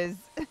get his...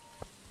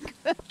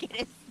 get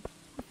his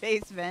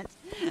basement.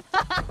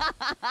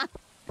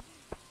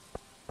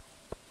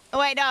 Oh,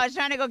 wait, no, I was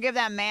trying to go give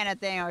that man a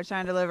thing. I was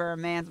trying to deliver a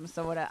man some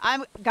soda.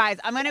 Guys,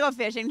 I'm going to go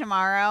fishing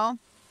tomorrow.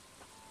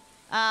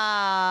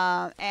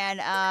 I'm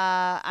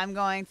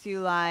going to,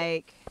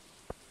 like,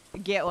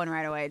 get one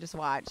right away. Just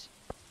watch.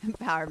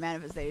 Power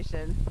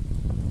manifestation.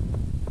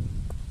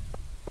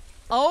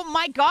 Oh,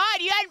 my God.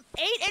 You had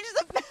 8 inches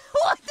of...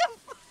 What the...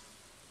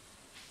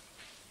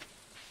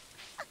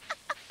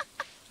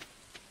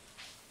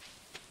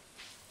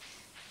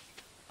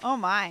 Oh,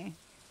 my.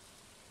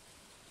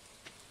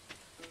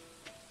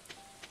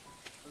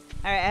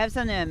 All right, I have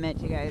something to admit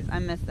to you guys. I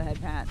miss the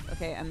head pats.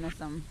 Okay, I miss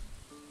them.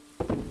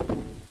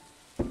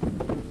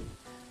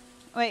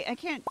 Wait, I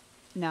can't...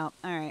 No,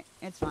 all right.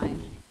 It's fine.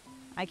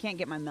 I can't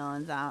get my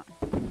melons out.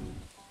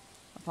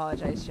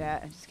 Apologize,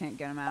 chat. I just can't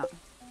get them out.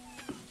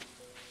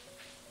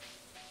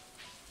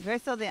 Do I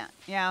still...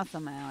 Yeah, I'll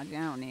sell my allergy.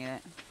 I don't need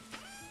it.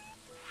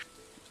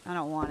 I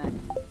don't want it.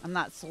 I'm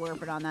not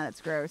slurping on that.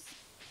 It's gross.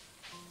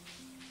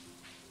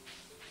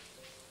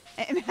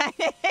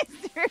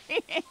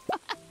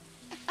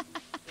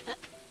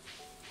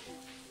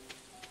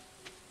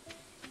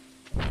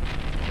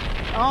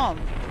 Oh.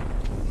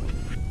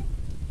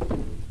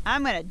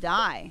 I'm gonna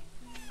die.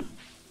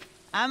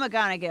 I'm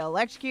gonna get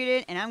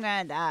electrocuted and I'm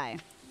gonna die.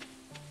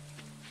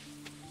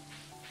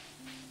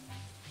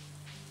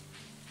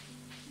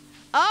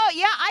 Oh,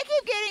 yeah, I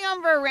keep getting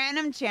them for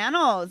random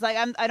channels. Like,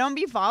 I don't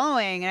be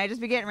following, and I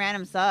just be getting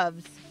random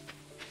subs.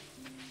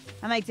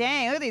 I'm like,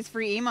 dang, look at these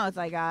free emotes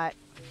I got.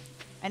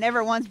 I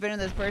never once been in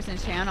this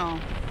person's channel.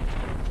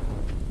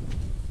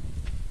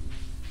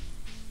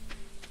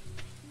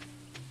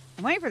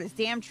 I'm waiting for this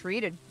damn tree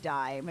to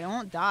die, but it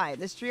won't die.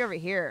 This tree over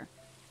here.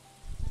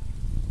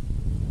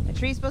 The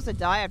tree's supposed to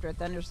die after a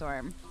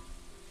thunderstorm.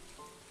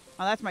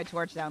 Oh, that's my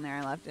torch down there.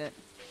 I left it.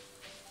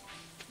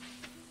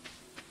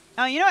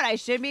 Oh, you know what I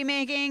should be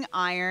making?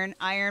 Iron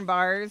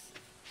bars.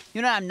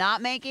 You know what I'm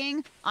not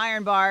making?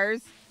 Iron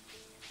bars.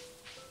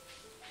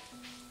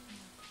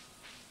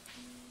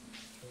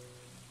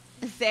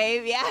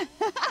 save, yeah.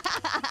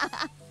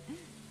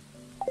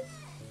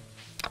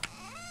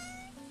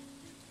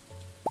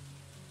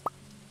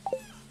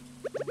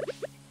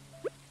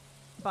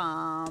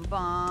 Bum,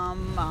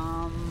 bum,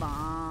 bum,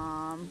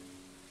 bum.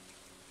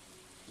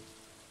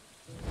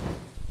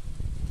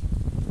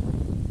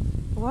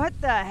 What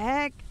the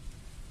heck?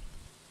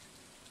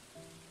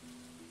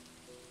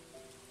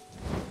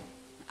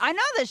 I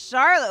know the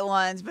Charlotte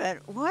ones, but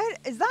what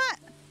is that?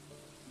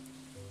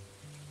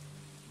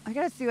 I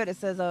gotta see what it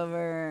says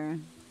over.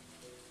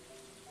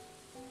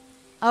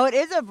 Oh, it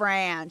is a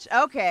branch.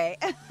 Okay.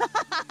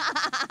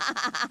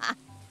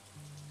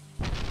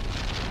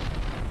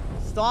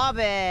 Stop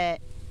it.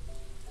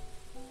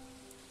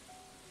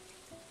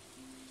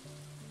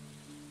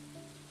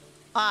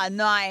 Ah,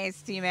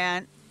 nice,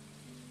 T-Man.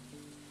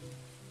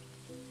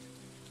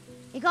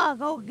 You gotta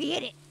go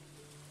get it.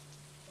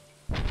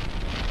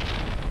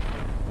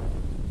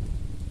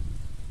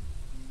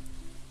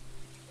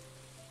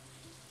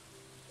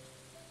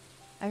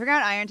 I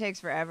forgot iron takes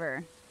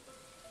forever.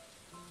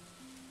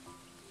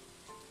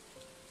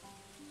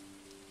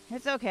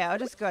 It's okay. I'll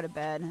just go to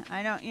bed.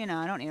 I don't need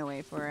to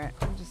wait for it.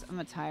 I'm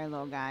a tired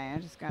little guy. I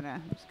just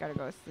gotta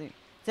go to sleep.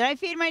 Did I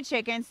feed my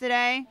chickens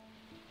today?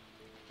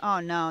 Oh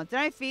no. Did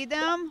I feed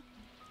them?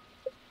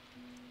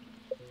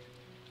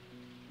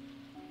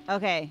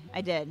 Okay,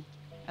 I did.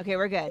 Okay,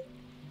 we're good.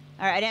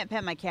 All right, I didn't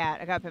pet my cat.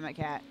 I gotta pet my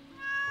cat.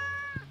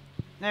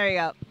 There we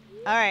go.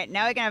 All right,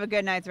 now we can have a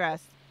good night's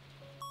rest.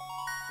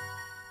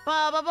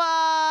 Ba ba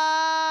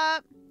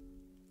ba.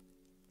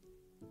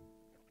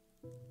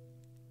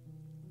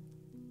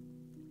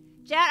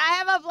 Chat, I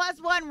have a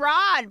 +1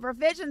 rod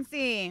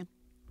proficiency.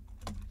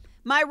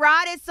 My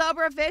rod is so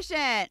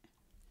proficient.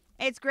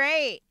 It's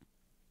great.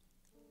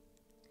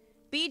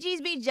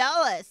 BGs be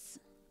jealous.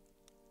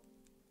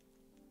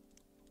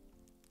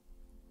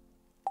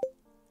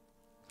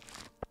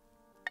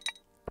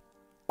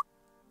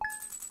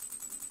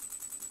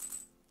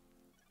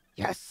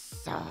 Yes,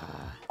 sir.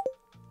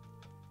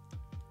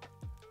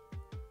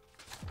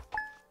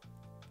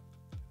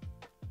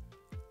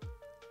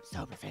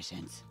 So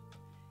proficient.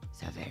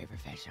 So very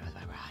proficient with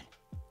my rod.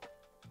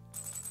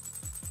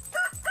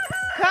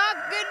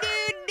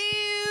 Cock-a-doo-doos!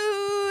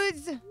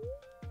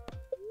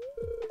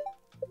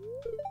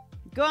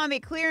 Gonna be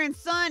clear and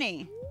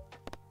sunny.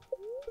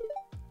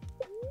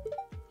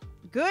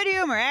 Good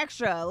humor,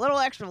 extra. A little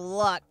extra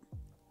luck.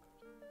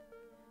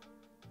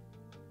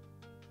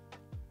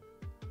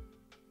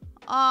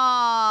 Aww.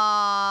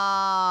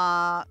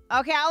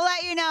 Okay, I'll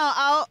let you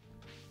know.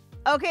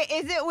 Okay,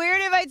 is it weird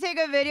if I take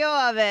a video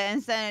of it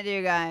and send it to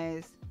you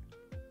guys?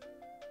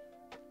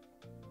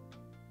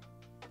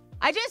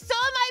 I just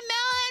sold my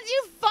melons,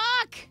 you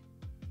fuck!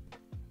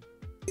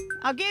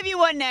 I'll give you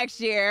one next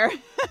year.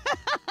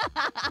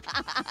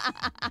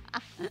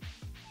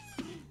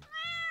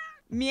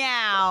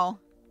 Meow.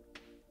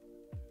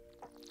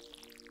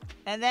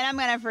 And then I'm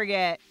gonna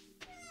forget.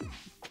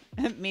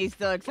 Me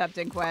still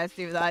accepting quests,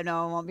 even though I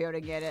know I won't be able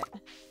to get it.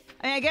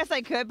 I mean, I guess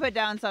I could put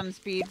down some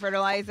speed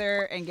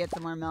fertilizer and get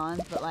some more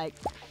melons, but like,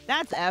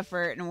 that's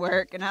effort and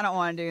work, and I don't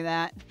want to do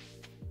that.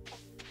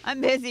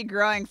 I'm busy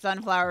growing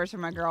sunflowers for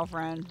my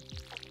girlfriend.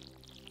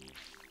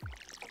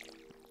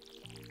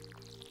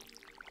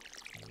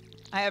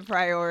 I have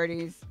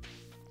priorities.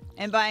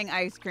 And buying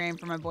ice cream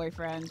for my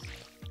boyfriend.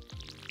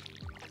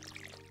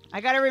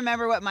 I gotta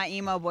remember what my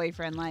emo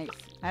boyfriend likes.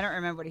 I don't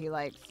remember what he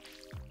likes.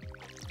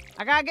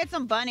 I gotta get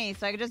some bunnies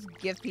so I can just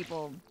give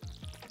people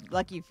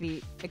lucky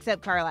feet.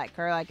 Except Carlac.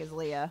 Carlac is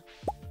Leah.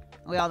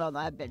 We all know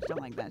that bitch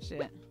don't like that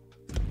shit.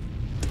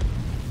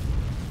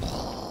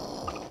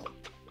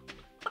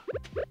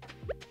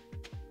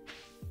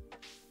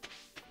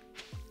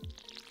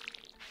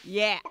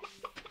 Yeah.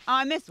 Oh,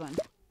 I missed one.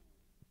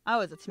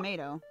 Oh, it's a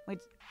tomato. Wait.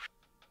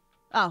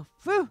 Oh,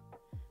 phew.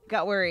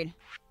 Got worried.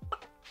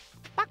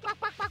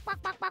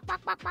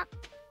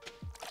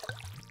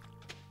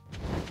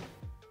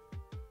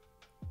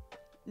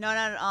 No,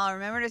 not at all.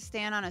 Remember to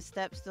stand on a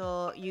step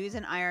stool. Use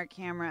an IR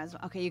camera as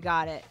well. Okay, you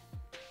got it.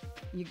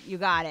 You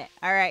got it.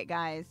 All right,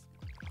 guys.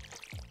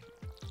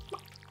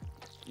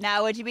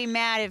 Now, would you be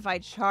mad if I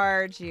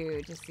charge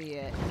you to see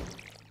it?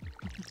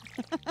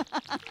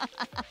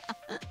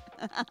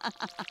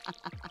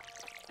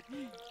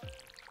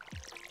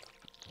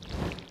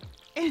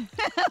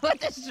 What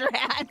the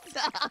strats?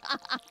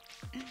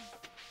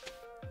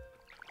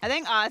 I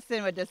think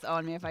Austin would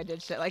disown me if I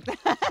did shit like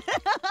that.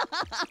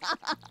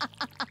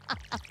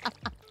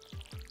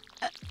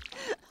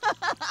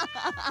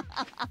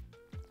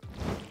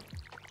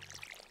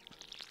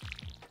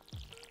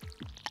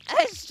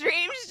 A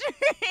stream.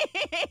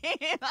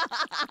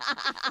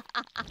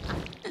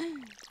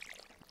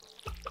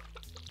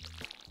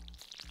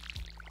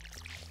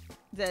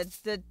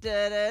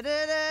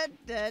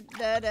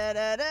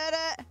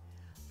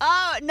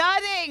 Oh,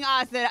 nothing,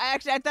 Austin.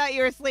 I thought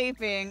you were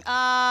sleeping.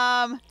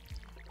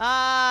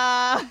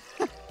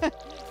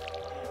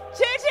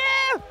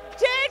 Choo-choo!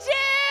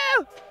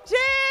 Choo-choo!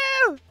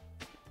 Choo!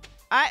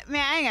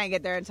 Man, I ain't gonna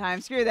get there in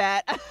time. Screw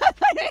that.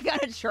 I'm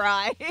gonna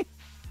try.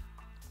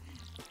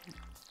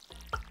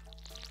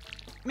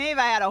 Maybe if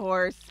I had a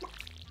horse.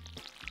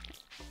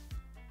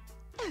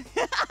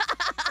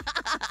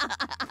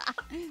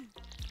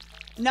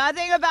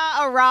 Nothing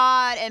about a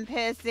rod and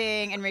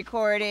pissing and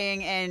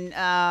recording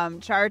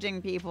and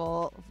charging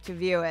people to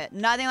view it.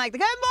 Nothing like the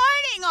good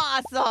morning,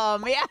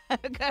 awesome. Yeah,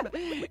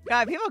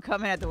 God, people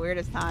come in at the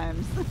weirdest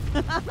times.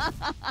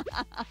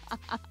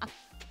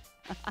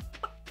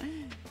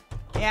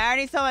 Yeah, I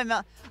already saw my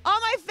milk. Oh,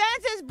 my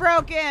fence is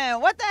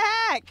broken. What the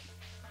heck?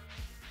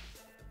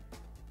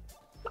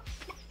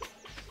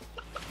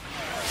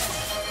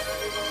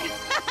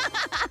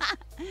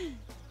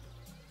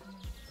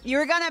 You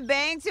were gonna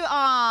bang too?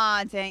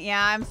 Aw, dang.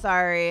 Yeah, I'm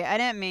sorry. I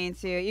didn't mean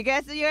to. You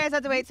guys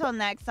have to wait till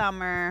next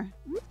summer.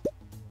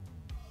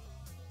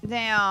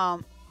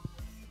 Damn.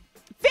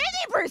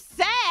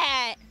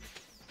 50%?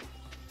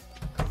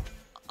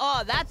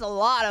 Oh, that's a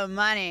lot of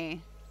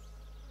money.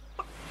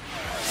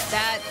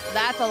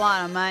 That's a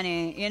lot of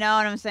money. You know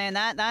what I'm saying?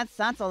 That's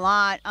a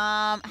lot.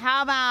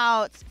 How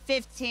about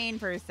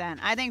 15%?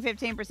 I think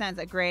 15% is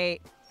a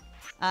great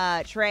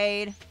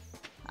trade.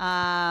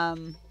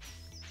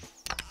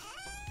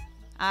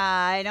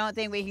 I don't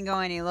think we can go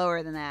any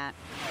lower than that.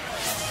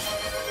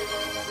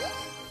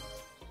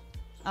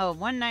 Oh,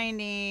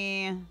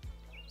 190.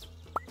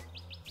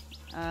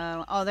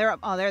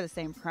 They're the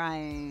same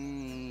price.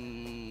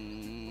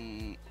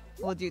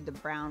 We'll do the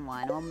brown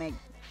one.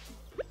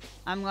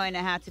 I'm going to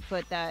have to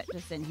put that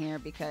just in here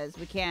because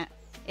we can't.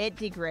 It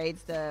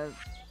degrades the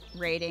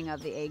rating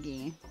of the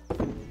eggie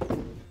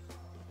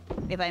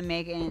if I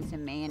make it into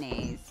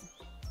mayonnaise.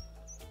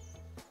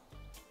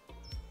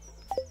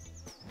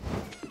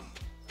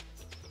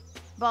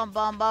 Bum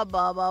bum bum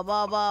bum bum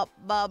bum bum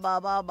bum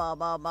bum bum bum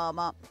bum bum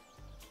bum.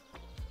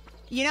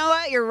 You know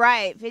what? You're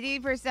right.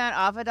 50%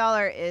 off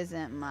 $1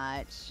 isn't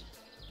much.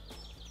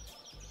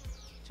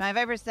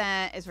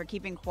 25% is for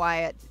keeping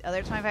quiet. The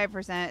other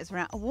 25% is for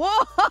not.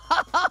 Whoa!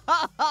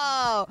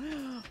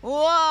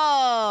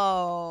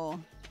 Whoa!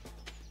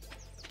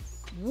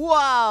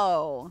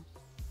 Whoa!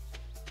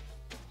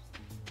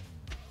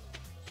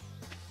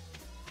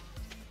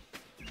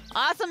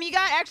 Awesome, you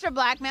got extra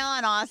blackmail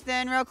on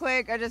Austin real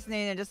quick? I just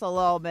needed just a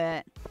little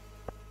bit.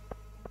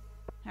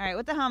 Alright,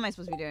 what the hell am I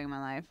supposed to be doing in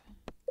my life?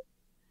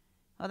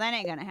 Oh, that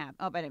ain't gonna happen.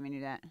 Oh, I didn't mean to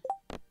do that.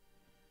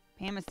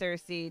 Pam is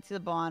thirsty. To the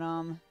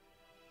bottom.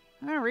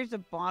 I'm gonna reach the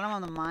bottom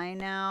of the mine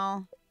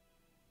now.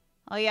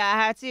 Oh yeah, I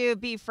have to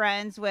be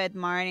friends with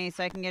Marnie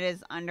so I can get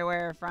his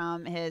underwear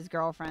from his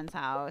girlfriend's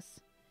house.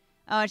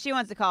 Oh, and she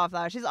wants the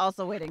cauliflower. She's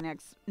also waiting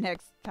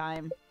next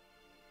time.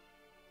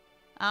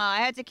 I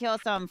had to kill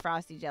some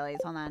frosty jellies.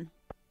 Hold on.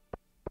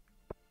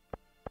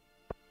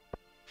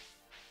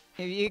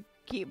 If you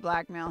keep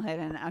blackmail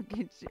hidden, I'll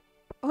get you.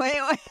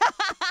 Wait.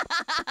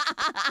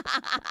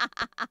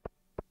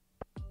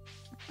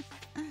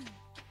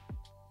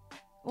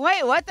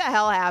 Wait, what the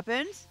hell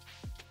happened?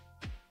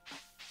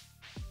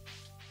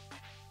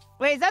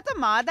 Wait, is that the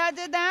mod that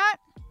did that?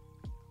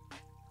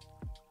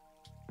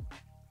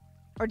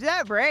 Or did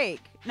that break?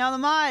 No, the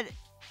mod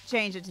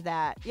changed it to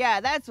that.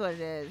 Yeah, that's what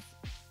it is.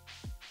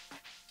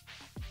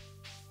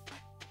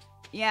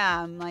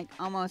 Yeah, I'm like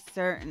almost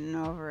certain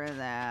over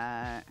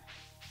that.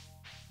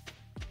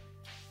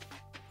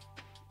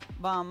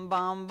 Bum,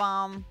 bum,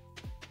 bum.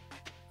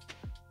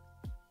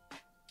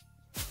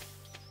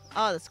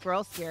 Oh, the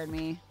squirrel scared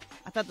me.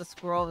 I thought the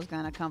squirrel was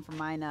gonna come for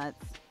my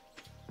nuts.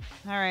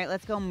 Alright,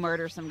 let's go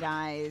murder some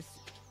guys.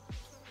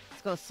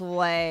 Let's go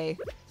slay.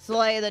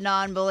 Slay the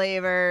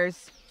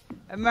non-believers.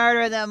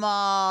 Murder them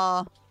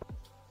all.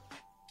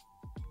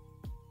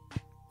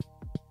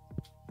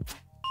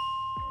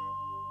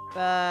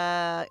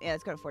 Yeah,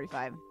 let's go to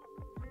 45.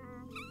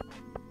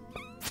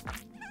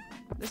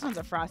 This one's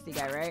a frosty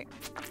guy, right?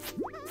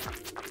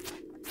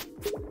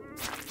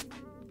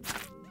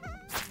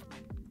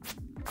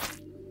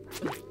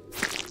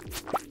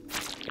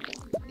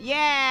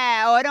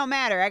 Yeah! Oh, it don't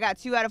matter. I got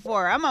 2 out of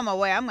 4. I'm on my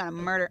way. I'm gonna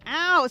murder.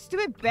 Ow!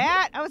 Stupid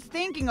bat! I was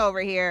thinking over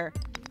here.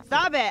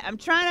 Stop it. I'm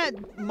trying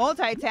to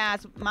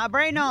multitask. My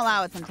brain don't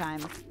allow it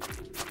sometimes.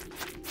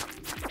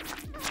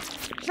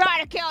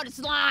 Try to kill the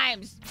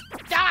slimes!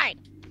 Die!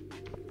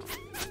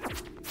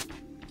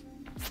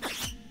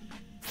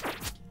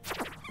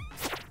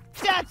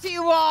 That's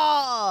you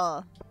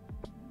all!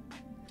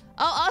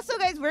 Oh, also,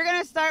 guys, we're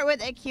gonna start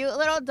with a cute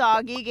little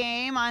doggy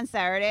game on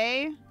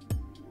Saturday.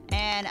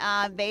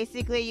 And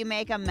basically you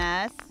make a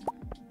mess.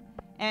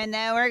 And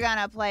then we're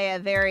gonna play a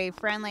very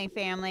friendly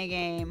family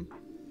game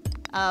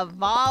of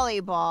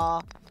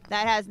volleyball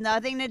that has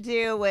nothing to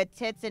do with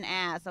tits and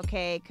ass,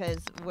 okay? Because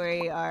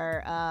we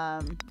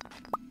are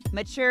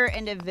mature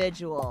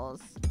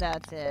individuals.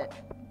 That's it.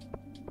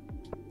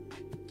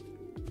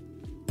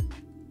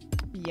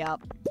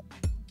 Yup.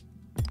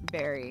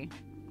 Very.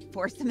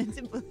 Force them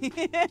into belief.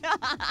 10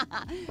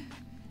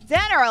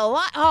 or a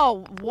lot.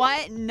 Oh,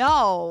 what?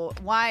 No.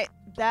 Why?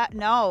 That,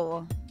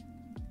 no.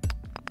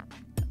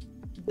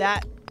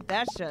 That's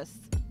just.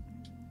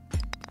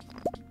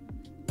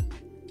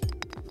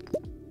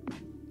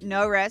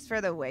 No rest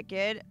for the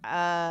wicked?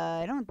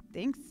 I don't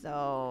think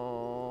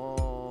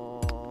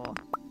so.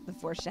 The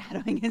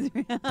foreshadowing is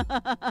real.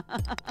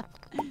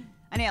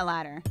 I need a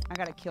ladder. I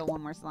gotta kill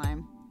one more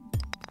slime.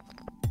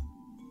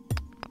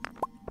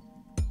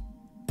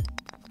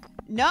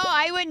 No,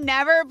 I would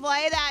never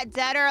play that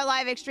Dead or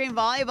Alive Extreme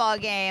Volleyball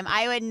game.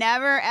 I would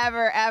never,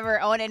 ever, ever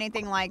own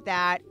anything like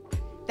that.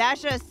 That's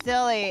just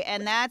silly,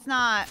 and that's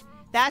not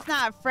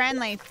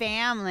friendly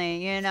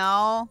family, you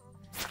know?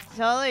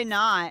 Totally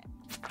not.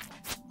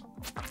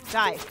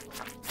 Die,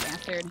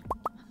 bastard.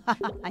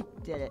 I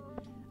did it.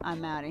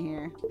 I'm out of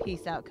here.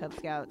 Peace out, Cub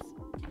Scouts.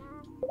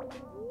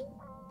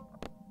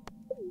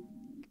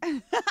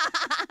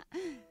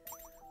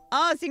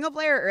 Oh, single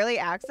player early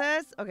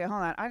access? Okay,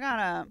 hold on. I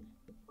gotta...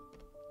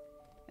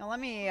 Now let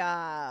me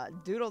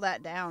doodle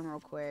that down real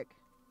quick.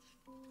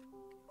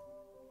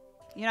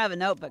 You know, I have a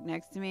notebook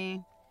next to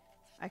me.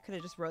 I could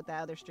have just wrote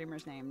that other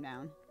streamer's name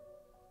down.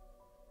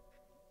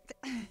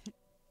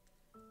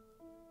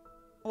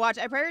 Watch,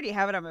 I probably already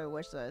have it on my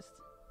wish list.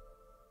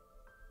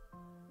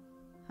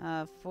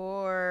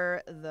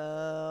 For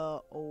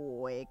the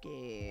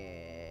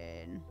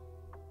Wicked.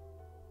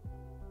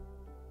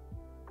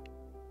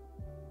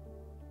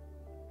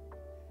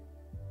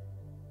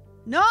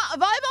 No,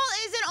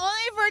 volleyball isn't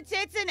only for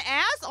tits and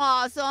ass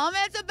awesome.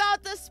 It's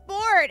about the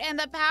sport and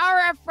the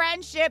power of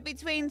friendship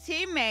between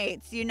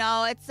teammates. You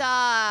know, it's,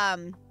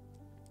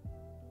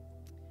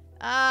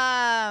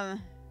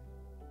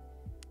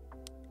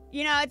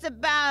 you know, it's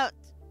about,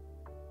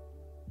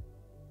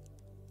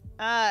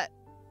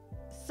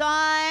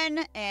 sun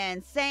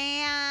and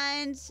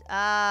sand.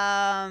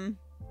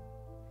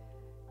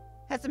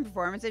 Has some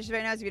performance issues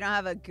right now, so if you don't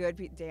have a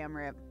good, damn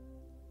rip.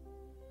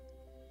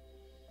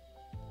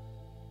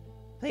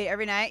 Play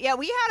every night. Yeah,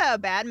 we had a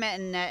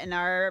badminton net in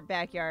our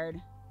backyard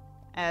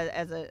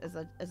as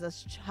a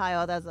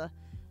child, as a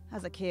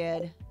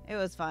kid. It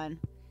was fun.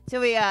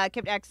 Till we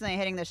kept accidentally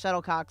hitting the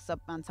shuttlecocks up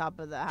on top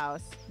of the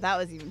house. That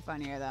was even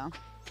funnier though.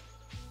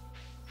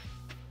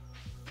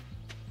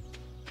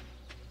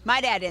 My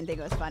dad didn't think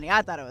it was funny.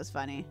 I thought it was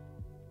funny.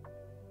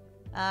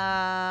 Oh,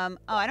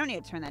 I don't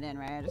need to turn that in,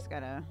 right? I just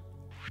gotta.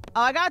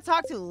 Oh, I gotta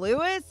talk to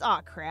Lewis. Oh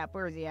crap,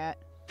 where is he at?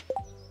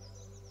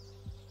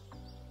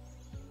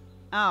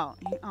 Oh,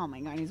 oh my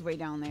god, he's way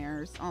down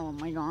there. Oh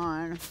my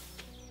god.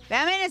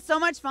 Batman is so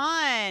much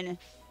fun.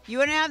 You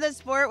wouldn't have this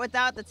sport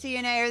without the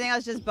TNA. Everything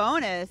else just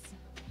bonus.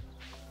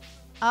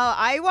 Oh,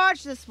 I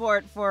watched the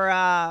sport for,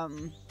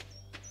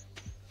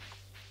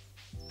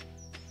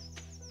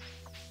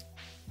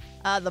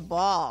 the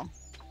ball.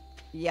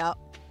 Yep.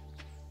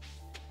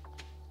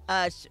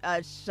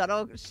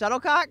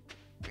 Shuttlecock?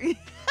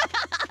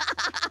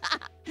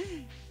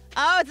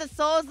 Oh, it's a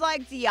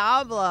Souls-like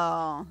Diablo.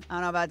 I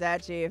don't know about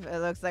that, Chief. It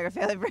looks like a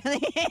fairly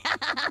brilliant.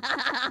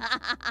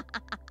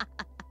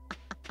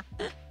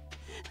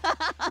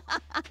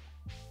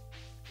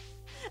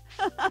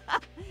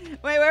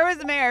 Wait, where was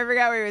the mayor? I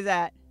forgot where he was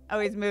at. Oh,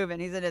 he's moving.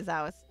 He's in his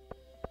house.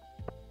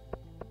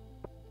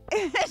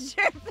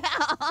 Sure,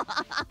 pal.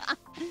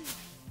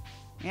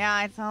 Yeah,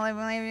 I totally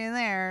believe you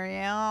there.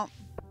 Yep.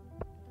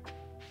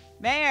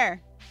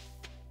 Mayor.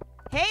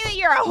 Haley,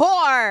 you're a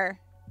whore.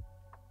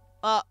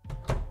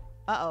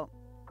 Uh-oh.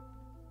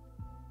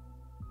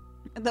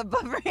 The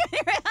buffer.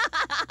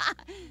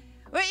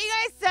 Wait, you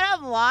guys set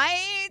up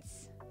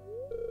lights?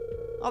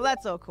 Oh,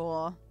 that's so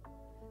cool.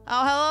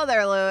 Oh, hello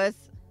there, Lewis.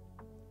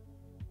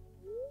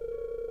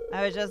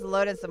 I was just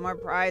loading some more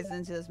prizes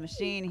into this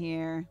machine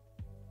here.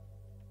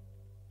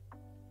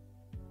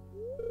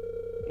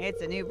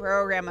 It's a new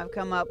program I've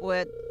come up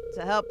with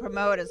to help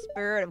promote a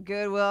spirit of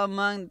goodwill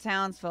among the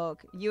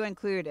townsfolk, you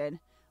included.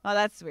 Oh,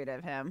 that's sweet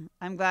of him.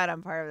 I'm glad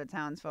I'm part of the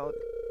townsfolk.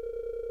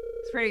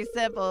 It's pretty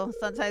simple.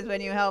 Sometimes when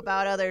you help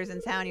out others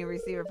in town, you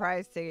receive a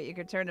prize ticket. You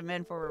could turn them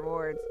in for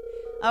rewards.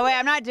 Oh, wait,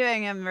 I'm not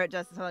doing him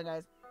justice. Hold on,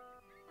 guys.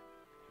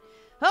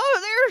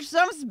 Oh, there's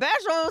some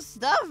special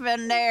stuff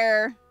in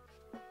there.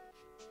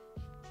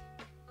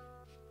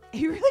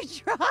 He really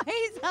tries.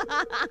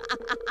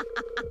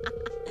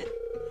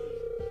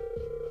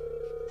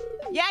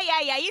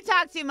 Yeah. You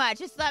talk too much.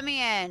 Just let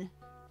me in.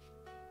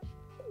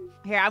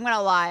 Here, I'm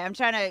gonna lie. I'm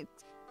trying to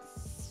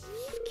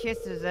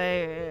kiss his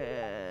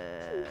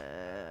ass.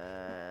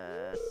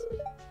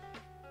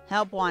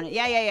 Help wanted.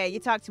 Yeah. You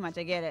talk too much.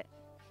 I get it.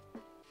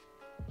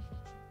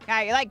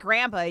 Yeah, you're like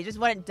Grandpa. You just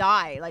wouldn't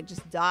die. Like,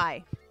 just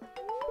die.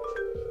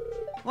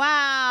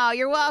 Wow,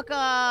 you're welcome.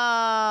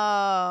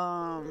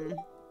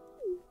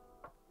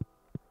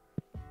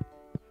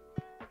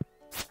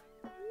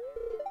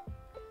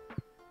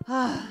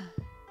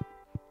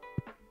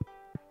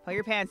 Put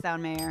your pants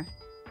down, Mayor.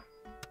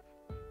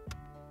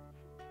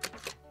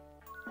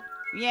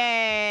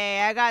 Yay!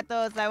 I got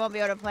those. I won't be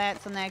able to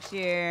plant till next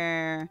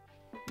year.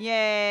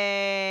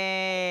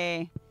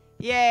 Yay!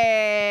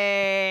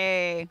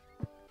 Yay!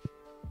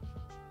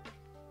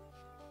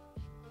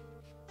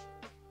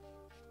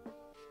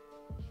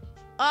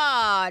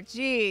 Oh,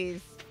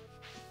 jeez.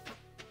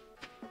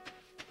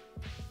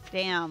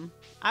 Damn.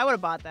 I would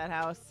have bought that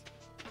house.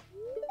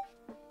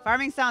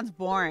 Farming sounds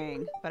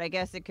boring, but I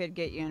guess it could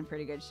get you in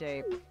pretty good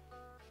shape.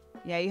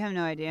 Yeah, you have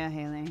no idea,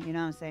 Haley. You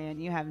know what I'm saying?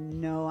 You have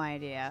no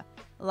idea.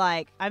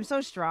 Like, I'm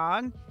so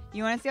strong.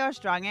 You want to see how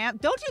strong I am?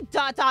 Don't you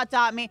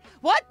dot me.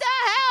 What the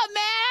hell,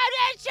 man?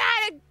 I'm just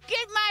trying to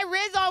get my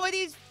riz on with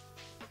these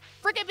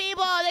freaking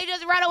people. They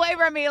just run away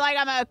from me like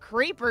I'm a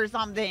creep or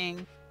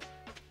something.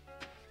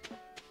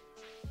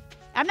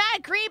 I'm not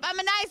a creep. I'm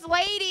a nice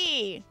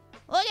lady.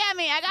 Look at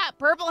me. I got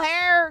purple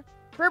hair,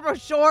 purple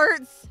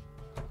shorts,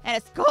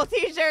 and a school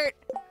t-shirt.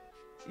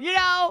 You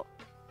know?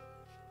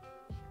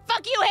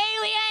 Fuck you,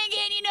 Haley. I ain't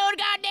getting you no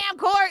goddamn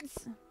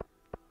quartz.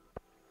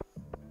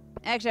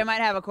 Actually, I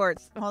might have a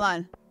quartz. Hold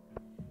on.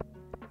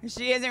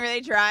 She isn't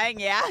really trying,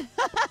 yeah?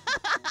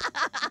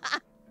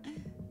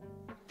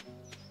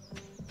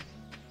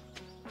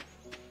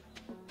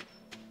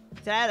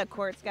 Did I have a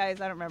quartz,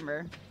 guys? I don't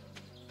remember.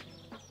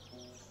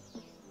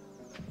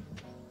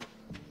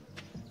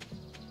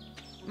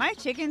 My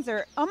chickens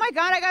are... Oh my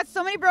god, I got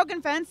so many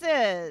broken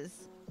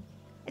fences.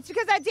 It's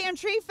because that damn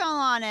tree fell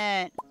on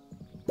it.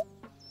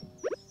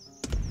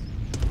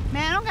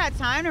 Man, I don't got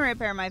time to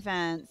repair my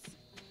fence.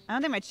 I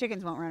don't think my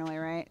chickens won't run away,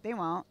 right? They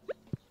won't.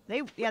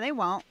 Yeah, they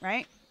won't,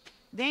 right?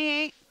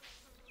 They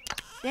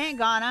ain't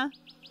gonna.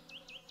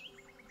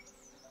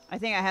 I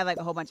think I have like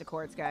a whole bunch of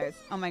quartz, guys.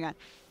 Oh my god.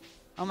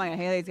 Oh my god,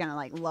 Haley's gonna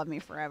like love me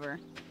forever.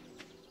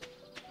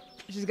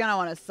 She's gonna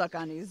want to suck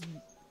on these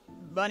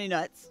bunny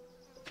nuts.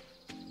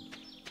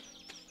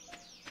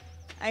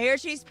 I hear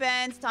she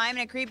spends time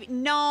in a creepy...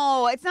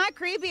 No, it's not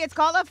creepy. It's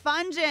called a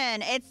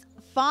fungin. It's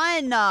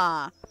fun.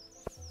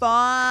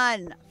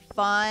 Fun.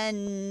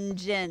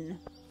 Fungin.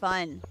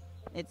 Fun.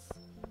 It's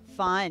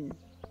fun.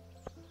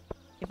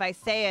 If I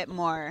say it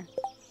more.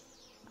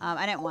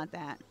 I didn't want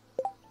that.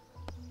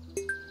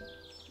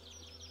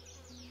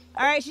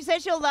 Alright, she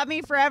said she'll love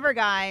me forever,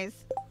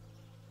 guys.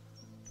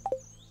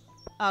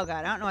 Oh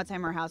god, I don't know what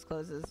time our house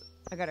closes.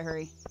 I gotta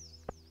hurry.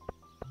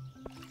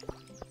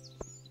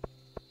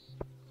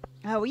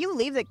 Oh, will you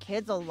leave the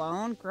kids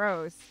alone?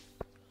 Gross.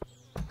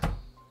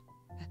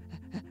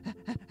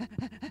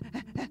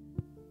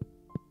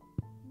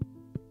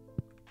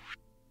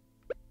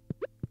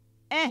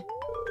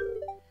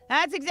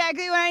 That's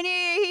exactly what I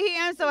need.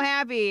 I'm so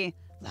happy.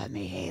 Love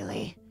me,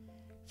 Haley.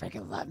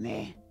 Freaking love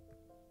me.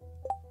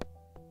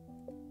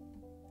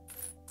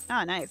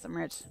 Oh, nice. I'm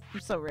rich. I'm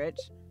so rich.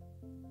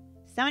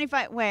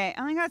 75. Wait,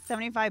 I only got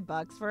 75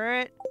 bucks for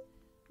it.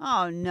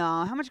 Oh,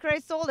 no. How much could I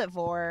sold it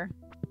for?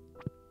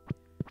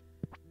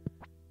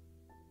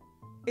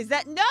 Is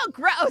that... No,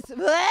 gross.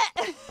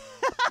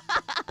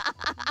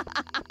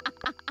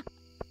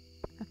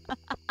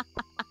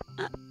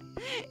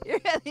 You're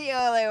the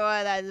only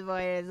one that's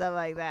pointing something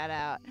like that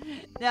out.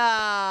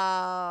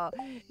 No.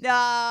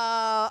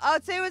 No. Oh,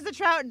 today was the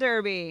trout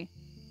derby.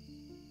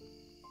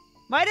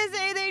 Why does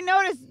anything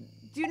notice?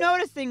 Do you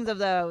notice things of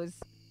those?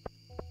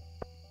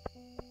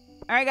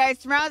 All right, guys.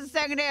 Tomorrow's the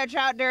second day of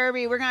trout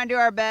derby. We're going to do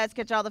our best,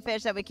 catch all the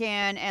fish that we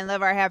can, and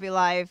live our happy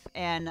life.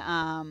 And,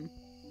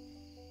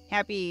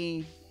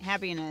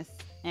 happiness.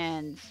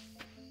 And,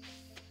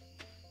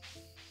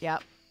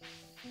 yep.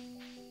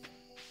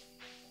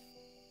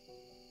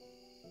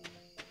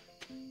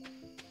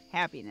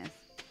 Happiness.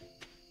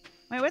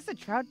 Wait, what's the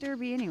trout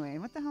derby anyway?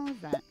 What the hell is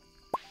that?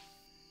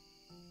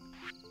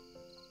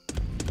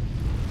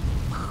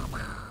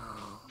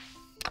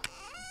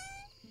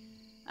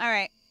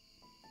 Alright.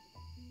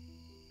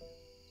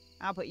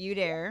 I'll put you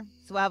there.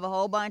 So we'll have a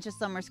whole bunch of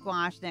summer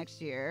squash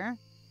next year.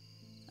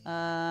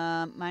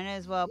 Might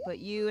as well put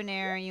you in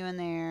there, you in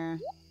there.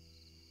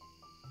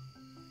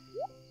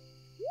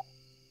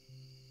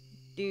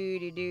 Do.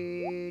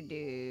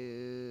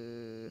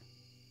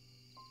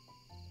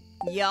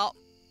 Yup,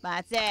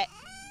 that's it.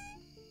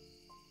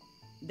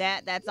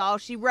 That's all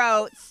she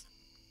wrote.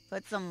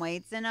 Put some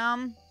weights in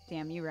them.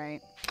 Damn, you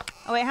right.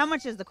 Oh, wait, how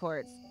much is the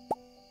quartz?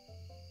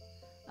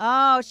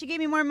 Oh, she gave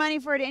me more money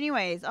for it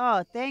anyways.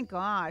 Oh, thank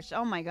gosh.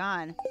 Oh, my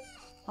God.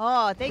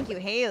 Oh, thank you,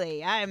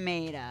 Haley. I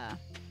made a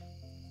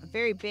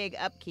very big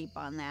upkeep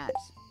on that.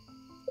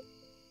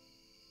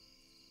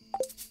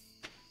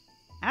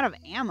 Out of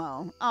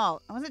ammo. Oh,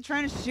 I wasn't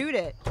trying to shoot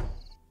it.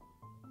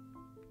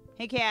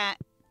 Hey, cat.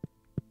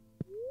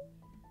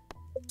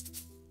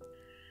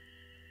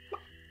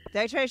 Did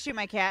I try to shoot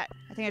my cat?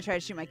 I think I tried to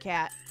shoot my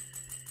cat.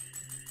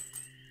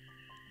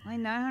 Only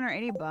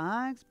 980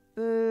 bucks?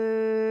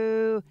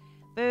 Boo.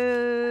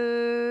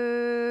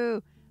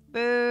 Boo.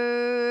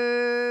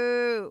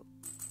 Boo.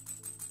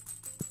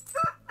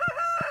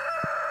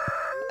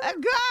 A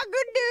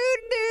cock-a-doo-doo.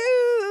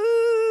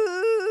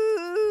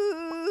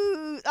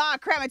 Oh,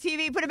 crap, my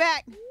TV. Put it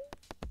back.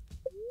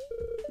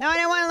 No, I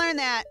didn't want to learn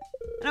that.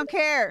 I don't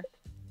care.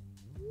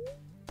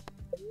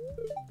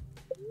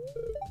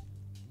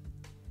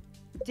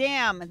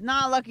 Damn, it's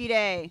not a lucky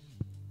day.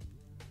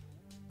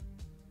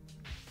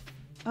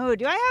 Oh,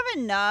 do I have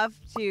enough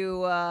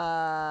to,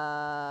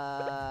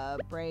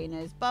 brain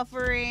is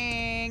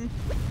buffering.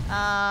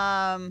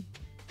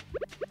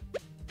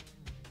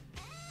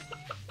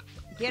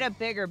 Get a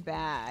bigger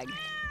bag.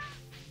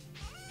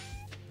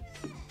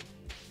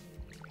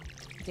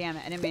 Damn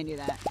it, I didn't mean to do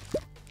that.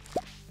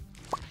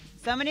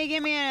 Somebody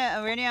give me an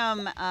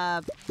iridium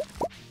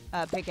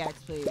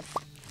pickaxe, please.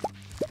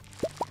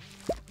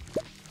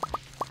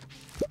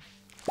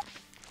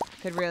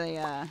 Could really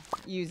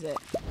use it.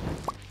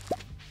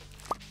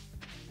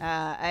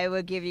 I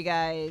would give you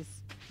guys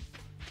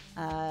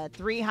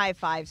 3 high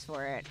fives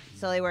for it.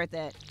 Silly worth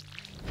it.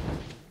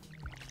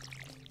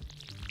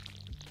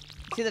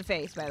 To the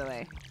face, by the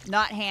way.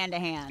 Not hand to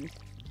hand.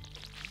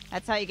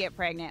 That's how you get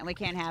pregnant, and we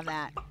can't have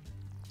that.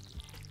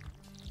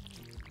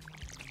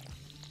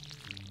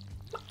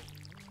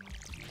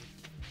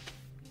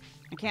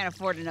 I can't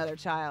afford another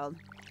child.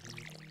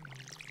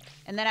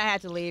 And then I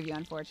had to leave you,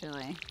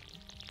 unfortunately.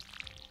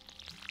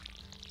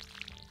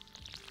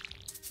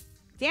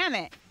 Damn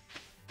it.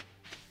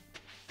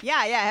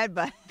 Yeah,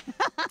 headbutt.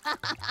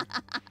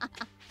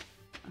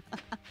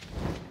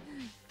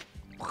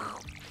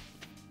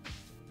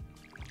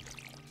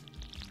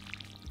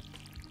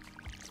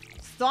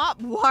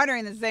 Stop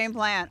watering the same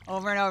plant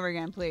over and over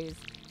again, please.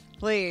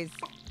 Please.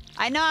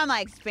 I know I'm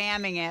like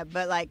spamming it,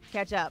 but like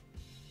catch up.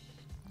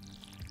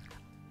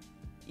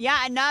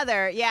 Yeah,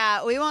 another.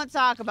 Yeah, we won't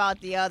talk about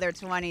the other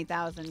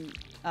 20,000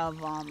 of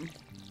them.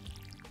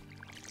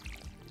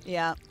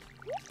 Yeah.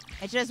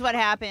 It's just what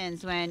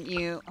happens when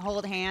you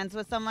hold hands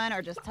with someone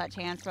or just touch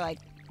hands for like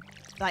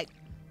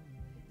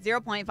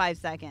 0.5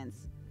 seconds.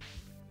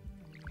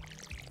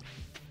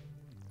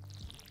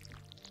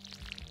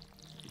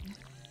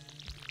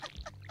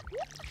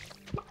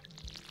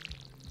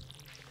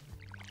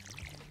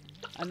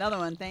 Another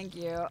one, thank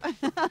you.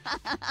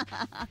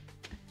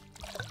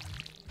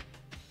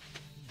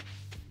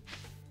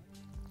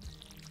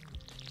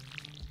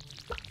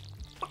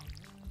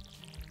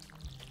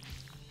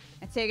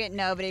 I take it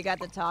nobody got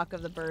the talk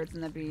of the birds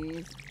and the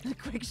bees. A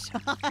quick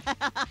shot.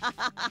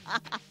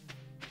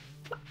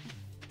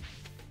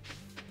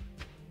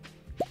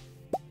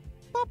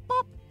 Bop,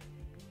 bop.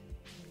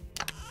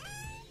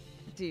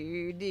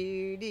 Do,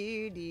 do,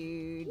 do,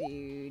 do,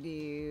 do,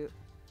 do.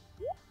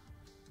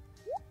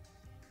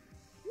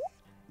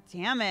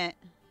 Damn it.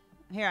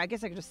 Here, I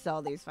guess I could just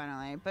sell these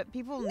finally. But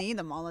people need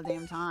them all the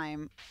damn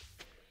time.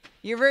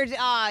 You're virgin.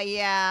 Oh,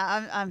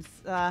 yeah.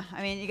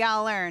 I mean, you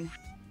gotta learn.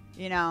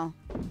 You know.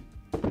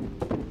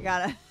 You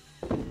gotta.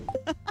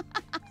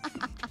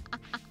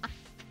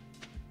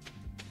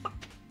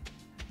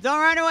 Don't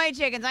run away,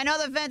 chickens. I know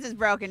the fence is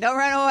broken. Don't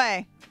run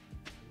away.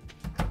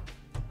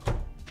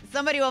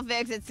 Somebody will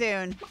fix it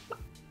soon.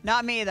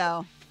 Not me,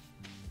 though.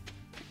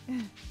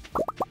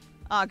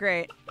 Oh,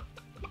 great.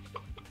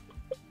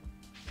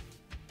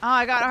 Oh,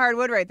 I got a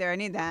hardwood right there. I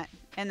need that.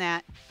 And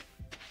that.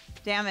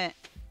 Damn it.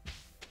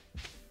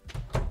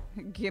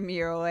 Give me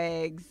your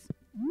legs.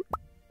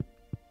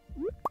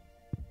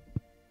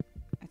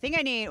 I think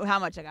I need, how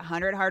much? Like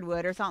 100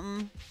 hardwood or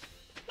something?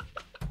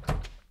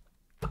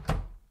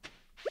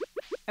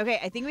 Okay,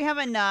 I think we have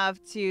enough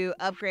to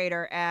upgrade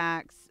our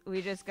axe.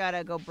 We just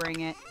gotta go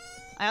bring it.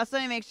 I also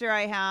need to make sure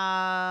I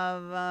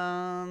have,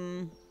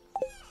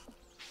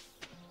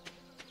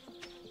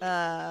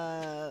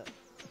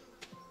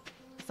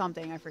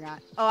 something, I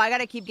forgot. Oh, I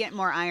gotta keep getting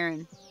more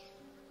iron.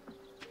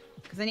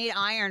 Because I need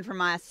iron for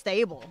my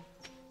stable.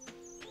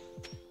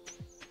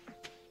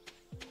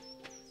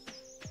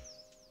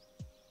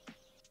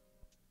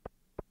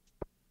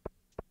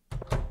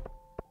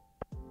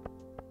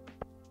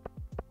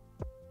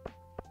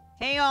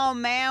 Hey, old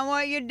man,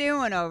 what you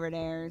doing over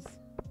there?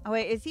 Oh,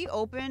 wait, is he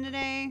open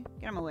today?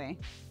 Get him away.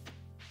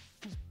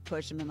 Just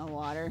push him in the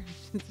water.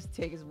 Just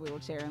take his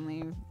wheelchair and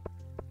leave.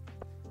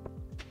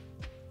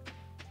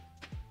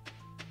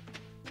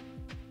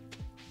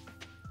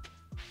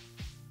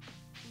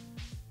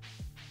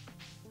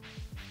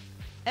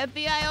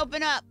 FBI,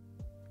 open up!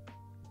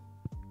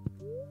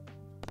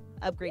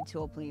 Upgrade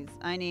tool, please.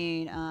 I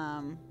need,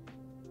 oh,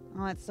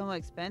 it's so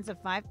expensive.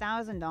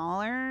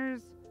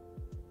 $5,000?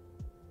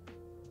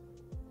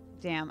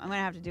 Damn, I'm gonna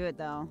have to do it,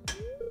 though.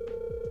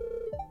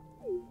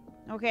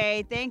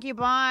 Okay, thank you,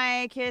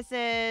 bye.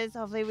 Kisses.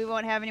 Hopefully we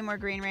won't have any more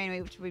green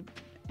rain, which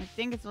I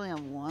think it's only a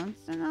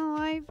once in a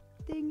life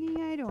thingy.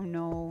 I don't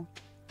know.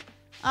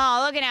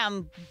 Oh, look at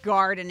him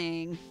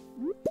gardening.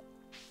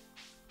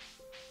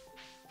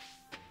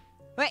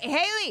 Wait,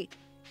 Haley!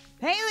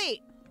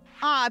 Haley!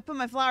 Ah, I put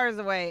my flowers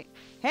away.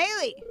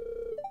 Haley!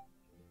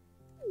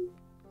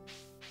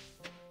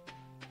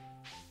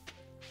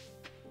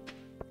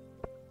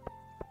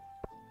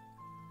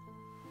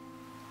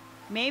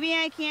 Maybe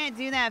I can't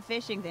do that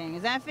fishing thing.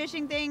 Is that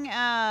fishing thing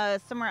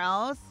somewhere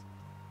else?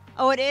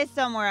 Oh, it is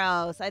somewhere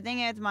else. I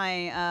think it's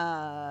my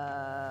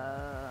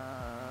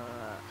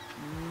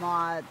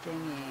mod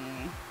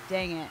thingy.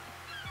 Dang it.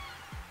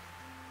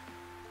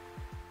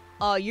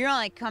 Oh, you're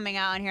only coming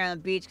out on here on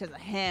the beach because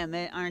of him,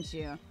 aren't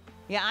you?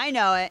 Yeah, I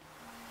know it.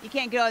 You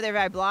can't get over there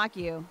if I block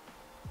you.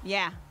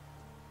 Yeah.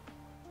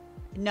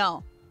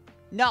 No.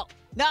 No.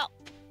 No.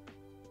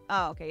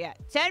 Oh, okay, yeah.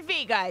 10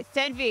 feet, guys.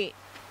 10 feet.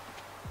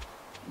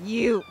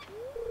 You.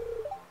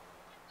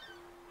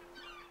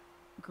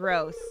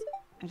 Gross.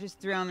 I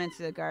just threw them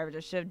into the garbage. I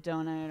should have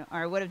donated, or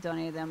I would have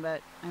donated them,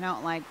 but I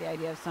don't like the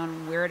idea of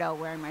some weirdo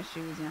wearing my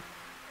shoes, you know.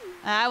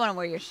 I want to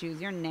wear your shoes.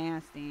 You're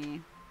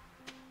nasty.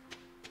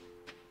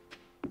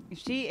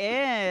 She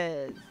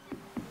is.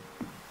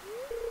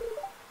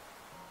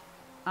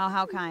 Oh,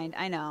 how kind.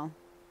 I know.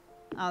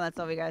 Oh, that's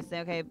all we gotta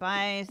say. Okay,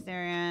 bye,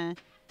 Sarah.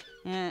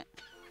 Yeah.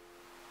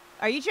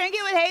 Are you trying to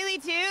get with Haley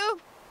too?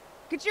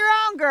 Get your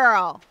own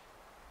girl.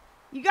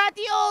 You got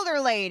the older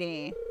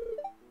lady.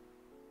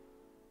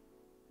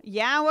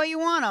 Yeah, well, you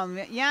want them.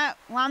 Yeah,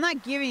 well, I'm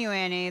not giving you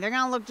any. They're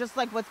gonna look just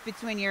like what's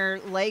between your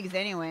legs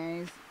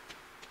anyways.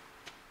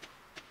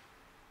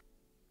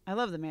 I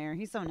love the mayor.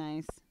 He's so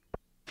nice.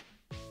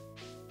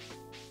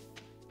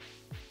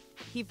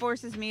 He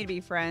forces me to be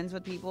friends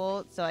with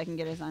people so I can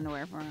get his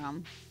underwear for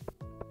him.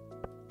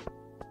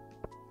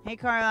 Hey,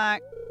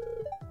 Carlock.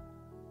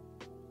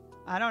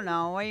 I don't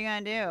know. What are you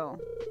gonna do?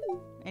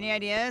 Any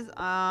ideas?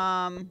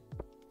 I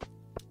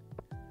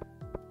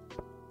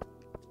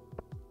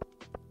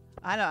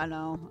don't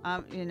know.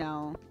 You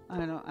know, I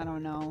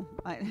don't know.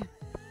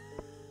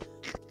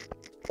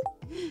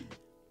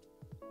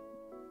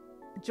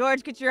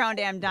 George, get your own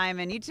damn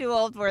diamond. You too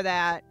old for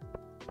that.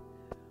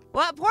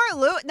 What? Poor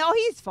Lou. No,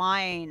 he's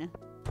fine.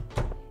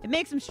 It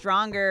makes him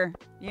stronger,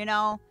 you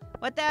know?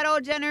 What that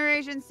old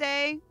generation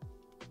say?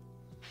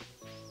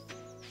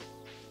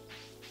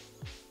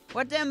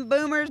 What them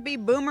boomers be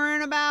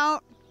boomering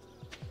about?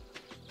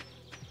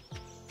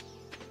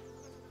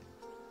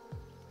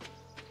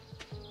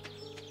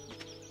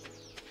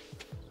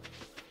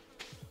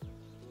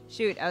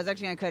 Shoot, I was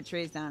actually gonna cut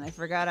trees down. I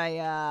forgot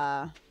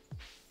I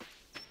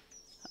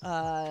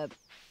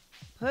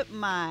put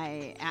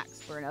my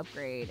axe for an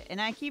upgrade.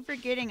 And I keep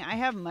forgetting I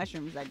have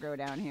mushrooms that grow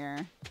down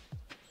here.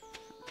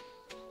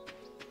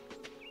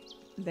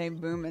 They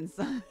booming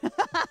some.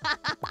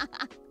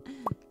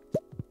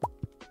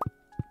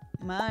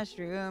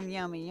 Mushroom,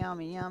 yummy,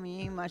 yummy,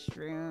 yummy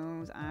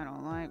mushrooms. I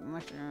don't like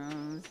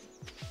mushrooms.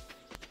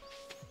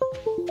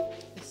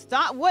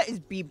 Stop. What is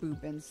bee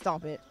booping?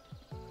 Stop it.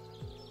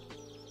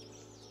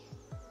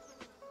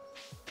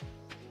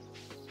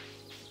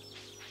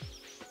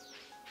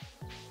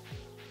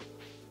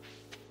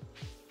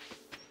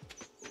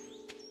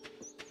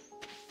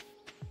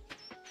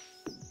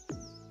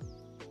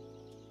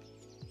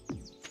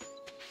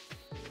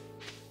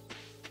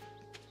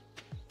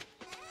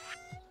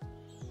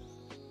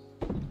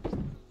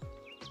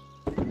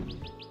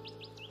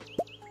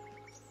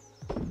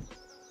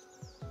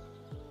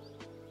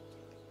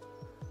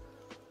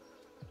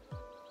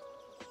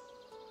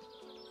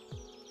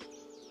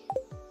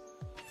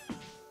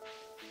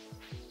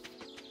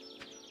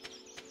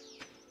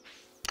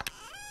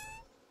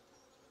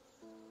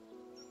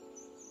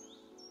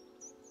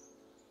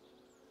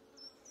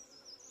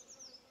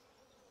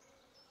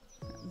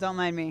 Don't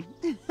mind me.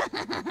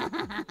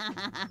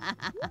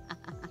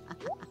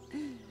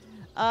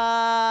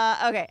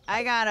 Okay.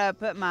 I gotta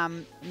put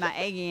my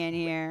eggie in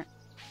here.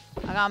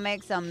 I gotta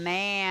make some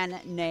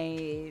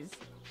mayonnaise.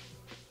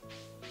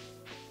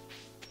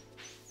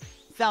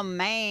 Some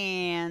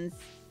mans.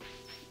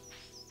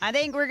 I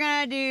think we're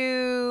gonna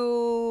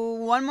do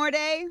one more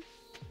day.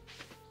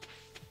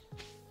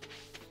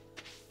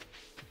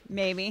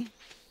 Maybe.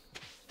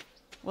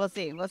 We'll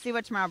see. We'll see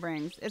what tomorrow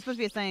brings. It's supposed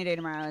to be a sunny day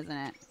tomorrow, isn't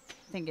it?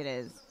 I think it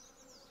is.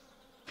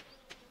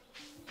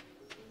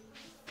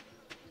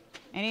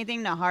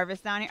 Anything to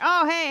harvest down here?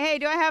 Oh, hey,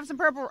 do I have some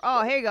purple?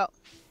 Oh, here you go.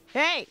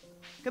 Hey,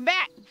 come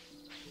back.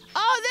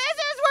 Oh, this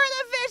is where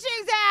the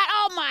fishing's at.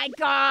 Oh, my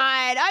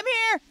God. I'm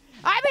here.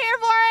 I'm here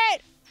for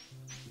it.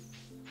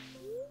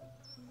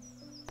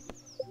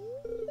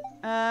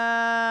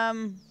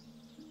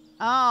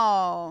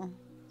 Oh,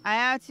 I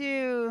have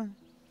to.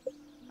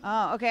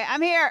 Oh, okay.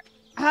 I'm here.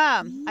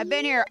 I've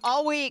been here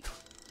all week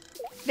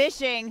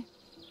fishing.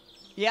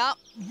 Yep.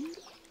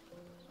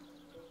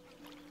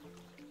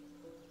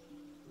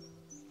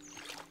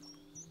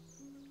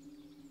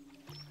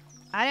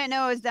 I didn't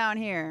know it was down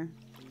here.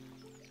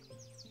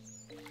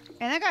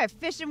 And that guy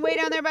fishing way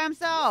down there by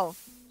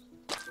himself.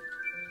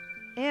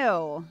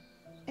 Ew.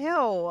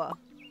 Ew.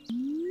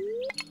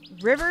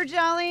 River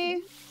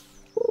jelly?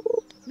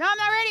 No, I'm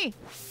not ready.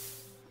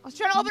 I was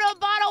trying to open up a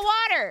bottle of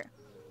water.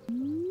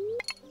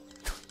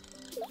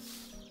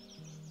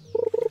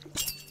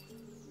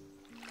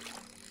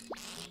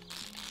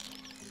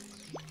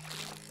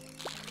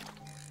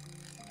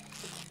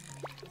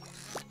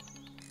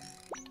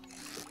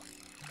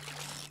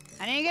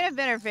 I need to get a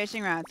better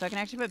fishing rod so I can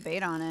actually put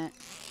bait on it.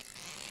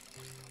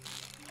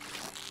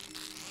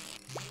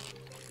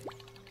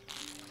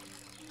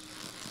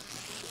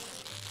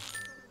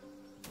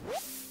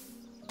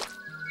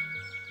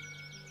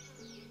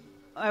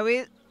 Are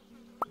we?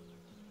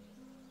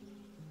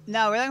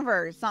 No, we're looking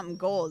for something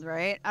gold,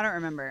 right? I don't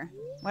remember.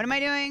 What am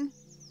I doing?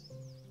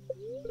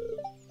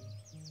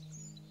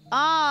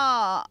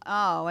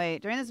 Oh,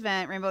 wait. During this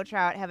event, rainbow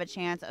trout have a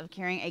chance of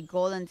carrying a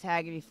golden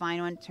tag. If you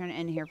find one, turn it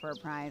in here for a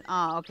prize.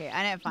 Oh, okay.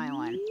 I didn't find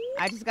one.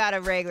 I just got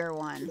a regular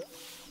one.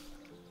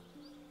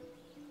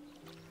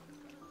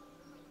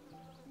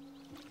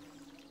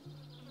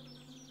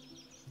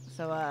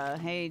 So,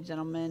 hey,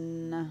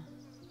 gentlemen.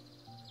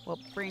 What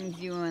brings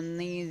you in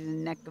these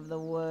neck of the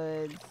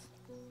woods?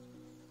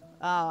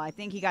 Oh, I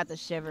think he got the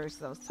shivers,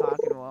 so I was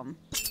talking to him.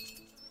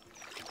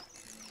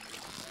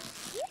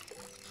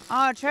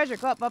 Oh, treasure.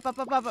 Go up, up, up,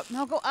 up, up, up.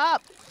 No, go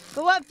up.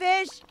 Go up,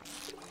 fish.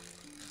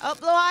 Up,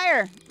 a little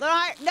higher. A little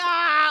higher.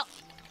 No!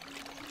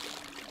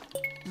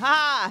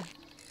 Ha!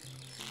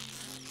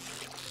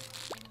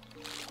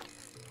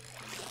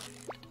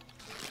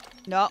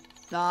 No.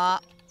 No.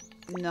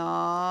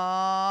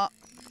 No.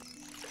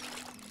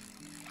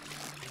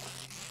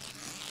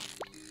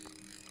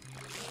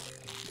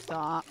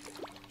 Stop.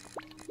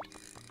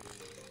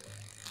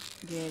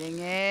 Getting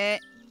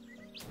it.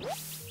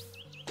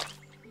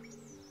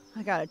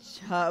 I got a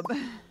chub.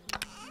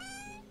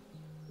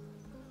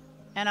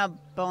 And a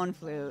bone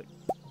flute.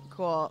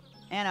 Cool.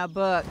 And a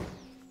book.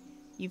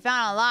 You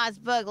found a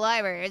lost book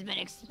library. It's been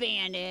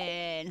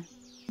expanded.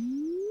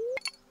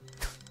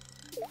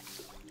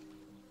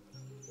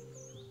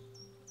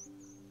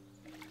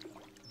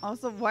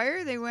 Also, why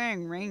are they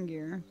wearing rain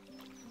gear?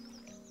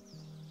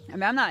 I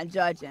mean, I'm not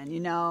judging,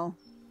 you know.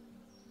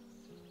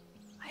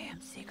 I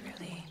am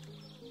secretly.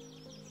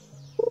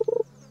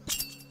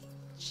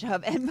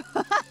 Chub and...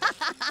 I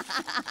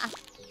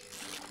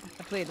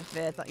plead the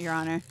fifth, Your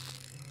Honor.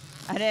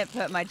 I didn't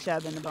put my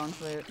chub in the bone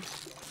flute.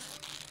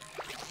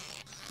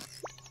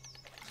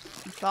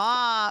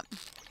 Stop.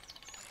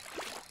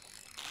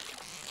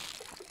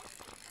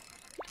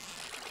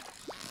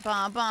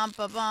 Bum, bum,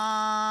 bum,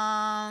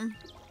 bum.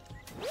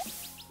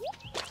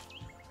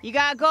 You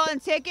got a golden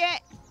ticket?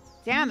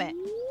 Damn it.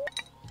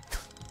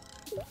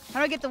 How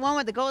do I get the one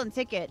with the golden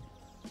ticket?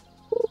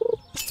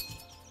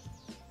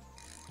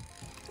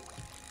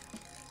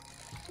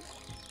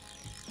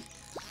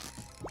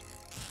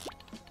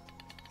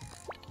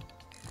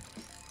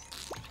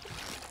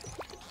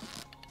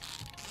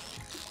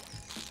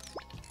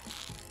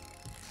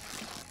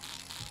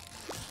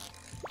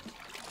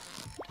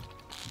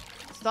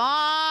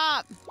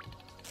 Stop!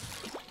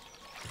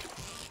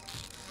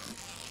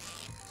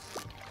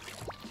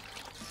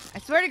 I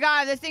swear to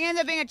God, if this thing ends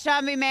up being a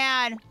chubby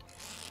man.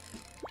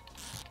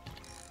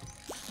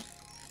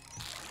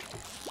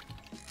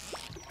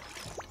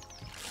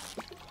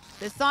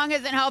 This song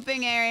isn't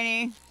helping,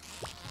 Erin.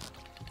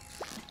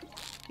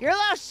 You're a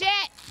little shit!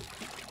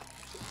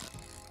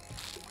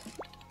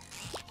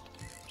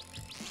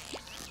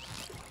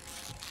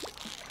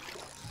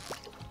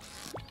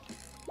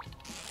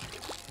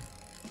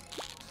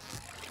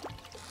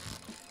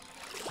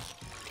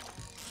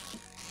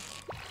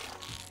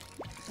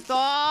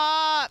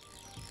 Stop!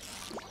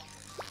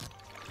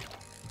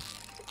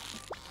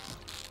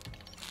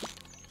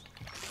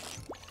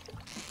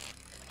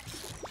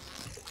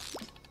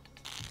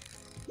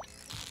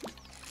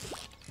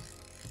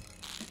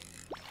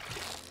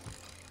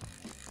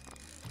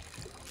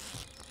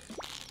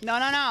 No,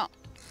 no, no.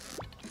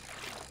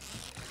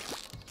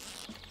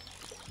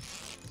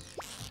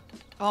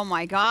 Oh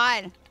my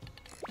God.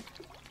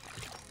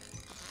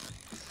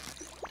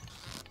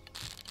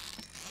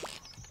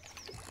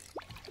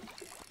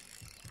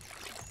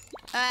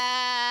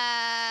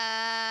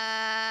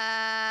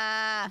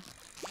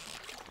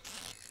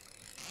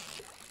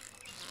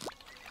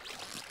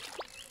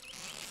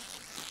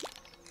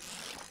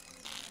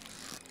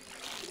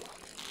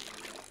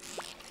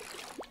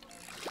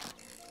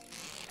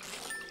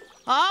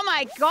 Oh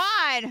my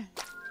God.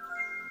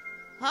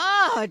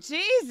 Oh,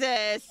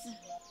 Jesus.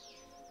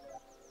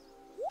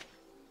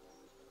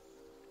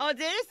 Oh,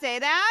 did it say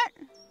that?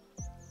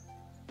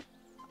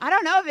 I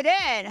don't know if it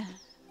did.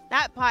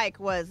 That pike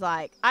was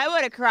like, I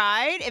would have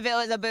cried if it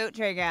was a boot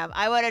trigger.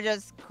 I would have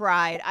just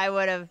cried. I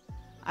would have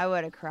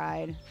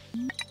cried.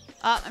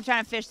 Oh, I'm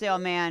trying to fish the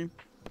old man.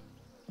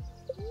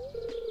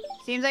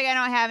 Seems like I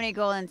don't have any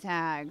golden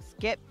tags.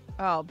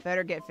 Oh,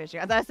 better get fishing.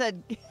 I thought I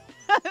said,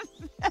 I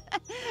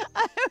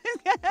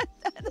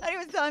thought he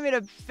was telling me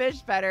to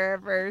fish better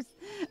at first.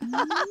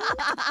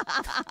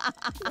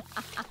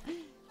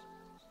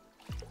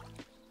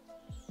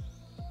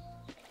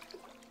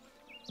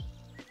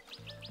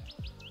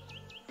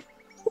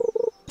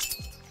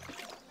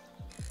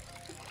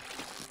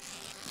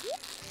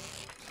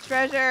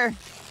 Treasure!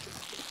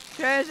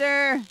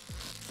 Treasure!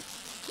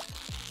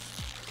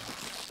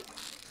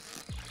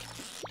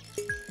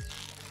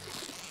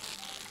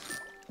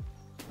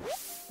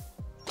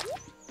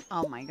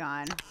 Oh my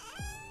God.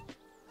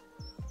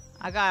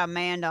 I got a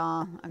man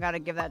doll. I gotta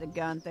give that to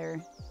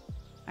Gunther.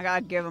 I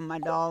gotta give him my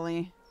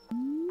dolly.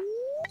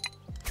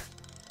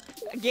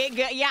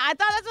 Yeah, I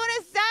thought that's what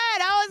it said.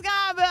 I was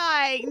gonna be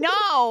like,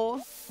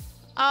 no!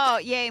 Oh,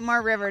 yay,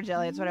 more river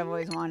jelly. It's what I've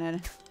always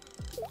wanted.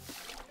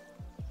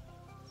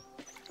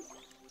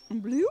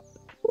 Bloop.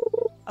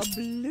 A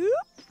bloop.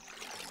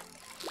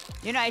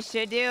 You know what I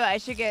should do? I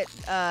should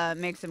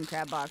make some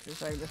crab boxes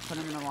so I can just put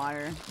them in the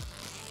water.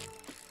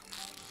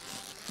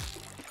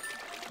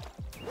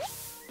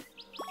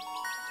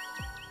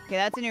 Okay,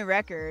 that's a new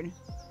record.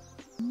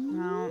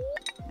 Well,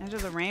 there's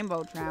just a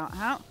rainbow trout.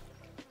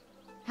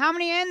 How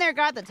many in there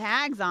got the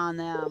tags on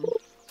them?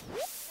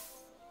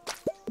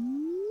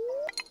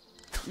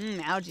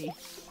 Algae.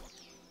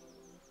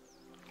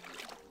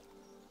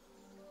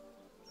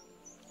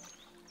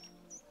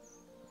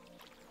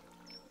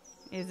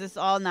 Is this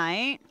all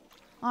night?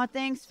 Oh,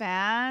 thanks,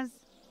 Faz.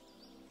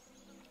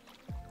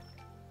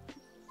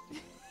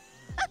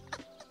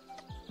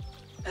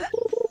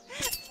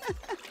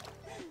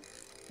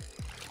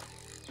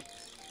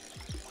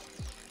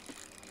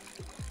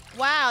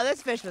 Wow,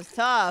 this fish was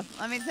tough.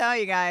 Let me tell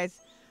you guys.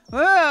 Woo!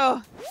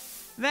 Man,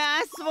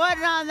 I'm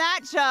sweating on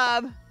that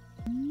chub.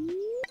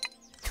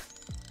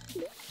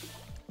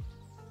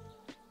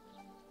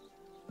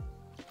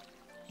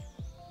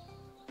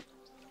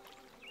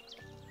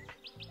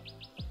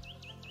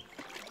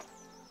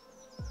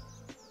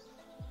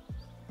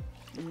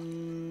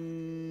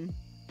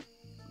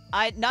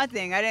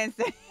 Nothing. I didn't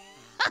say.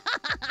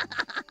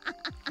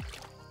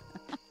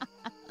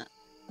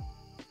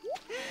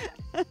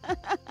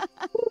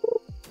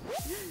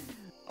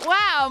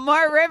 Wow,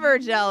 more river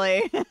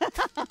jelly.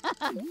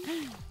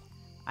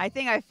 I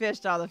think I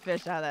fished all the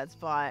fish out of that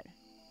spot.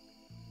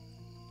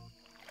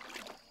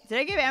 Did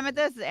I give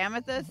amethyst? Is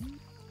amethyst?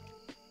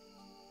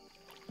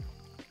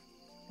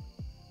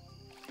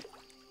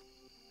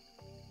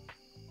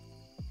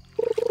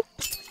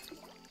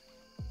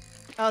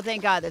 Oh,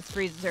 thank God, this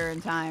freezes her in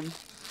time.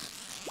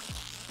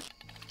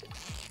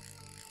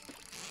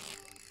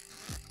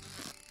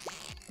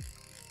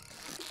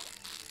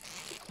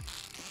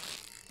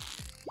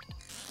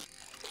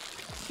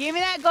 Give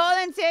me that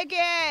golden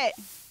ticket!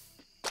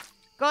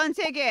 Golden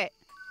ticket.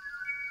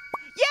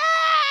 Yeah!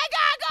 I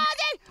got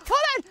golden!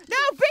 Hold on! No!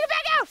 Bring it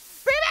back out!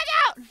 Bring it back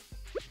out!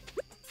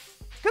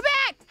 Come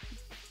back!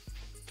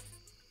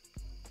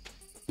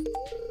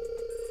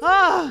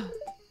 Oh!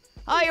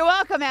 Oh, you're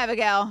welcome,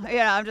 Abigail. You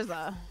know,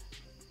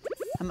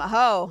 I'm a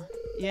hoe,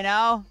 you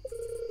know?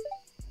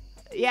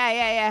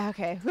 Yeah,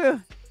 okay. Whew.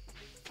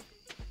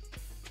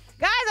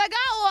 Guys, I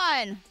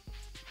got one!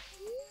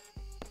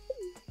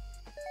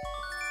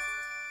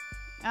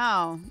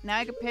 Oh, now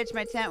I can pitch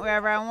my tent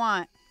wherever I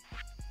want.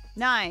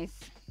 Nice.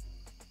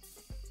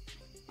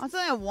 Oh, it's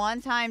only a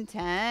one-time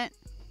tent?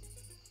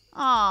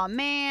 Aw,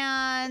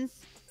 man.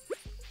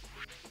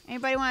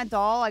 Anybody want a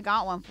doll? I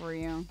got one for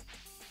you.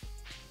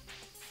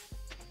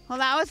 Well,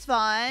 that was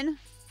fun.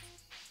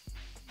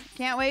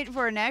 Can't wait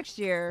for next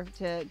year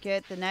to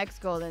get the next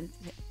golden...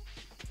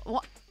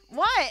 What?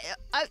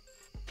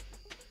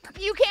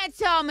 You can't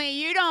tell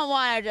me you don't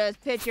want to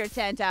just pitch your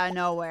tent out of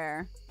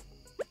nowhere.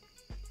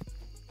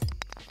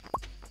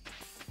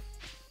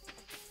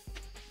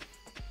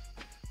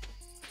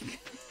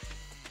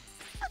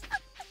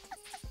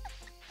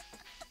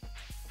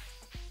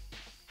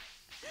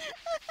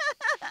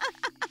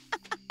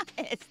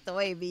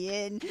 Estoy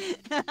bien.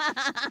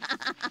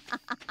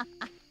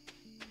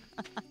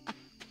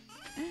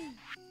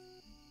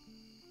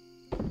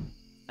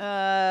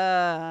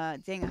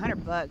 Dang,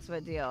 $100.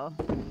 What deal?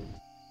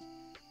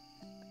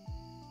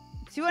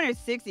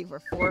 260 for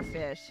 4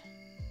 fish.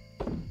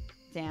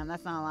 Damn,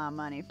 that's not a lot of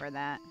money for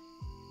that.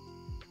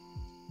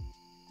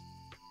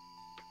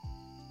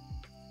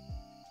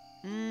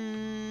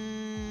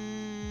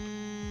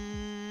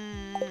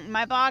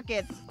 My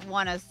pockets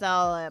want to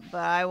sell it,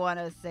 but I want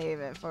to save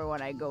it for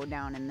when I go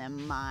down in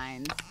them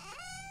mines.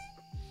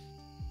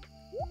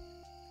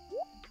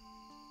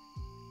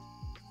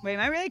 Wait, am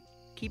I really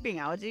keeping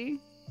algae?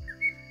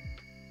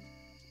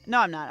 No,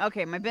 I'm not.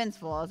 Okay, my bin's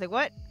full. I was like,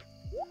 what?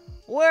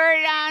 Where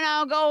did I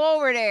now go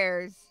over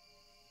there?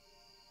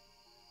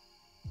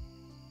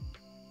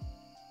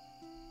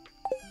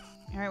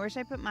 All right, where should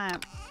I put my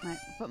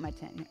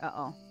tent here?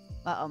 Uh-oh.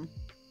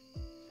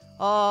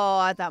 Oh,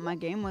 I thought my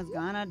game was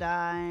gonna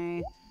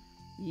die.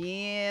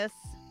 Yes.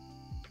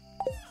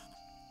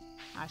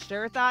 I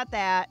sure thought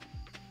that.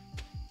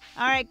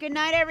 All right, good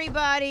night,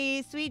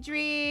 everybody. Sweet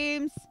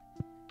dreams.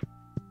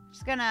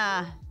 Just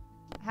gonna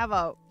have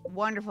a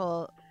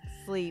wonderful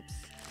sleeps.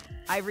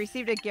 I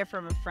received a gift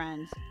from a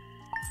friend.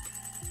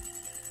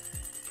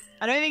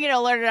 I don't even get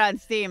alerted on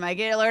Steam. I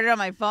get alerted on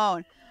my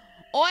phone.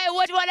 Oi,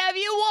 which one of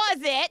you was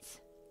it?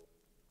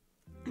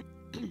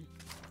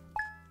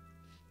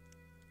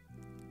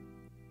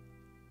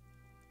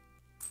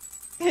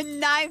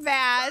 Night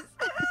fast.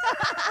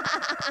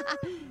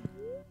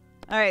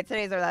 All right,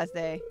 today's our last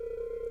day.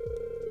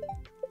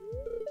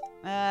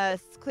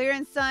 It's clear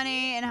and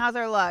sunny, and how's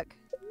our luck?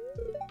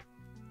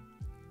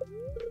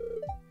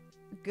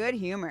 Good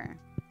humor.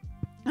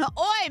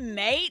 Oi,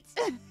 mate.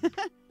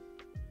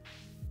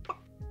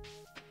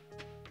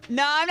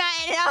 No, I'm not.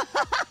 No.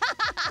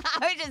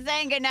 I was just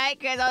saying goodnight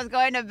because I was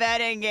going to bed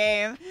in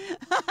game.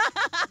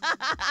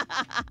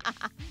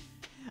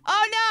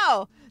 Oh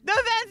no! The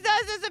fence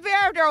does disappear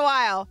after a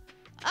while.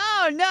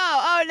 Oh no!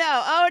 Oh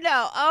no! Oh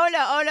no! Oh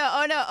no! Oh no!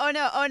 Oh no! Oh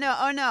no! Oh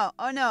no!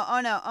 Oh no!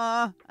 Oh no!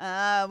 Oh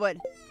no! What?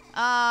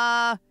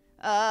 Oh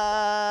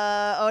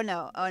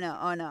no! Oh no!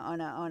 Oh no! Oh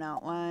no! Oh no!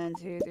 1,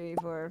 2, 3,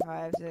 4,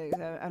 5, 6,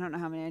 7. I don't know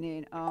how many I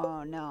need.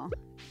 Oh no!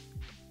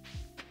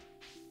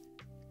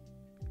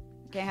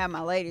 Can't have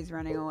my ladies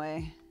running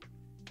away.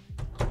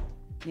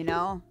 You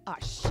know? Oh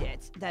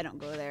shit! That don't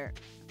go there.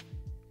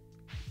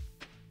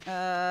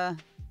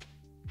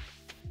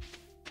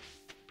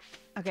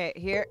 Okay,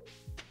 here,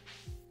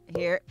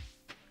 there,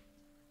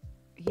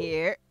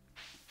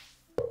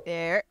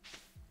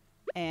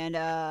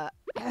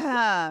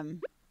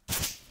 And,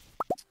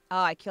 oh,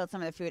 I killed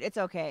some of the food. It's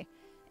okay.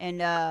 And,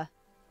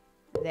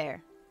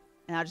 there.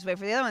 And I'll just wait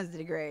for the other ones to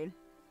degrade.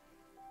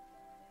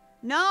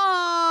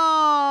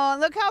 No!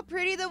 Look how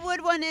pretty the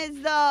wood one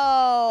is,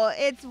 though.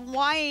 It's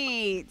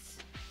white.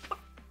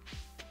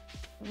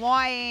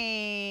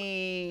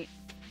 White.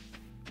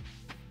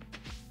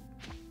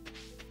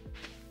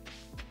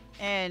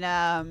 And,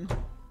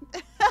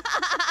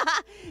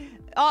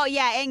 oh,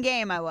 yeah, in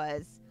game I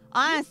was.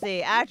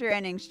 Honestly, after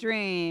ending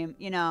stream,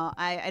 you know,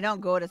 I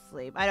don't go to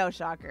sleep. I know,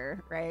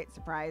 shocker, right?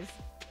 Surprise.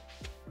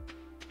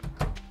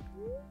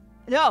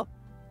 No!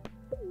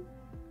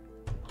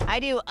 I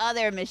do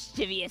other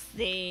mischievous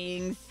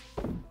things.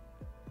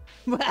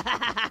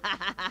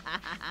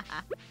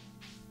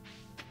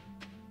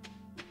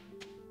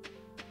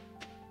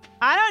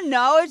 I don't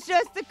know, it's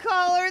just the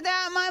color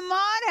that my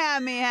mod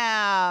had me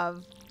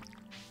have.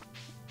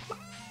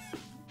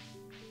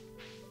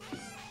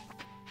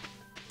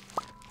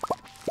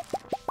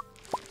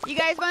 You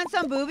guys want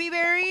some booby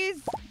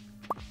berries?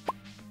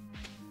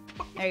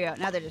 There you go.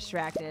 Now they're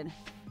distracted.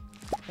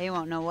 They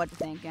won't know what to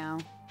think now.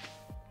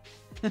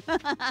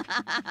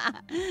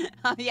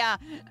 Oh, yeah.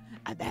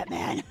 I'm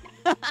Batman.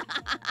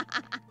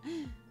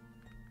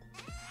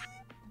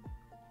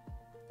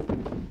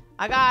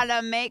 I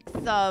gotta make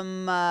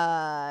some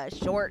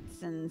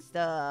shorts and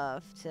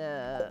stuff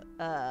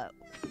to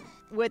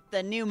with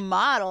the new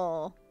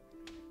model.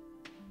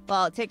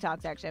 Well,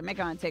 TikToks actually. I make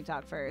it on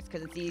TikTok first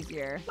because it's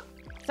easier.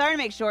 Starting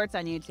to make shorts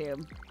on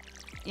YouTube.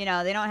 You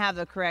know, they don't have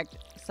the correct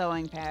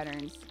sewing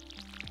patterns.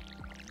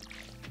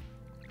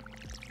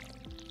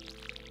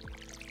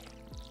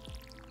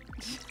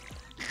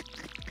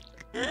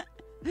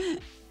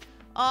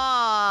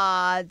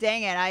 Aw,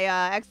 dang it. I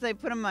accidentally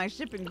put them in my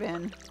shipping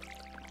bin.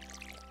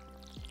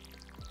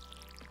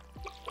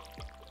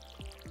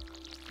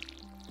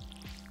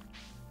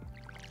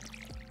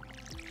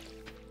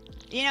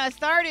 You know,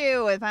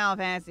 Stardew with Final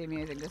Fantasy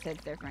music just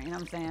hits different, you know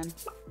what I'm saying?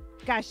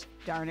 Gosh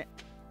darn it.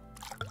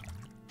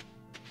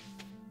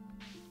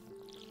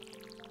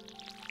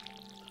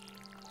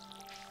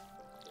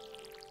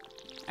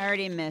 I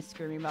already missed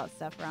screaming about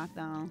Sephiroth,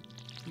 though.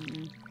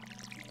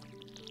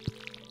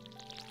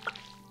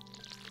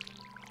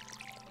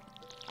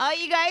 Oh,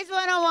 you guys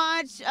want to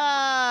watch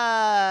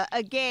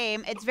a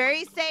game? It's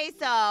very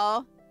say-so.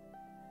 Oh,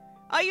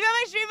 you got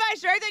my stream by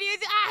shirts on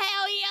YouTube? Ah,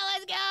 hell yeah,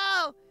 let's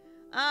go!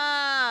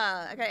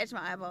 I gotta itch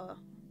my eyeball.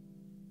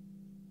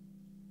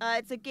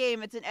 It's a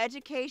game. It's an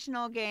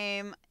educational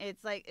game.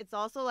 It's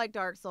also like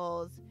Dark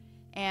Souls.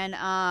 And,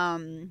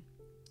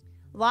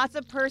 lots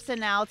of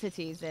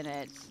personalities in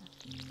it.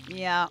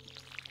 Yeah.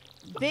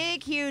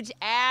 Big, huge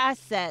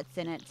assets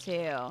in it,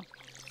 too.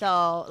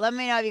 So, let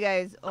me know if you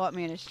guys want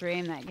me to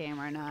stream that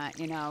game or not.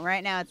 You know,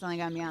 right now it's only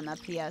gonna be on the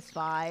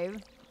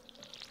PS5.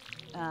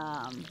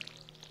 I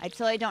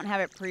totally don't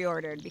have it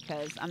pre-ordered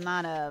because I'm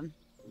not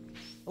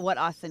what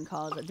Austin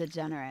calls a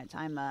degenerate.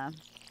 I'm I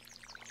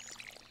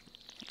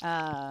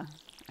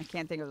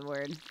can't think of the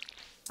word.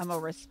 I'm a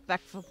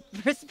respectable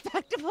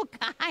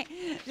guy.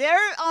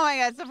 Oh my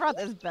god, Sephiroth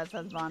is best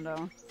as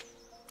Bondo.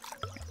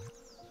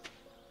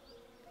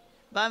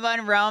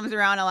 BunBun roams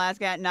around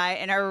Alaska at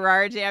night in a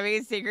raw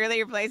jammy,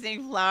 secretly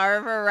replacing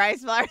flour for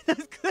rice flour in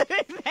those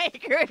clothing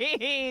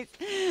bakeries.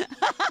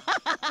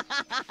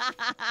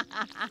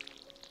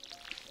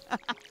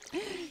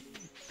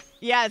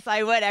 Yes,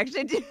 I would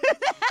actually do that.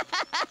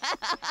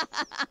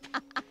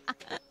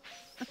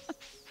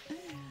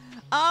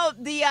 Oh,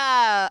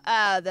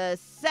 the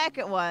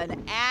second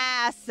one,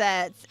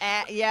 assets.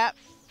 Yep.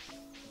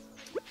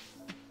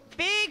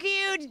 Big,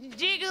 huge,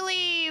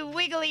 jiggly,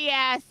 wiggly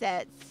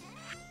assets.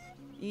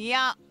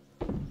 Yup.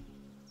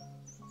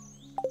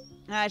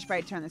 I should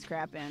probably turn this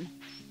crap in.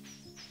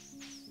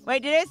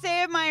 Wait, did I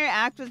say if my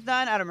act was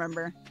done? I don't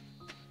remember.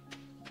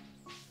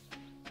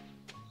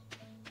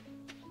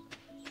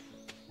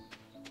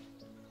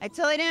 I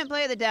totally didn't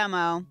play the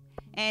demo.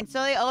 And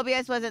totally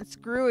OBS wasn't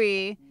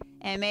screwy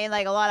and made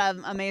like a lot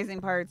of amazing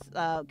parts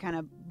kind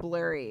of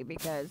blurry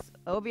because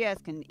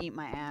OBS can eat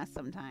my ass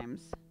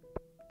sometimes.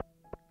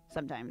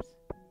 Sometimes.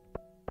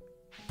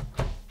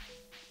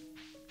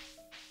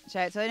 So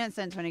I didn't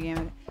send 20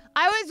 games.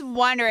 I was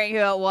wondering who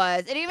it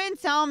was. It didn't even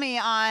tell me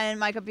on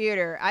my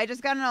computer. I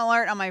just got an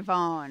alert on my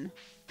phone.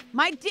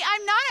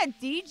 I'm not a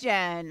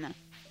degen.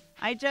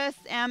 I just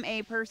am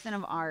a person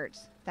of art.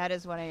 That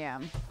is what I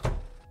am.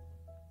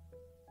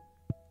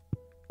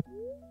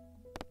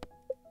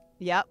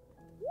 Yep.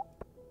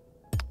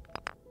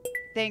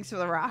 Thanks for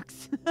the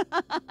rocks. Do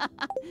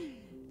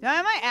I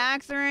have my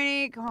axe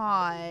already?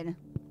 God.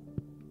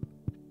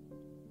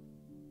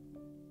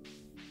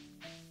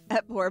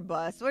 That poor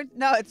bus.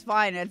 No, it's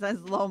fine. It says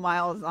low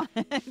miles on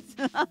it.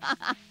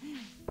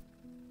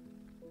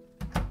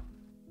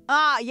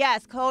 Ah,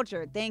 yes,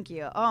 culture. Thank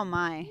you. Oh,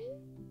 my.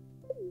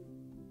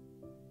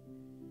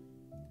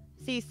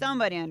 See,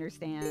 somebody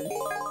understands.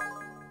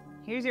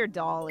 Here's your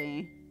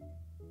dolly.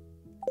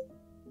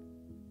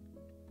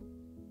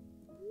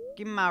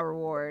 Give me my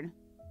reward.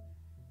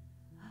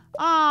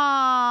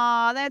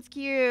 Aw, that's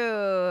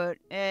cute.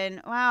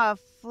 And wow, a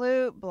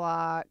flute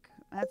block.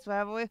 That's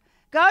what we.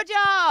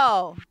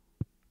 Gojo!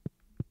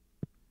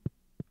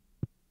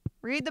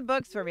 Read the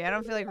books for me. I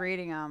don't feel like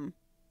reading them.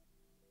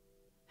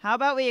 How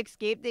about we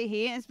escape the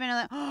heat and spend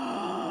a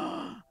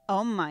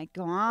Oh my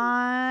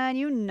god,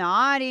 you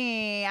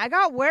naughty. I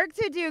got work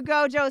to do,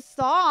 Gojo.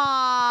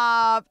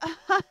 Stop.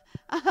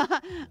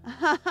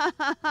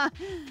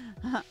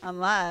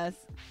 Unless.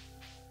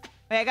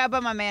 Wait, I gotta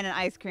put my man an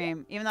ice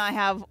cream. Even though I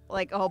have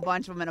like a whole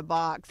bunch of them in a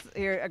box.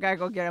 Here, I gotta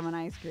go get him an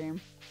ice cream.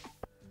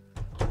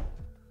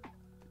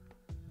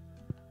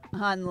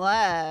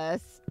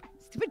 Unless.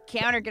 Stupid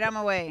counter, get out of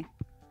my way.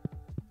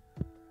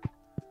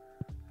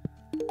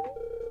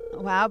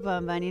 Wow,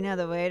 BunBun, you know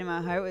the way to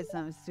my heart with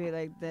something sweet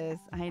like this.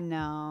 I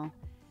know.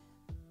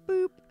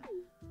 Boop.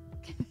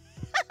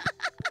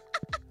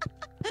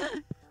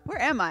 Where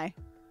am I?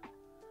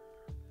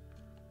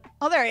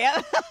 Oh, there I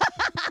am.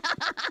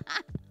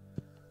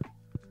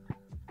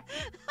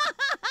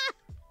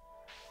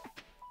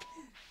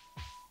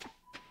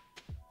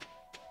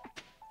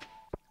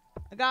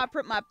 I gotta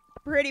put my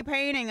pretty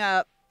painting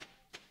up.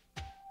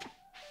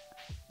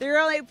 They're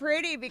only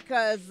pretty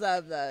because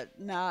of the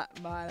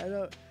not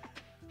mine.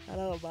 I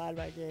don't mind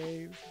my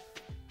games.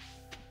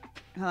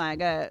 Hold on, I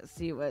gotta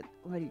see what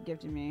you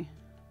gifted me.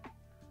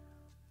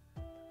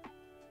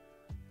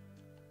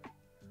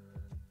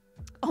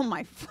 Oh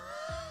my.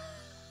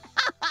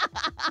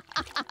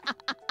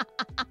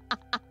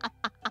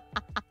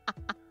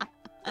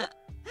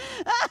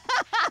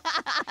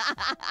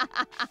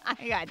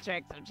 I gotta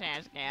check some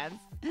trash cans.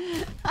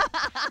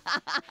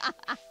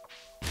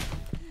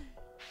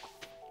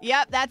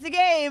 Yep, that's a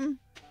game.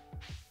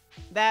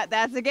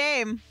 That's a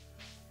game.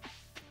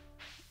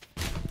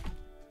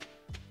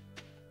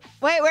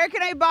 Wait, where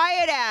can I buy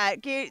it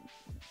at? Can you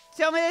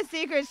tell me the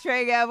secrets,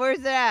 Trey Gav. Where's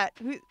it at?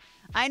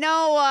 I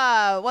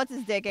know, what's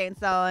his dick ain't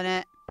selling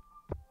it.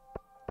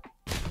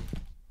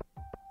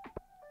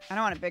 I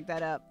don't want to pick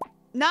that up.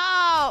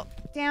 No!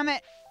 Damn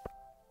it.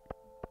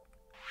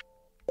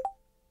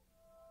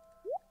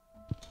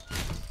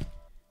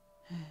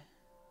 I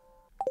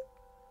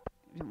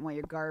didn't want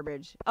your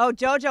garbage. Oh,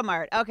 Jojo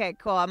Mart. Okay,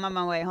 cool. I'm on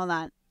my way. Hold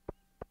on.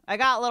 I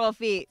got little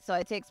feet, so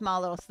I take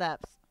small little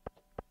steps.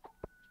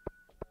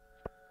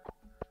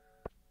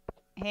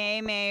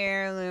 Hey,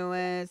 Mayor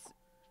Lewis.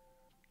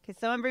 Can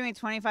someone bring me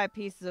 25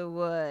 pieces of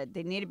wood?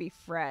 They need to be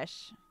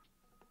fresh.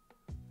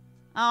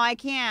 Oh, I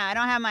can't. I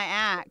don't have my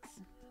axe.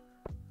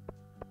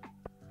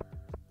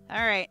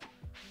 Alright.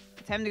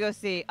 Time to go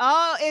see.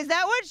 Oh, is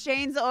that what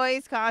Shane's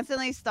always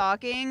constantly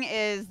stalking?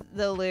 Is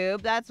the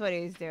lube? That's what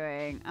he's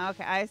doing.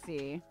 Okay, I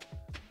see.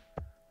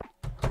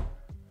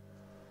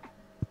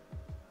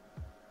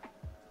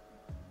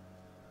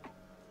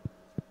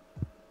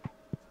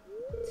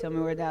 Tell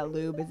me where that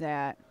lube is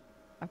at.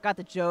 I've got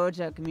the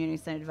Joja Community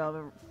Center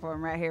Development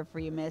Forum right here for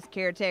you, miss.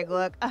 Care to take a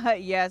look?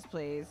 Yes,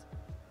 please.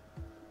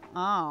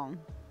 Oh.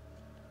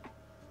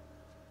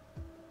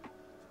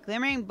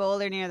 Glimmering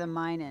boulder near the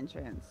mine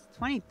entrance.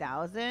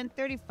 20,000?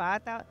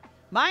 35,000?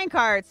 Mine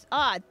carts!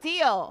 Ah,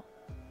 deal!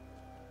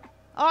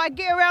 Oh, I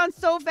get around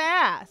so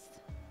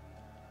fast!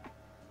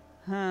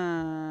 Huh.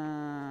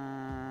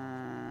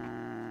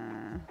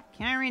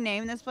 Can I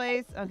rename this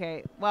place?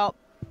 Okay, well,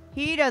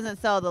 he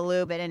doesn't sell the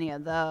lube at any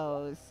of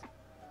those.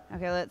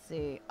 Okay, let's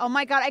see. Oh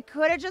my god, I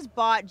could have just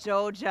bought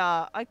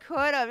Joja. I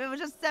could have. It was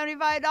just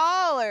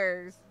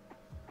 $75.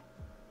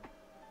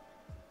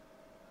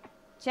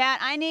 Chat,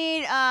 I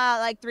need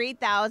like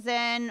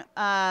 3,000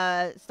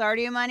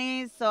 Stardew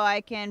monies so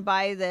I can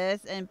buy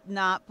this and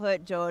not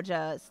put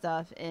Joja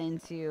stuff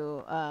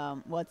into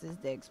what's his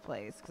dig's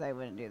place, because I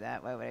wouldn't do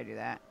that. Why would I do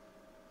that?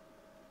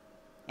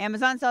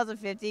 Amazon sells a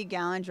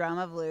 50-gallon drum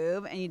of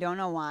lube and you don't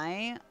know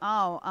why?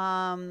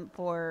 Oh,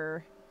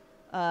 for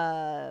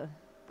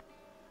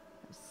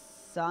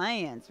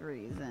science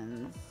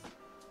reasons.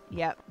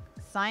 Yep.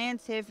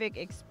 Scientific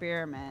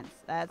experiments.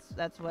 That's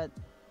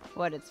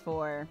what it's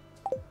for.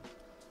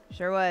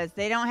 Sure was.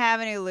 They don't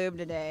have any lube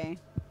today.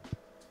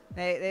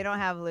 They don't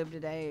have lube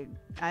today.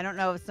 I don't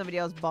know if somebody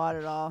else bought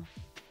it all.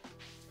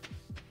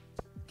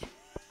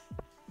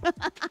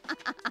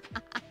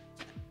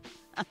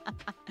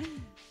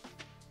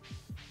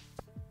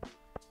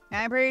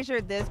 I'm pretty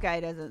sure this guy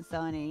doesn't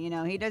sell any. You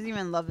know, he doesn't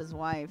even love his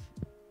wife.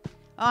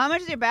 Oh, how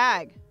much is your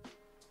bag?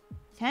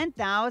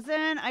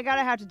 10,000? I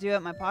gotta have to do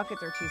it. My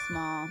pockets are too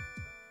small.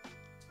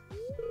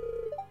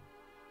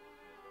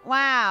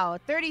 Wow,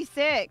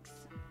 36.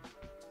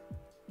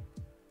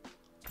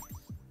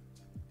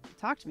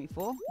 Talk to me,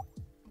 fool.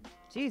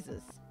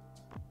 Jesus.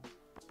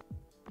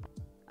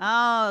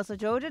 Oh, so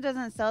Joja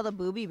doesn't sell the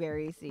booby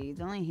berry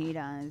seeds. Only he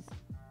does.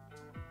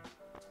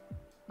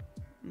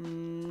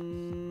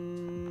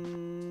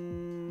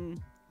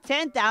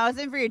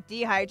 10,000 for your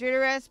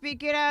dehydrator recipe?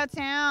 Get out of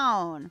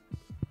town.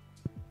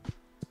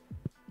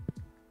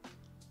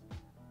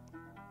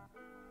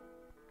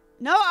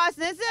 No,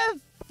 Austin, this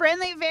is a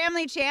friendly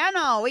family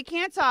channel. We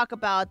can't talk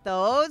about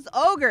those.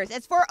 Ogres.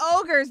 It's for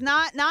ogres,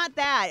 not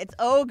that. It's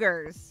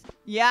ogres.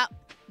 Yep.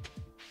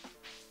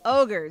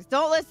 Ogres.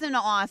 Don't listen to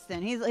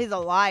Austin. He's a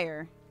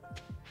liar.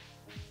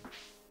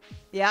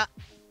 Yeah.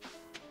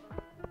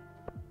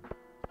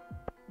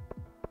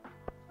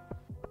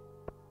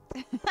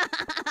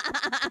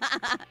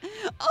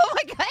 Oh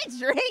my god,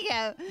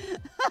 Draco.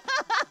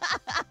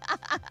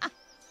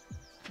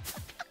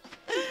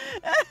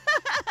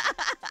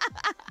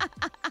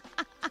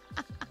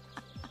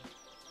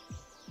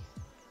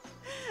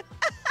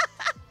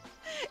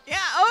 Yeah,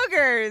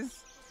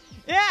 ogres.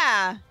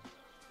 Yeah.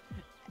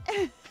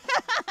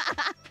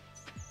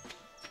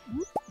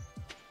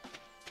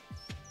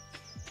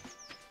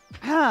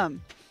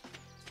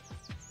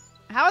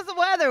 How's the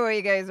weather where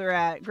you guys are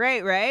at?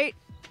 Great, right?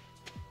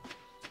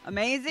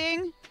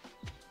 Amazing?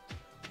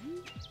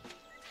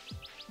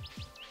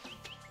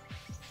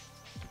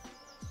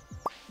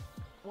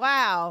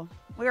 Wow.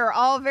 We are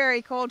all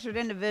very cultured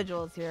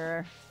individuals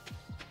here.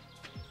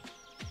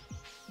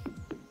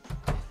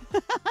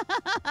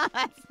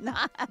 That's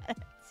not a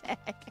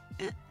tech.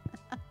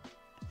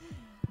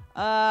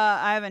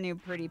 I have a new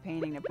pretty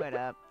painting to put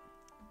up.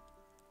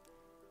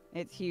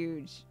 It's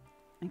huge.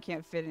 I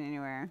can't fit it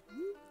anywhere.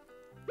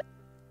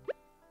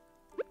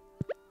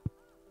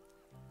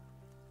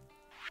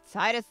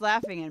 Titus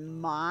laughing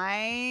in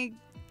my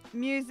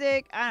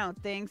music? I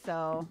don't think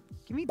so.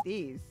 Give me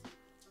these.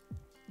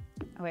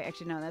 Oh wait,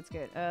 actually no, that's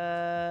good.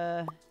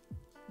 I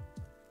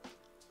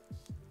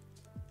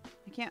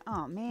can't.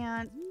 Oh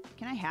man,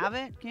 can I have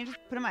it? Can you just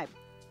put it in my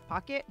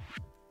pocket?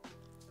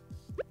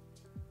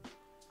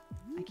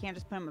 I can't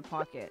just put it in my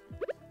pocket.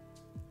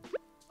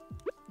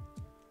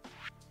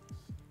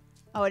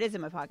 Oh, it is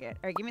in my pocket.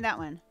 All right, give me that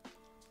one.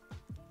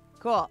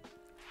 Cool.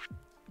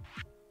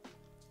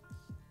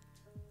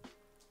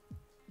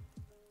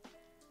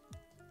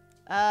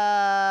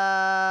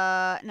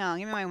 No,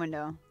 give me my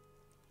window.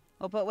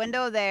 We'll put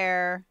window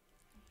there.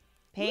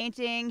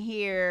 Painting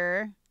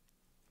here.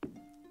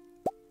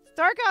 It's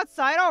dark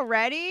outside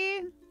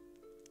already?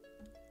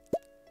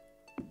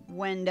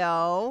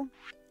 Window.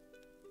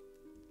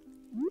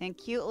 And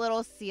cute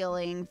little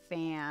ceiling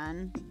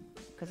fan.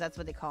 Because that's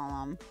what they call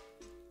them.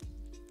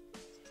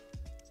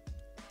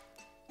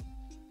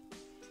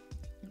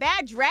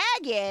 Bad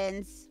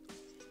dragons?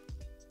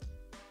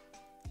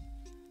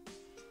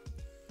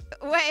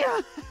 Wait.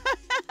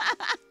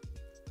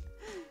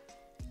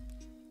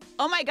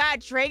 Oh my god,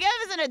 Tragev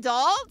is an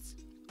adult?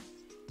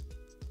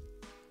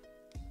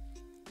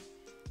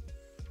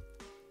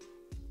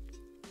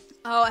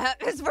 Oh,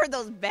 it's for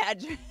those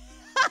bad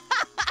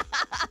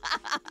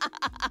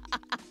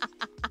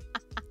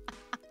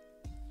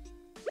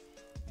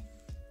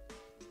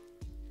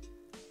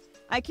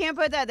I can't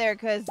put that there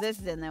because this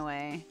is in the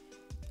way.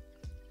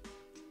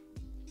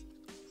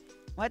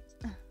 What?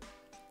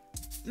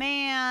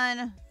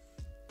 Man.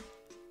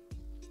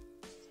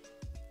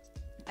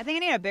 I think I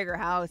need a bigger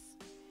house.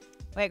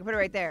 Wait, I can put it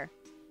right there.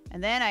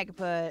 And then I could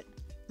put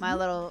my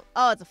little...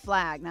 Oh, it's a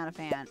flag, not a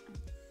fan.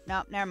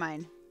 Nope, never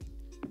mind.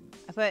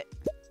 I put...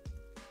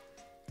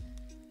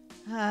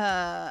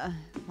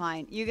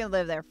 Fine. You can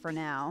live there for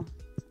now.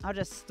 I'll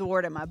just store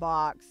it in my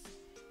box.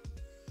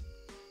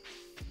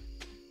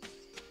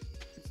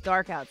 It's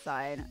dark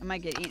outside. I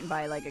might get eaten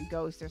by like a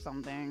ghost or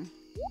something.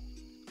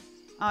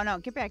 Oh no,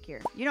 get back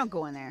here. You don't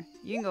go in there.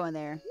 You can go in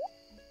there.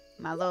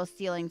 My little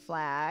ceiling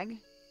flag.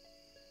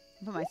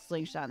 I'll put my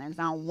slingshot in there because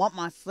I don't want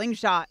my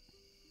slingshot.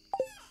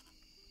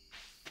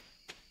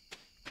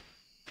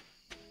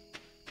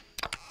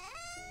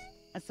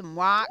 And some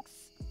rocks.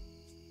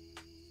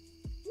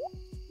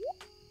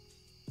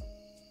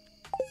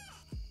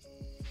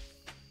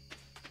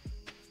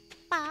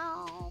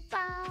 Bow,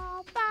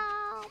 bow,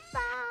 bow,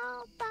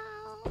 bow,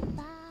 bow,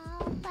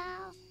 bow,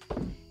 bow.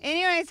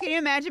 Anyways, can you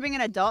imagine being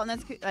an adult in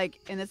this, like,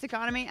 in this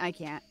economy? I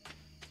can't.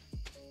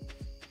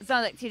 It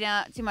sounds like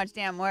too much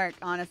damn work,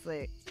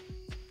 honestly.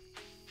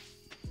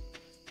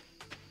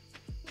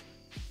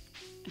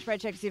 I should probably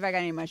check to see if I got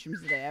any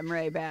mushrooms today. I'm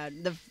really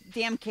bad. The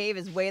damn cave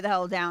is way the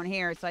hell down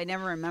here, so I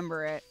never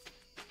remember it.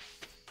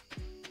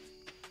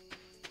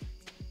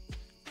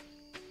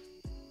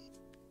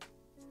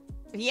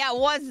 Yeah,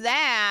 what's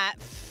that?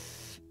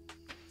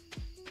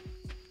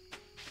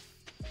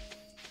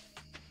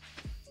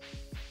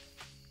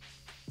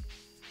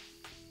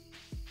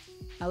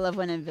 I love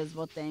when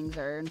invisible things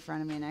are in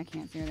front of me and I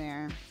can't see where they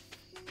are.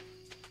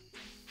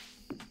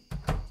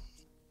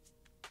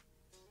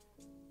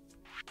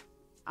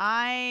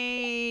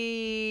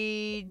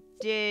 I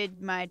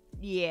did my...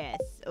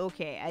 Yes.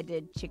 Okay, I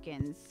did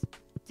chickens.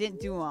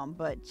 Didn't do them,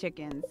 but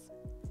chickens.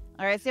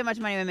 Alright, see how much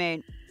money we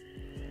made.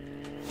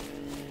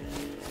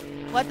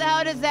 What the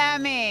hell does that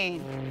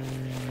mean?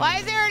 Why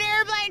is there an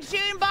airplane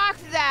shooting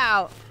boxes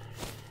out?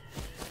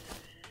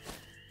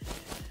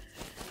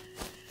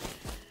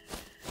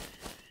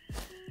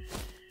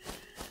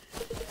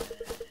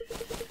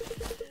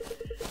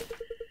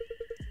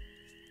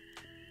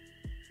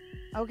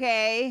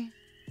 Okay.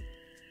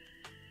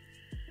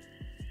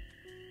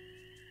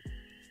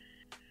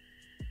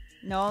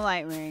 No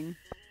light ring.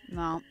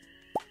 No.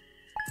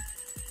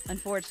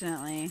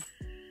 Unfortunately.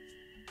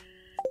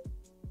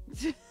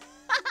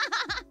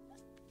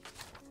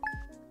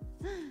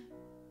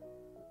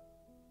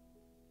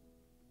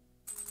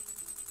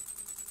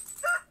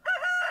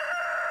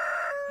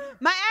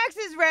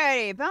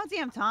 already. About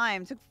damn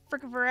time. Took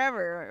freaking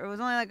forever. It was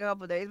only like a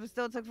couple days, but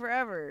still took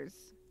forever.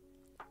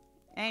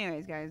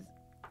 Anyways, guys.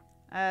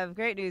 I have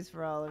great news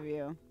for all of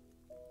you.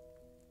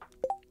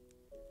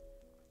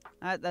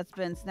 That's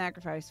been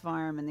Sacrifice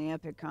Farm and the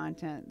epic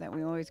content that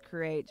we always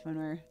create when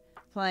we're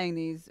playing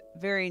these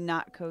very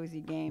not cozy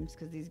games,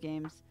 because these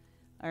games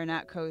are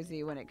not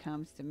cozy when it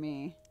comes to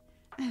me.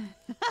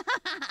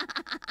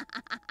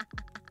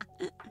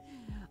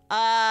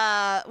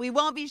 We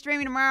won't be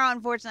streaming tomorrow,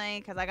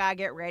 unfortunately, because I gotta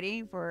get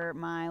ready for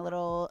my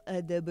little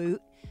debut.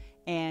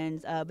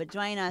 And but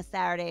join us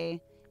Saturday,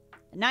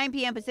 9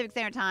 p.m. Pacific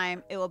Standard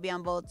Time. It will be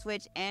on both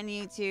Twitch and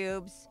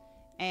YouTube's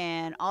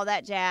and all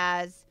that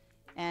jazz.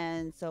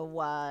 And so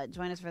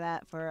join us for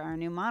that for our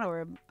new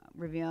model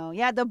reveal.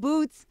 Yeah, the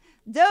boots.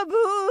 The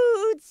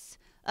boots.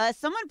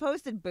 Someone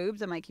posted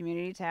boobs on my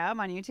community tab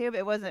on YouTube.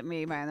 It wasn't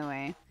me, by the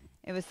way.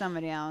 It was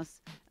somebody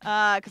else.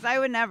 Because I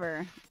would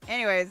never.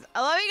 Anyways,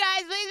 I love you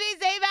guys. Please be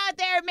safe out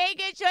there. Make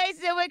good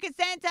choices and with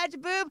consent. Touch a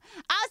boob.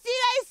 I'll see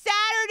you guys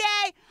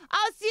Saturday.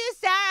 I'll see you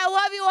Saturday. I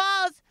love you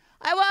all.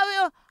 I love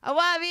you. I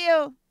love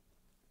you.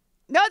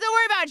 No, don't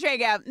worry about Trade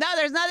Gap. No,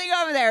 there's nothing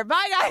over there.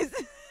 Bye, guys.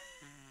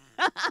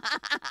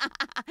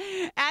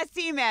 Ask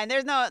T-Man.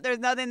 There's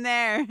nothing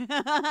there.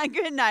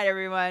 Good night,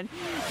 everyone.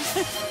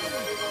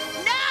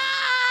 No!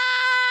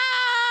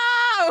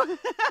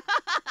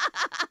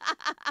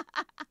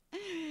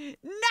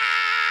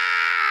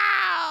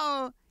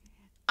 No!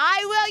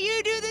 I will.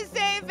 You do the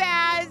same,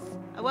 Faz.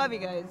 I love you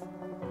guys.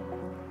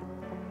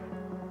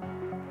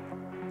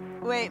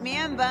 Wait, me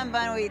and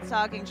BunBun will be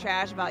talking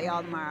trash about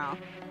y'all tomorrow.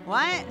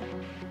 What?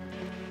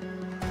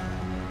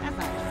 That's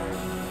not true.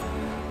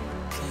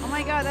 Oh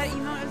my god, that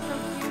emote is so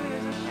cute.